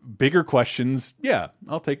that. Bigger questions,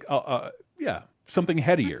 I'll take. Something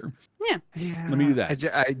headier. Yeah, let me do that.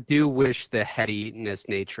 I do wish the headiness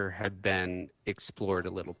nature had been explored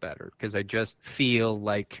a little better, because I just feel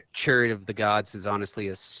like Chariot of the Gods is honestly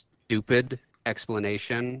a stupid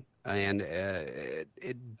explanation, and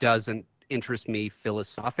it doesn't interest me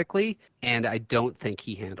philosophically, and I don't think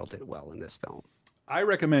he handled it well in this film. I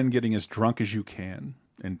recommend getting as drunk as you can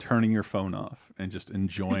and turning your phone off and just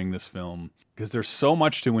enjoying this film, because there's so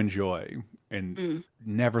much to enjoy, and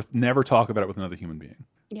never talk about it with another human being.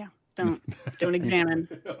 Yeah, don't examine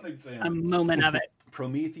a moment of it.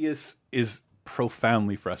 Prometheus is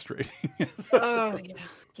profoundly frustrating.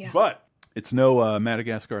 Yeah. But it's no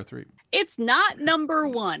Madagascar 3. It's not number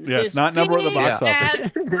one. Yeah, it's not number one at the box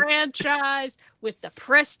office. Franchise with the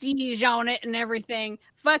prestige on it and everything.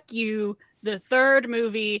 Fuck you. The third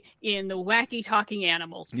movie in the Wacky Talking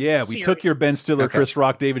Animals. Yeah, we series. took your Ben Stiller, Chris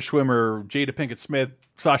Rock, David Schwimmer, Jada Pinkett Smith,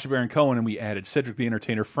 Sacha Baron Cohen, and we added Cedric the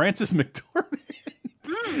Entertainer, Frances McDormand,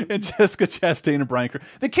 and Jessica Chastain and Bryan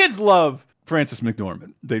Cranston. The kids love Frances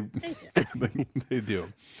McDormand. They do.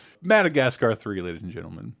 Madagascar 3, ladies and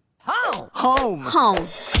gentlemen. Home.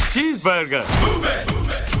 Cheeseburger. Move it.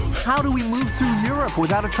 How do we move through Europe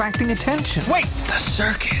without attracting attention? Wait, the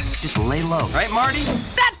circus. Just lay low. Right, Marty?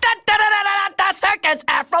 The circus,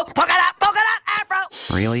 Afro. Polka dot,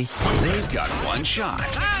 Afro. Really? They've got one shot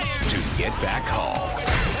to get back home.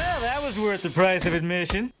 Well, that was worth the price of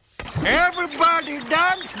admission. Everybody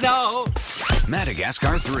dance now.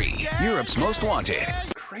 Madagascar 3, Europe's Most Wanted.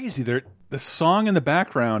 Crazy. The song in the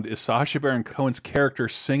background is Sacha Baron Cohen's character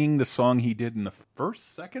singing the song he did in the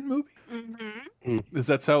second movie? Is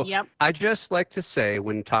that so? Yep. I just like to say,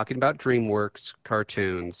 when talking about DreamWorks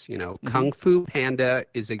cartoons, Kung Fu Panda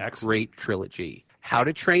is a great trilogy. How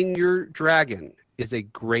to Train Your Dragon is a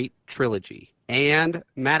great trilogy. And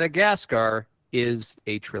Madagascar is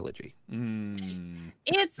a trilogy.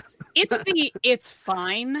 It's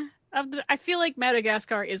fine. I feel like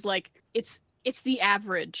Madagascar is like it's the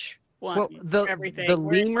average one. Well, the everything. the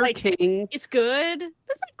Lemur King. It's good.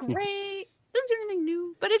 It's not great. Doesn't do anything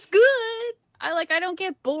new, but it's good. I don't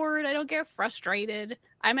get bored. I don't get frustrated.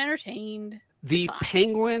 I'm entertained. The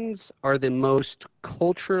penguins are the most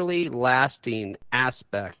culturally lasting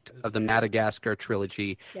aspect of the Madagascar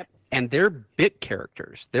trilogy. Yep. And they're bit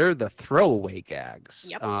characters. They're the throwaway gags.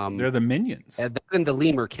 Yep. They're the minions. And the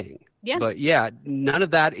Lemur King. Yeah. But none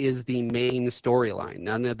of that is the main storyline.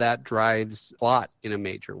 None of that drives plot in a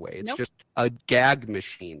major way. It's just a gag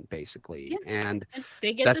machine, basically. Yeah. And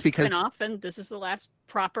they get the spin-off, and this is the last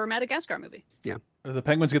proper Madagascar movie. Yeah. The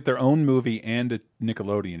penguins get their own movie and a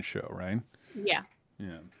Nickelodeon show, right? Yeah.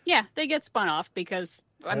 Yeah. Yeah, they get spun off because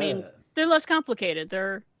they're less complicated.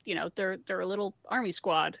 They're a little army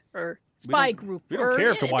squad or spy group. We don't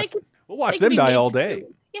care to they watch. can- We'll watch they can them be die made all to day.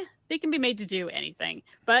 do- Yeah, they can be made to do anything.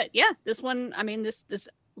 But yeah, this one, I mean, this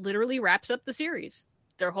literally wraps up the series.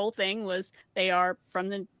 Their whole thing was they are from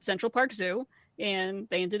the Central Park Zoo, and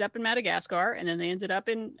they ended up in Madagascar, and then they ended up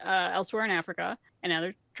in elsewhere in Africa, and now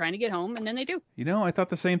they're trying to get home, and then they do. You know, I thought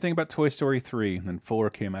the same thing about Toy Story 3, and then 4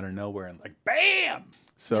 came out of nowhere and like, bam!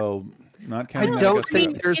 So, not I counting don't Madagascar.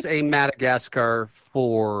 think there's a Madagascar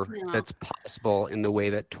 4 No. that's possible in the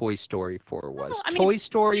way that Toy Story 4 was. I mean- Toy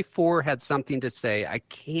Story 4 had something to say. I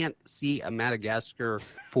can't see a Madagascar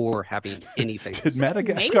 4 having anything to Did say.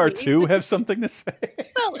 Madagascar Maybe. 2 have something to say?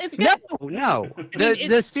 Well, it's No, good. no.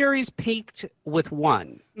 The series peaked with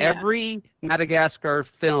 1. Yeah. Every Madagascar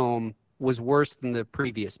film was worse than the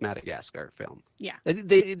previous Madagascar film. Yeah.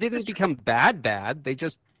 They didn't become bad. They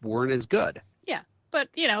just weren't as good. Yeah, but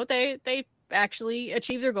you know, they actually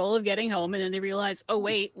achieved their goal of getting home, and then they realize, oh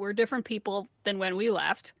wait, we're different people than when we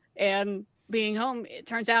left. And being home, it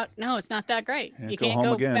turns out, no, it's not that great. Yeah, You go can't home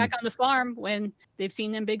go again. back on the farm when they've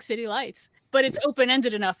seen them big city lights. But it's open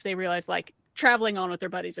ended enough. They realize, like, traveling on with their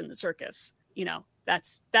buddies in the circus, you know,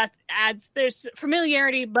 that adds, there's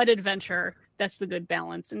familiarity but adventure. That's the good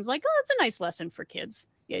balance. And it's like, oh, it's a nice lesson for kids.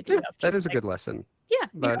 The idea of That just, is a like, good lesson. Yeah,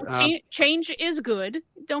 But, change is good.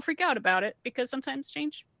 Don't freak out about it, because sometimes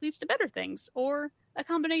change leads to better things or a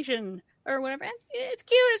combination or whatever. And it's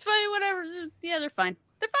cute, it's funny, whatever. Yeah, they're fine.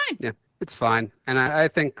 They're fine. Yeah, it's fine. And I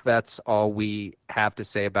think that's all we have to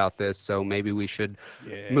say about this. So maybe we should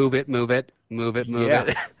move it.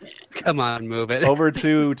 Yeah. Come on, move it. Over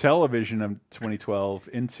to television of 2012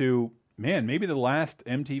 into, man, maybe the last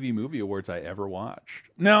MTV Movie Awards I ever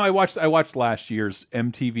watched. No, I watched last year's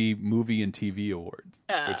MTV Movie and TV Award,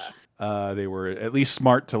 which they were at least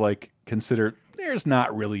smart to like consider there's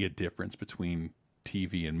not really a difference between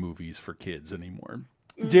TV and movies for kids anymore.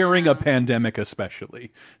 During a pandemic,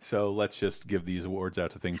 especially. So let's just give these awards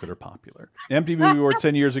out to things that are popular. MTV Movie Awards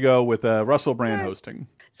 10 years ago with Russell Brand hosting.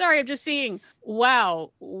 Sorry, I'm just seeing,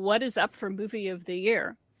 wow, what is up for Movie of the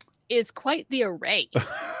Year is quite the array.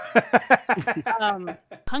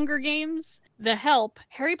 Hunger Games, The Help,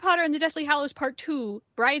 Harry Potter and the Deathly Hallows Part 2,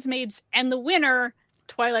 Bridesmaids, and the winner,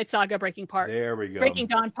 Twilight Saga Breaking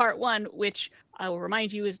Dawn Part 1, which I will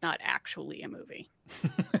remind you is not actually a movie.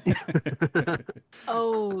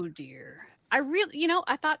 Oh dear. I really, you know,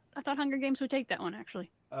 I thought Hunger Games would take that one actually.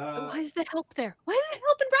 Why is The Help there? Why is The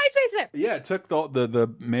Help and Bridesmaids there? Yeah, it took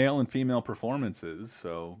the male and female performances,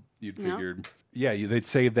 so you'd figured, they'd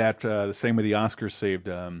save that the same way the Oscars saved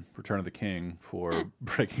Return of the King for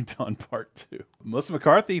Breaking Dawn Part 2. Melissa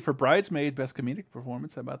McCarthy for Bridesmaid, best comedic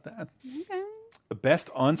performance. How about that? Okay. Best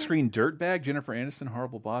on-screen dirtbag, Jennifer Aniston,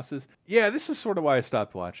 Horrible Bosses. Yeah, this is sort of why I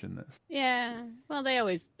stopped watching this. Yeah. Well, they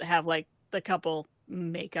always have like the couple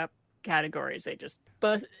makeup categories. They just,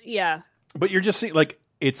 but yeah. But you're just seeing, like,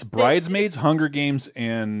 it's Bridesmaids, Hunger Games,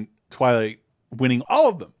 and Twilight winning all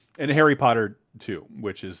of them. And Harry Potter 2,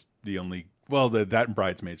 which is the only, well, that and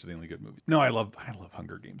Bridesmaids are the only good movies. No, I love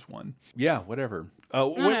Hunger Games 1. Yeah, whatever.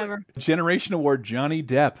 Whatever. Generation Award, Johnny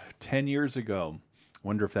Depp, 10 years ago.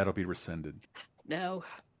 Wonder if that'll be rescinded. No.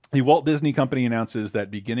 The Walt Disney Company announces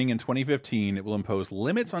that beginning in 2015, it will impose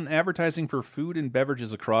limits on advertising for food and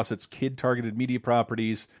beverages across its kid-targeted media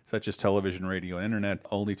properties, such as television, radio, and internet,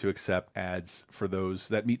 only to accept ads for those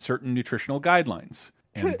that meet certain nutritional guidelines.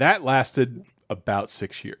 And that lasted about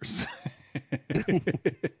 6 years.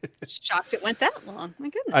 Shocked it went that long. My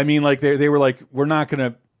goodness. I mean, like they were like, we're not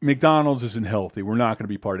going to, McDonald's isn't healthy. We're not going to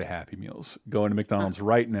be part of Happy Meals. Going to McDonald's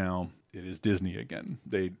right now, it is Disney again.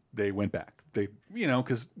 They went back. They, you know,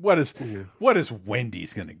 because what is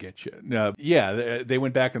Wendy's going to get you? They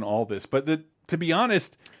went back on all this. But to be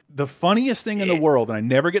honest, the funniest thing in the world, and I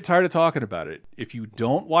never get tired of talking about it, if you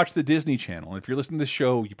don't watch the Disney Channel, and if you're listening to the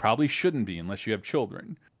show, you probably shouldn't be unless you have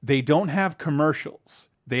children. They don't have commercials.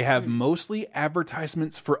 They have mostly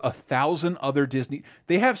advertisements for 1,000 other Disney.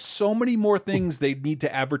 They have so many more things they need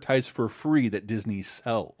to advertise for free that Disney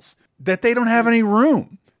sells that they don't have any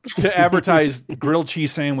room to advertise grilled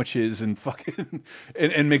cheese sandwiches and fucking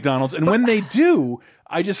and McDonald's. And when they do,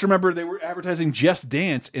 I just remember they were advertising Just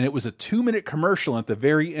Dance, and it was a 2-minute commercial. At the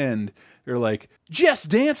very end, they're like, Just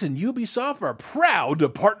Dance and Ubisoft are proud to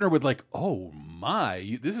partner with, like, oh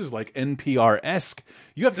my, this is like NPR-esque.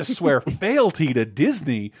 You have to swear fealty to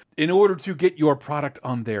Disney in order to get your product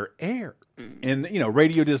on their air. And, you know,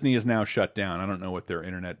 Radio Disney is now shut down. I don't know what their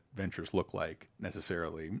internet ventures look like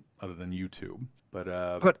necessarily, other than YouTube.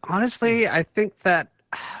 But honestly, I think that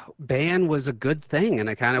ban was a good thing, and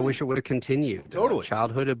I kind of wish it would have continued. Totally.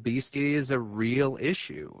 Childhood obesity is a real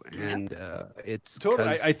issue, and it's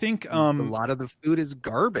totally. I think a lot of the food is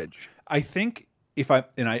garbage. I think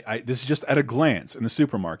I this is just at a glance in the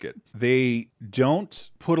supermarket, they don't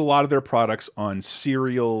put a lot of their products on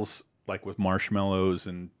cereals like with marshmallows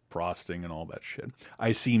and frosting and all that shit.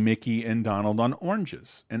 I see Mickey and Donald on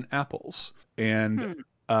oranges and apples and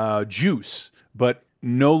juice, but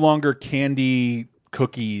no longer candy,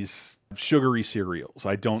 cookies, sugary cereals.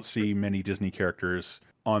 I don't see many Disney characters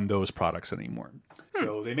on those products anymore.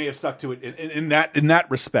 So they may have stuck to it in that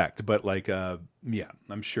respect, but like yeah,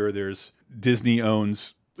 I'm sure there's Disney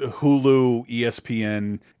owns Hulu,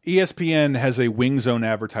 ESPN. ESPN has a Wing Zone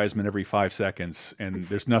advertisement every 5 seconds, and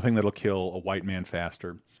there's nothing that'll kill a white man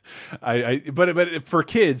faster. But for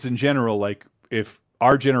kids in general, like if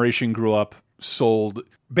our generation grew up sold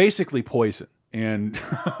basically poison and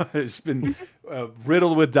it's been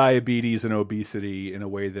riddled with diabetes and obesity in a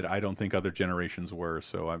way that I don't think other generations were.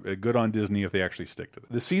 So good on Disney if they actually stick to it.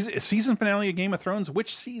 The season finale of Game of Thrones,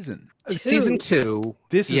 which season? Season 2.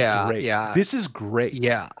 This is great. Yeah. This is great.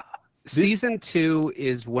 Yeah. Season 2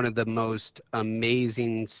 is one of the most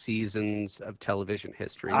amazing seasons of television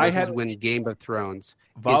history. This is when Game of Thrones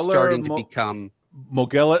is starting to become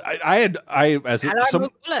Mogella.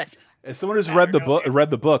 As someone who's read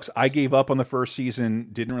the books, I gave up on the first season,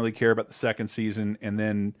 didn't really care about the second season, and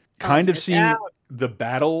then kind of seeing the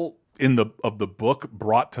battle of the book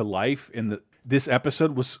brought to life in this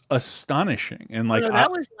episode was astonishing. And like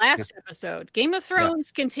that was last episode. Game of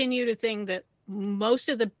Thrones continued a thing that most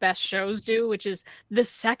of the best shows do, which is the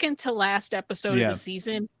second to last episode of the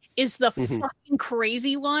season is the fucking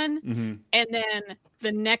crazy one. And then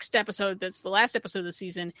the next episode, that's the last episode of the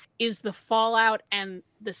season, is the fallout and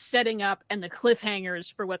the setting up and the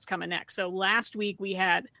cliffhangers for what's coming next. So last week we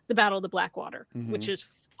had the Battle of the Blackwater, which is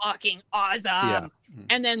fucking awesome.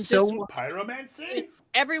 And then this one, pyromancy,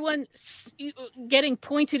 everyone getting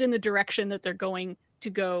pointed in the direction that they're going to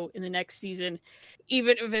go in the next season,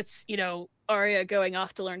 even if it's, Arya going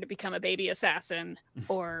off to learn to become a baby assassin,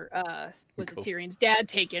 or was it Tyrion's dad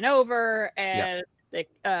taking over, and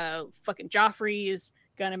fucking Joffrey is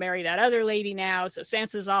gonna marry that other lady now, so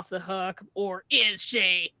Sansa's off the hook, or is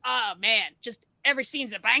she? Oh man, just every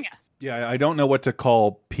scene's a banger. Yeah, I don't know what to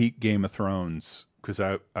call peak Game of Thrones because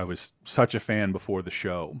I was such a fan before the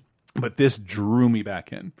show, but this drew me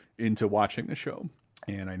back into watching the show.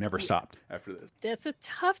 And I never stopped after this. That's a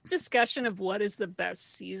tough discussion of what is the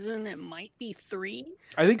best season. It might be 3.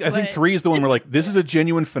 I think 3 is the one where like this is a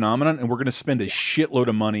genuine phenomenon, and we're going to spend a shitload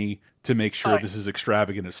of money to make sure this is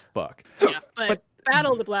extravagant as fuck. Yeah, but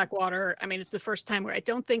Battle of the Blackwater, I mean, it's the first time where I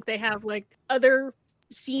don't think they have like other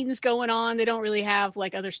scenes going on. They don't really have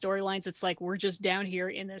like other storylines. It's like we're just down here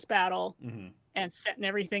in this battle and setting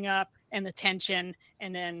everything up and the tension,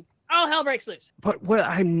 and then hell breaks loose. But what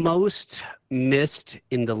I most missed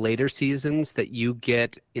in the later seasons that you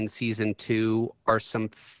get in season 2 are some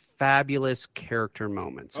fabulous character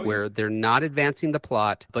moments where they're not advancing the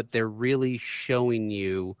plot, but they're really showing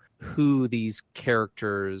you who these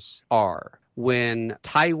characters are. When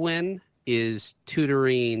Tywin is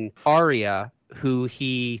tutoring Arya, who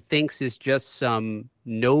he thinks is just some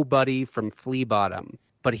nobody from Flea Bottom,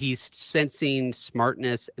 but he's sensing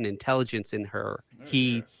smartness and intelligence in her.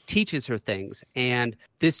 He teaches her things, and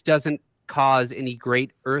this doesn't cause any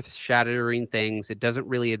great earth-shattering things. It doesn't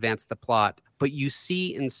really advance the plot, but you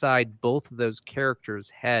see inside both of those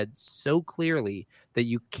characters' heads so clearly that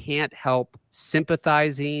you can't help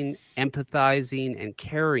sympathizing, empathizing, and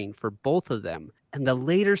caring for both of them. And the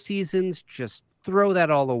later seasons just throw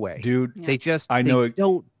that all away. Dude, they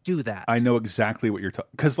don't do that. I know exactly what you're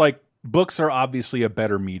talking, because like books are obviously a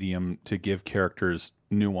better medium to give characters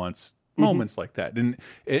nuanced moments like that,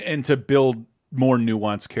 and to build more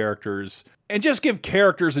nuanced characters, and just give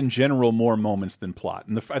characters in general more moments than plot.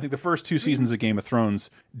 And I think the first 2 seasons of Game of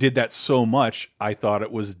Thrones did that so much, I thought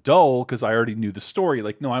it was dull because I already knew the story.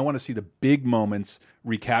 Like, no, I want to see the big moments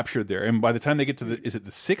recaptured there. And by the time they get to is it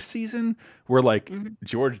the 6th season, where like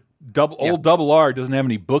George old Double R doesn't have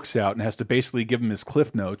any books out and has to basically give him his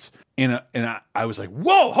cliff notes. And I was like,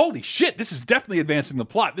 whoa, holy shit, this is definitely advancing the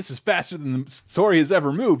plot. This is faster than the story has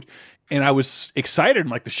ever moved. And I was excited, and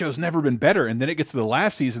like the show's never been better. And then it gets to the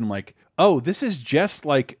last season, I'm like, oh, this is just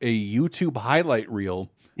like a YouTube highlight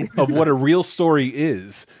reel of what a real story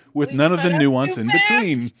is, with none of the nuance in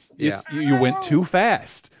between. You went too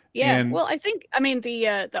fast. Yeah, and well, I think,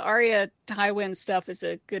 the Arya Tywin stuff is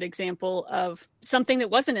a good example of something that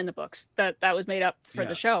wasn't in the books that was made up for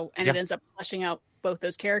the show, and it ends up fleshing out both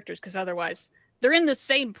those characters, because otherwise they're in the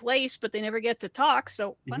same place, but they never get to talk.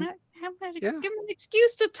 So why not give them an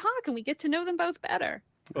excuse to talk, and we get to know them both better?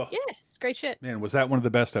 Oh. Yeah, it's great shit. Man, was that one of the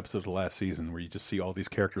best episodes of last season where you just see all these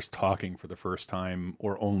characters talking for the first time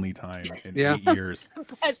or only time in 8 years?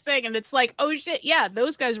 Best thing, and it's like, oh shit, yeah,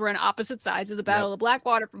 those guys were on opposite sides of the Battle of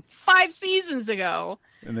Blackwater from 5 seasons ago.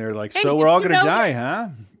 And they're like, Hey, so we're all did going you to know die, that- huh?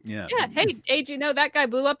 Yeah. Yeah, hey, do you know that guy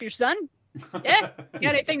blew up your son? Yeah, you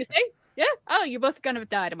got anything to say? Yeah. Oh, you're both gonna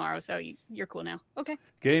die tomorrow, so you're cool now. Okay.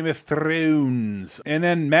 Game of Thrones. And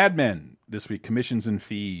then Mad Men this week, commissions and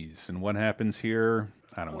fees. And what happens here?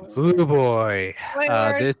 I don't want to say. Ooh boy.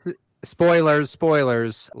 Spoilers.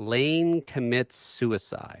 Spoilers. Lane commits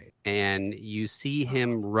suicide, and you see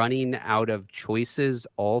him running out of choices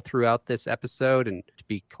all throughout this episode. And to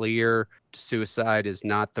be clear, suicide is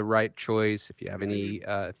not the right choice. If you have any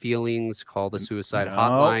feelings, call the suicide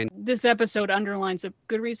hotline. This episode underlines a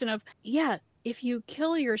good reason of, yeah, if you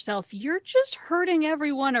kill yourself, you're just hurting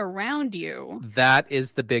everyone around you. That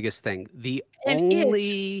is the biggest thing. The And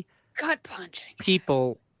only gut punching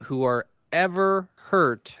people who are ever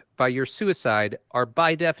hurt by your suicide are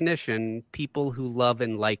by definition people who love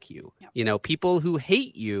and like you. Yep. You know, people who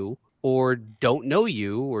hate you or don't know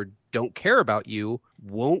you or don't care about you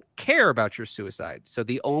won't care about your suicide. So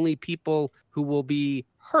the only people who will be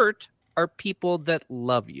hurt are people that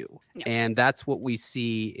love you. Yep. And that's what we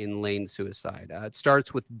see in Lane's suicide. It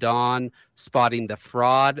starts with Dawn spotting the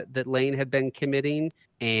fraud that Lane had been committing.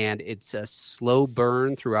 And it's a slow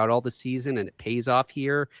burn throughout all the season, and it pays off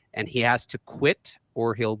here. And he has to quit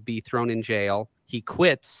or he'll be thrown in jail. He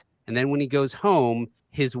quits, and then when he goes home,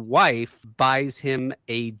 his wife buys him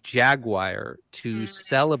a Jaguar to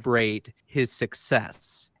celebrate his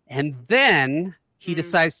success. And then he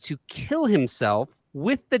decides to kill himself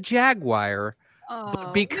with the Jaguar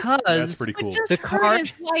because That's pretty cool. Just the hurt car.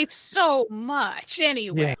 his wife so much.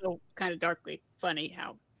 Anyway, Yeah. so kind of darkly funny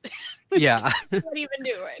how Yeah. what even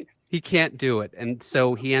doing. He can't do it. And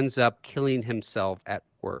so he ends up killing himself at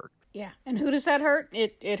work. Yeah, and who does that hurt?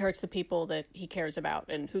 It hurts the people that he cares about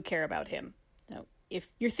and who care about him. So if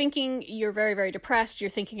you're thinking you're very, very depressed, you're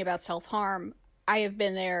thinking about self-harm, I have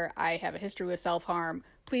been there. I have a history with self-harm.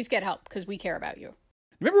 Please get help because we care about you.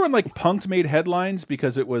 Remember when like Punk'd made headlines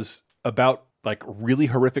because it was about like really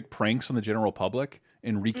horrific pranks on the general public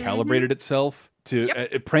and recalibrated itself to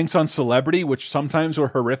pranks on celebrity, which sometimes were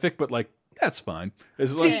horrific, but like that's fine.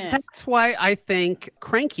 It's See, like, that's why I think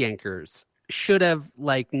Crank Yankers should have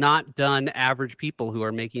like not done average people who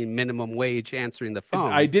are making minimum wage answering the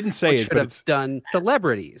phone. I didn't say it, should but have it's done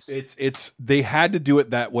celebrities. It's they had to do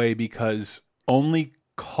it that way because only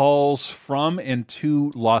calls from and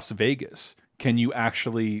to Las Vegas can you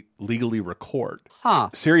actually legally record. Huh.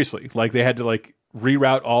 Seriously, like they had to like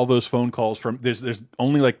reroute all those phone calls from there's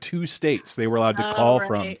only like 2 states they were allowed to call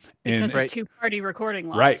from Because and of two-party recording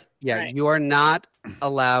laws. Right. Yeah, Right. you are not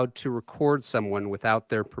allowed to record someone without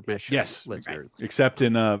their permission. Yes. Lizard. except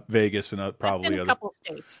in Vegas and probably in a other couple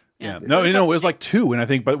states. yeah. No, it was like 2 and I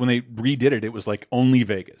think but when they redid it was like only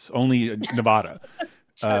Vegas, only Nevada.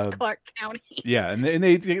 Just Clark County. Yeah, and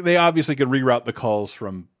they obviously could reroute the calls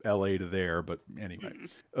from LA to there, but anyway.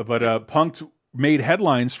 But Punk'd made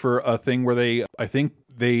headlines for a thing where I think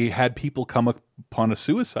they had people come upon a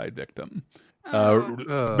suicide victim.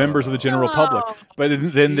 Members of the general public.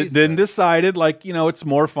 But then decided like, you know, it's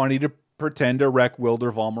more funny to pretend to wreck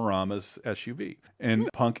Wilder Valderrama's SUV. And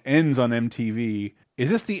Punk ends on MTV. Is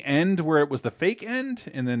this the end where it was the fake end?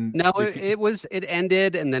 And then No, it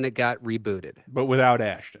ended and then it got rebooted. but without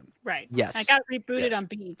Ashton. Right. Yes. I got rebooted on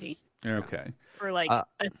BET Okay. for like a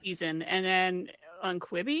season, and then on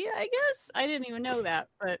Quibi, I guess. I didn't even know that,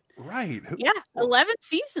 but Right. yeah, 11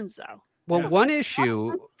 seasons though. Well, one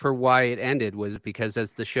issue for why it ended was because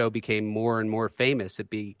as the show became more and more famous, it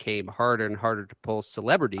became harder and harder to pull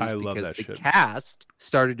celebrities I love because that the shit. cast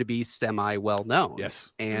started to be semi well known.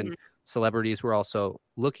 Yes. And celebrities were also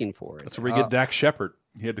looking for it. That's where we get Dak Shepard.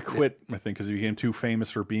 He had to quit, I think, because he became too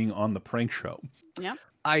famous for being on the prank show. Yeah.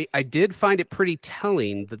 I did find it pretty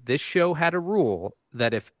telling that this show had a rule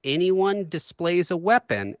that if anyone displays a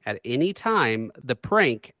weapon at any time, the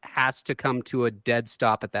prank has to come to a dead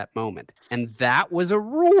stop at that moment. And that was a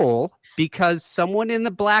rule because someone in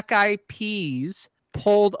the Black Eyed Peas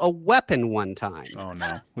pulled a weapon one time. Oh,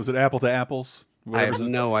 no. Was it Apple to Apples? I have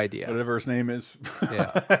no idea. Whatever his name is.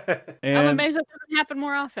 Yeah. I'm And amazed that doesn't happen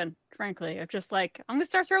more often, frankly. I'm just like, I'm going to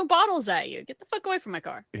start throwing bottles at you. Get the fuck away from my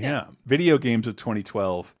car. yeah, video games of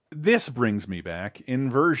 2012. This brings me back.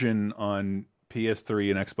 Inversion on PS3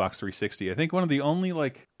 and Xbox 360. I think one of the only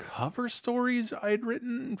like cover stories I'd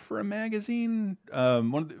written for a magazine.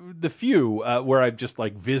 One of the few where I'm just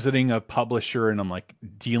like visiting a publisher and I'm like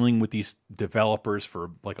dealing with these developers for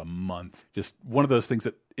like a month. Just one of those things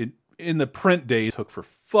that in the print days, it took for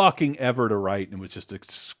fucking ever to write, and it was just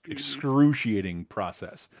excruciating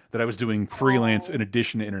process that I was doing freelance in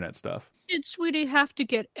addition to internet stuff. Did Sweetie have to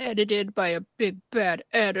get edited by a big bad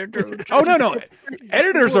editor? Oh, no.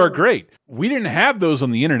 Editors are great. We didn't have those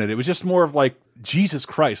on the internet. It was just more of like, Jesus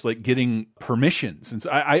Christ, like getting permissions. And so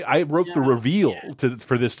I wrote the reveal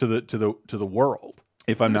for this to the world,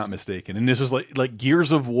 if I'm not mistaken. And this was like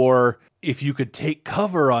Gears of War, if you could take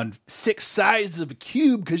cover on 6 sides of a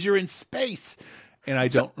cube because you're in space. And I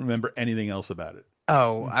don't remember anything else about it.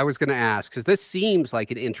 Oh, I was going to ask, because this seems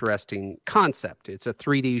like an interesting concept. It's a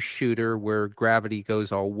 3D shooter where gravity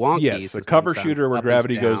goes all wonky. Yes, a cover shooter where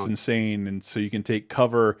gravity goes insane, and so you can take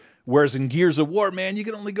cover. Whereas in Gears of War, man, you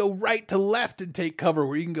can only go right to left and take cover,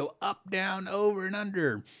 where you can go up, down, over, and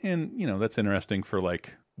under. And, you know, that's interesting for,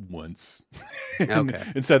 like, once. Okay.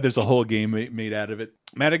 Instead, there's a whole game made out of it.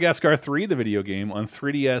 Madagascar 3, the video game, on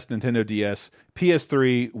 3DS, Nintendo DS,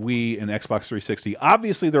 PS3, Wii, and Xbox 360.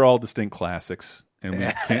 Obviously, they're all distinct classics. And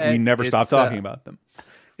we never stop talking about them.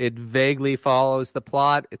 It vaguely follows the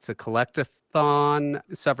plot. It's a collectathon.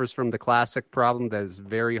 It suffers from the classic problem that is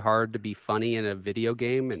very hard to be funny in a video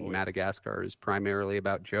game, and Madagascar is primarily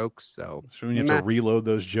about jokes. So you have to reload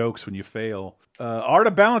those jokes when you fail. Art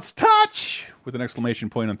of Balance Touch with an exclamation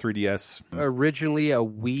point on 3DS. Originally a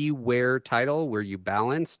WiiWare title where you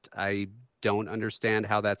balanced. I don't understand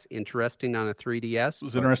how that's interesting on a 3DS. It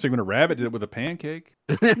was interesting when a rabbit did it with a pancake.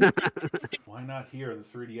 Why not here on the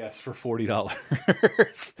 3DS for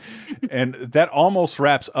 $40? And that almost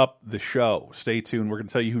wraps up the show. Stay tuned. We're going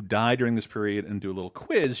to tell you who died during this period and do a little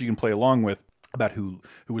quiz you can play along with about who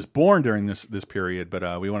was born during this period.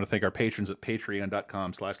 But we want to thank our patrons at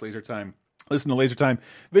patreon.com/lasertime. Listen to Laser Time,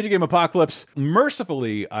 Video Game Apocalypse.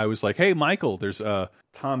 Mercifully, I was like, hey, Michael, there's a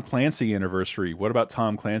Tom Clancy anniversary. What about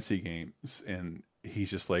Tom Clancy games? And he's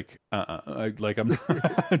just like, I'm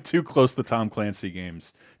too close to Tom Clancy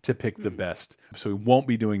games to pick the best. So we won't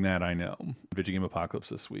be doing that, I know. Video Game Apocalypse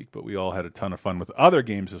this week, but we all had a ton of fun with other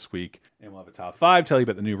games this week. And we'll have a top 5, tell you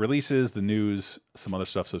about the new releases, the news, some other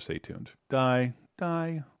stuff, so stay tuned. Di,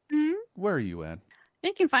 where are you at?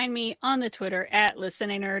 You can find me on the Twitter at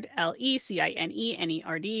ListeningNerd,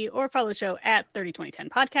 LeCineNerd, or follow the show at 302010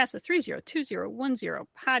 Podcast, the 302010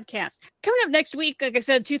 Podcast. Coming up next week, like I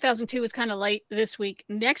said, 2002 was kind of light this week.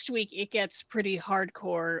 Next week, it gets pretty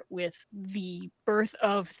hardcore with the birth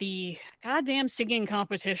of the goddamn singing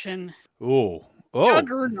competition. Oh.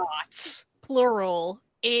 Juggernauts, plural.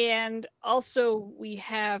 And also, we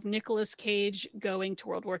have Nicolas Cage going to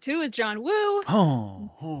World War II with John Woo.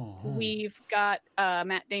 We've got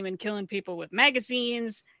Matt Damon killing people with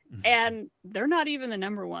magazines, and they're not even the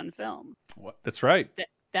 #1 film. What? That's right.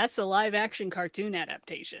 That's a live-action cartoon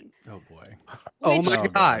adaptation. Oh, boy. Oh, my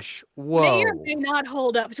gosh. Whoa. May or may not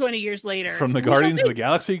hold up 20 years later. From the Guardians of the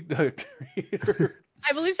Galaxy creator?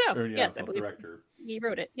 I believe so. Or, yeah, yes, I believe director. He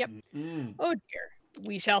wrote it. Yep. Oh, dear.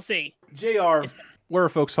 We shall see. JR, where are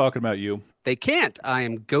folks talking about you? They can't. I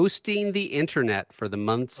am ghosting the internet for the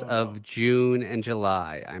months of June and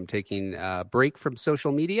July. I'm taking a break from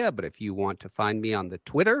social media, but if you want to find me on the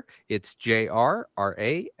Twitter, it's JRRALLS,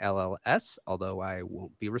 although I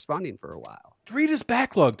won't be responding for a while. Read his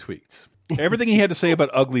backlog tweets. Everything he had to say about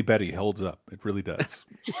Ugly Betty holds up. It really does.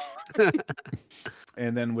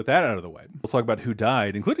 And then with that out of the way, we'll talk about who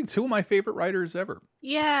died, including 2 of my favorite writers ever.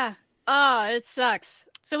 Yeah. It sucks.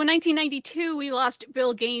 So in 1992, we lost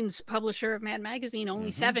Bill Gaines, publisher of Mad Magazine,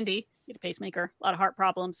 only 70. He had a pacemaker, a lot of heart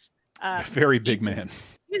problems. Very big man.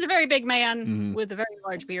 He was a very big man with a very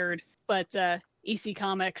large beard. But EC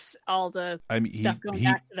Comics, all the stuff going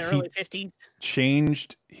back to the early 50s.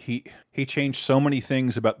 He changed so many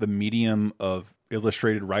things about the medium of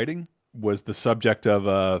illustrated writing. Was the subject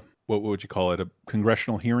of what would you call it?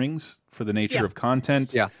 Congressional hearings for the nature of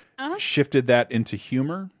content. Yeah. Shifted that into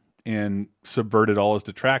humor and subverted all his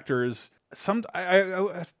detractors.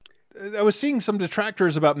 I was seeing some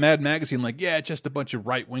detractors about Mad Magazine, like, yeah, just a bunch of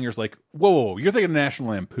right wingers. Like, whoa, you're thinking of National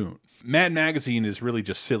Lampoon. Mad Magazine is really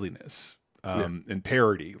just silliness and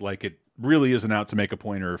parody. Like, it really isn't out to make a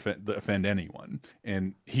point or offend anyone.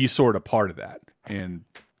 And he's sort of part of that. And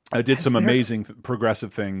I did some amazing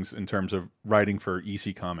progressive things in terms of writing for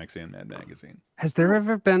EC Comics and Mad Magazine. Has there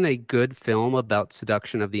ever been a good film about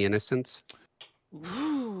seduction of the innocents?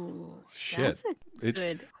 Ooh, shit!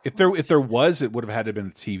 Good. If there was, it would have had to have been a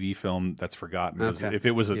TV film that's forgotten. Okay. If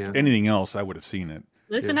it was anything else, I would have seen it.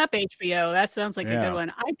 Listen up, HBO. That sounds like a good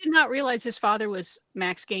one. I did not realize his father was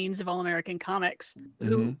Max Gaines of All American Comics,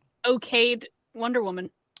 who okayed Wonder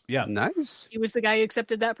Woman. Yeah, nice. He was the guy who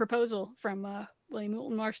accepted that proposal from William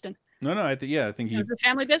Moulton Marston. No, I think he. It was a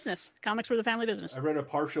family business. Comics were the family business. I read a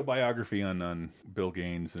partial biography on Bill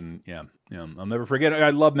Gaines, and yeah, I'll never forget it. I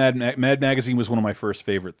love Mad Magazine was one of my first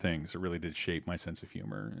favorite things. It really did shape my sense of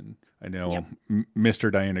humor, and I know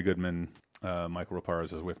Mr. Diana Goodman, Michael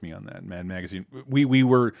Raparez is with me on that. Mad Magazine. We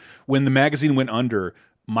were when the magazine went under.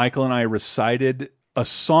 Michael and I recited a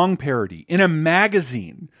song parody in a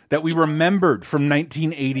magazine that we remembered from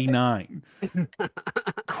 1989.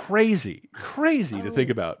 Crazy to think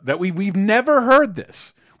about that. We've never heard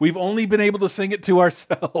this. We've only been able to sing it to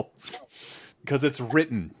ourselves because it's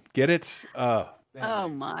written. Get it? Oh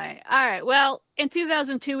my. All right. Well, in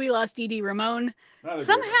 2002, we lost Dee Dee Ramone.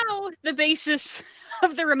 Somehow the basis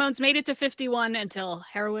of the Ramones made it to 51 until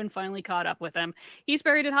heroin finally caught up with him. He's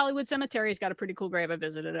buried at Hollywood Cemetery. He's got a pretty cool grave. I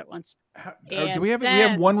visited it once. Do we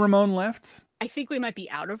have one Ramone left? I think we might be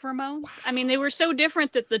out of Ramones. I mean, they were so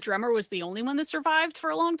different that the drummer was the only one that survived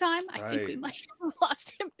for a long time. I think we might have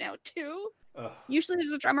lost him now too. Usually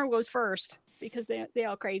the drummer goes first because they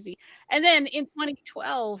all crazy. And then in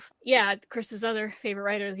 2012, Chris's other favorite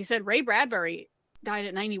writer, he said Ray Bradbury died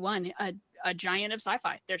at 91, a giant of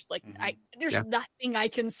sci-fi. There's nothing I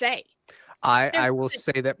can say. I will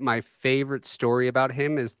say that my favorite story about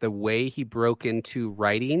him is the way he broke into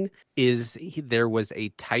writing is there was a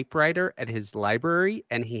typewriter at his library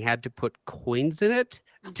and he had to put coins in it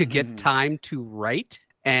to get time to write.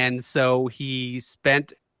 And so he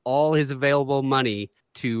spent all his available money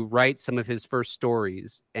to write some of his first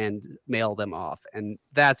stories and mail them off. And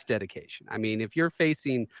that's dedication. I mean, if you're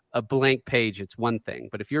facing a blank page, it's one thing.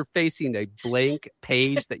 But if you're facing a blank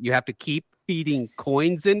page that you have to keep feeding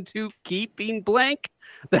coins into, keeping blank,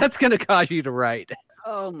 that's going to cause you to write.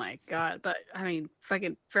 Oh my God. But I mean,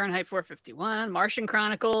 fucking Fahrenheit 451, Martian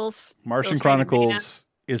Chronicles. Martian Chronicles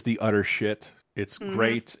is the utter shit. It's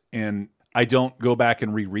great. And I don't go back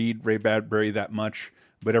and reread Ray Bradbury that much.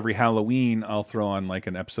 But every Halloween, I'll throw on like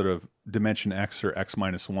an episode of Dimension X or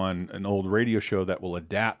X-1, an old radio show that will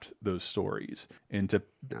adapt those stories into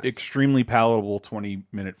extremely palatable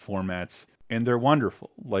 20-minute formats. And they're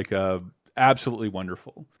wonderful, like absolutely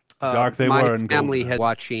wonderful. Dark they were. My family had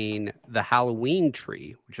watching The Halloween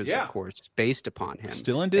Tree, which is, of course, based upon him.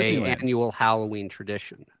 Still in Disneyland. An annual Halloween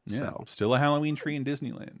tradition. Yeah, so. Still a Halloween Tree in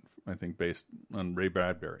Disneyland, I think, based on Ray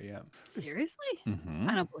Bradbury, yeah. Seriously?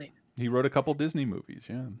 I don't believe it. He wrote a couple Disney movies,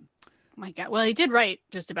 yeah. Oh my God. Well, he did write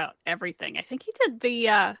just about everything. I think he did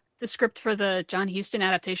the script for the John Huston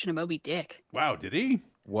adaptation of Moby Dick. Wow, did he?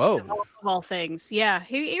 Whoa. Of all things. Yeah.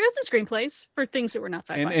 He was in screenplays for things that were not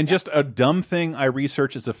sci-fi. And just a dumb thing I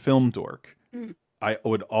research as a film dork. I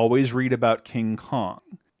would always read about King Kong.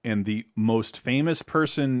 And the most famous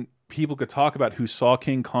person people could talk about who saw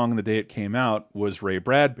King Kong the day it came out was Ray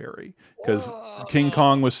Bradbury. Because King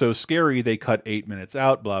Kong was so scary, they cut 8 minutes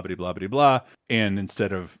out, blah, blah, blah, blah, blah. And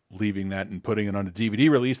instead of leaving that and putting it on a DVD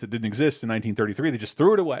release that didn't exist in 1933, they just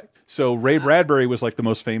threw it away. So Ray Bradbury was like the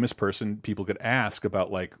most famous person people could ask about,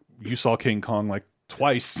 like, you saw King Kong like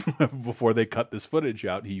twice before they cut this footage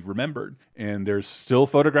out. He remembered. And there's still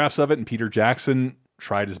photographs of it, and Peter Jackson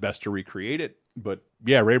tried his best to recreate it. But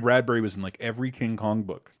yeah, Ray Bradbury was in like every King Kong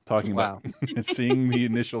book talking about seeing the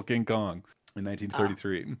initial King Kong in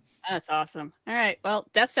 1933. That's awesome. All right. Well,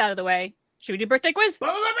 that's out of the way. Should we do birthday quiz?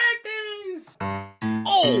 Birthdays!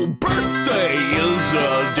 Oh, birthday is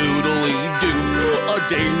a doodly-doo, a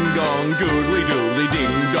ding-dong doodly doodly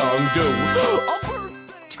ding-dong-doo.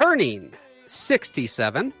 Turning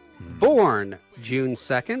 67, born June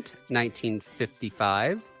 2nd,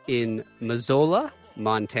 1955, in Missoula,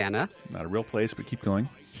 Montana. Not a real place, but keep going.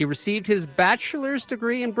 He received his bachelor's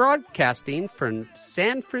degree in broadcasting from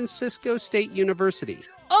San Francisco State University.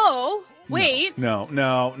 Oh, wait.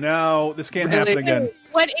 No. This can't happen again.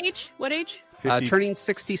 What age? 50... turning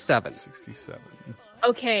 67. 67.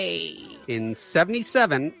 Okay. In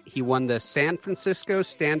 77, he won the San Francisco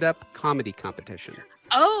stand-up comedy competition.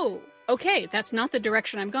 Oh, okay. That's not the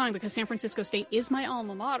direction I'm going because San Francisco State is my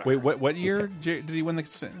alma mater. Wait, what year did he win the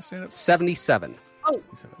stand-up? 77. Oh,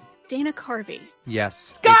 Dana Carvey.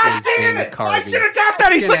 Yes. God damn it! I should have got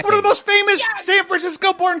that. He's like one of the most famous San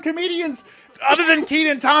Francisco-born comedians. Other than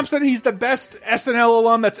Kenan Thompson, he's the best SNL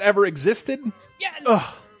alum that's ever existed. Yes.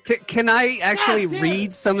 Ugh. Can I actually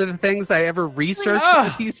read some of the things I ever researched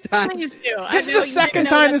these times? Please do. This is the second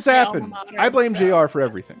time this happened. I blame JR for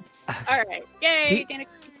everything. All right. Yay, Dana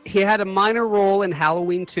Carvey. He had a minor role in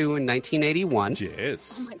Halloween 2 in 1981.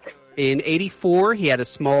 Yes. Oh my God. In 84, he had a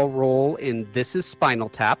small role in This Is Spinal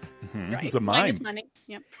Tap. Mm-hmm. Right. It's a mime. Money.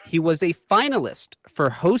 Yep. He was a finalist for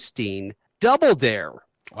hosting Double Dare.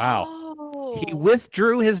 Wow. Oh. He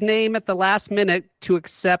withdrew his name at the last minute to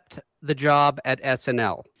accept the job at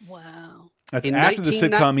SNL. Wow. That's after the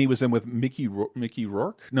sitcom he was in with Mickey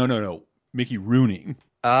Rourke? No. Mickey Rooney.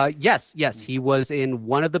 Yes. He was in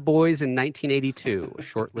One of the Boys in 1982, a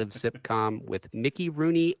short-lived sitcom with Mickey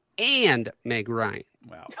Rooney and Meg Ryan.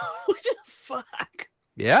 Wow. What the fuck?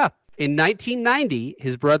 Yeah. In 1990,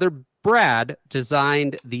 his brother Brad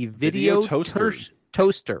designed the video toaster.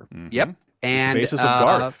 Mm-hmm. Yep. And basis of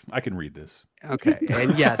Garth. I can read this. Okay.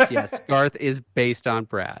 And yes, Garth is based on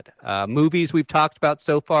Brad. Movies we've talked about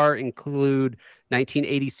so far include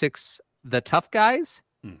 1986, The Tough Guys,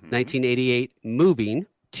 1988, Moving,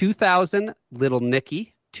 2000, Little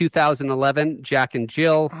Nicky, 2011, Jack and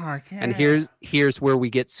Jill. And here's where we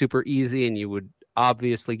get super easy, and you would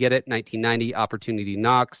obviously get it. 1990, Opportunity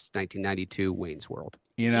Knocks. 1992, Wayne's World.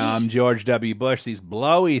 You know, I'm George W. Bush. These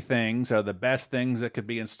blowy things are the best things that could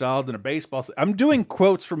be installed in a baseball. I'm doing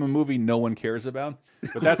quotes from a movie no one cares about,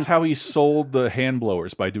 but that's how he sold the hand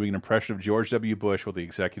blowers, by doing an impression of George W. Bush while the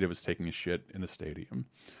executive was taking a shit in the stadium.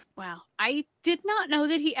 Wow. I did not know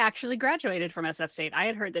that he actually graduated from SF State. I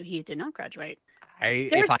had heard that he did not graduate.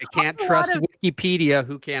 If I can't trust Wikipedia,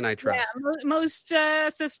 who can I trust? Yeah, most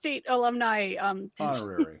SF State alumni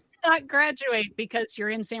honorary. Not graduate because you're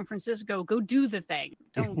in San Francisco. Go do the thing.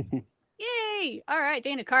 Don't. Yay! All right,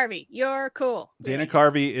 Dana Carvey, you're cool. Dana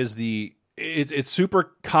Carvey is it's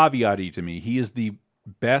super caveat-y to me. He is the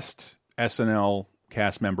best SNL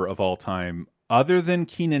cast member of all time, other than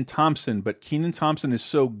Kenan Thompson. But Kenan Thompson is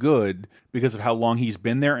so good because of how long he's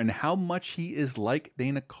been there and how much he is like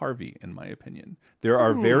Dana Carvey, in my opinion. There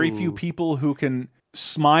are very few people who can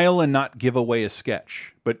smile and not give away a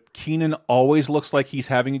sketch, but Kenan always looks like he's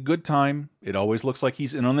having a good time. It always looks like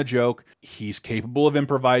he's in on the joke. He's capable of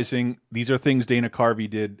improvising. These are things Dana Carvey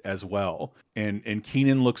did as well, and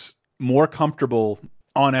Kenan looks more comfortable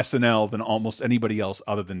on SNL than almost anybody else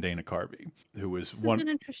other than Dana Carvey, who is This is an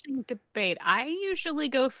interesting debate. I usually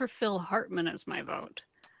go for Phil Hartman as my vote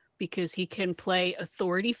because he can play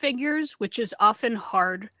authority figures, which is often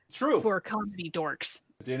hard for comedy dorks.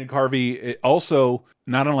 Dana Carvey also,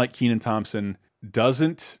 not unlike Kenan Thompson,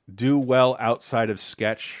 doesn't do well outside of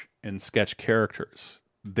sketch and sketch characters.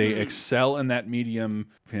 They excel in that medium,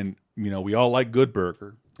 and we all like Good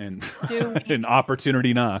Burger and and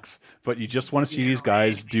Opportunity Knocks, but you just want to see these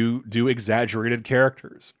guys do exaggerated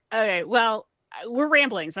characters. Okay, well, we're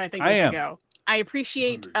rambling, so I think we should go. I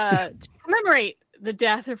appreciate to commemorate the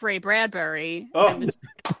death of Ray Bradbury. Oh,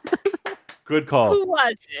 good call. Who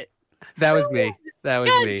was it? That was me. That was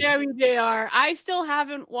me. WJR. I still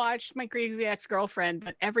haven't watched My Crazy Ex-Girlfriend,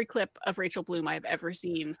 but every clip of Rachel Bloom I've ever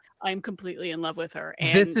seen, I'm completely in love with her.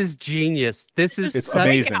 And this is genius. It's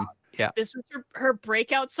amazing. Yeah. This was her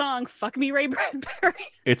breakout song, Fuck Me Ray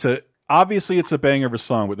Bradbury. Obviously it's a banger of a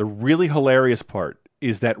song, but the really hilarious part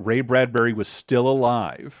is that Ray Bradbury was still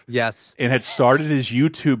alive. Yes. And had started his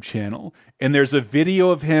YouTube channel. And there's a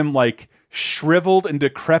video of him like shriveled and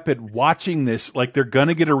decrepit watching this, like they're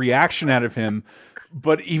gonna get a reaction out of him,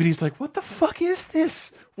 but even he's like, what the fuck is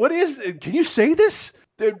this? What is it? Can you say this?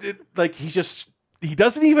 Like he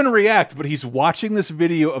doesn't even react, but he's watching this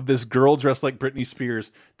video of this girl dressed like Britney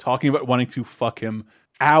Spears talking about wanting to fuck him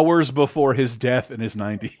hours before his death in his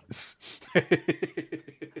 90s.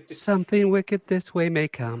 Something wicked this way may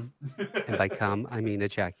come, and by come I mean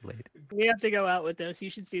ejaculate. We have to go out with this. You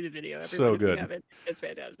should see the video. Everybody, so good. If you haven't. It's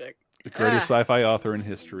fantastic. The greatest sci-fi author in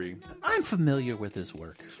history. I'm familiar with his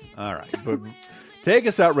work. All right, but take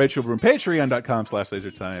us out, Rachel Bloom.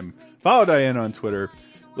 Patreon.com/LaserTime. Follow Diane on Twitter.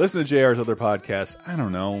 Listen to JR's other podcasts. I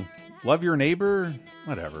don't know. Love your neighbor?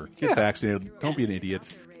 Whatever. Get vaccinated. Don't be an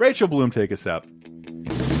idiot. Rachel Bloom, take us out.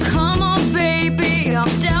 Come on, baby.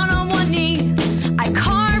 I'm down on one knee. I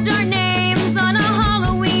carved our names on a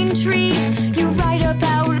Halloween tree. You write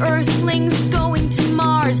about Earthlings going to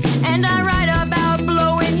Mars, and I write about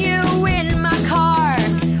blowing you in my car.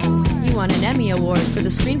 You won an Emmy Award for the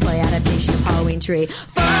screenplay adaptation of Halloween Tree.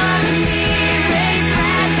 Fuck me, Ray Bradbury.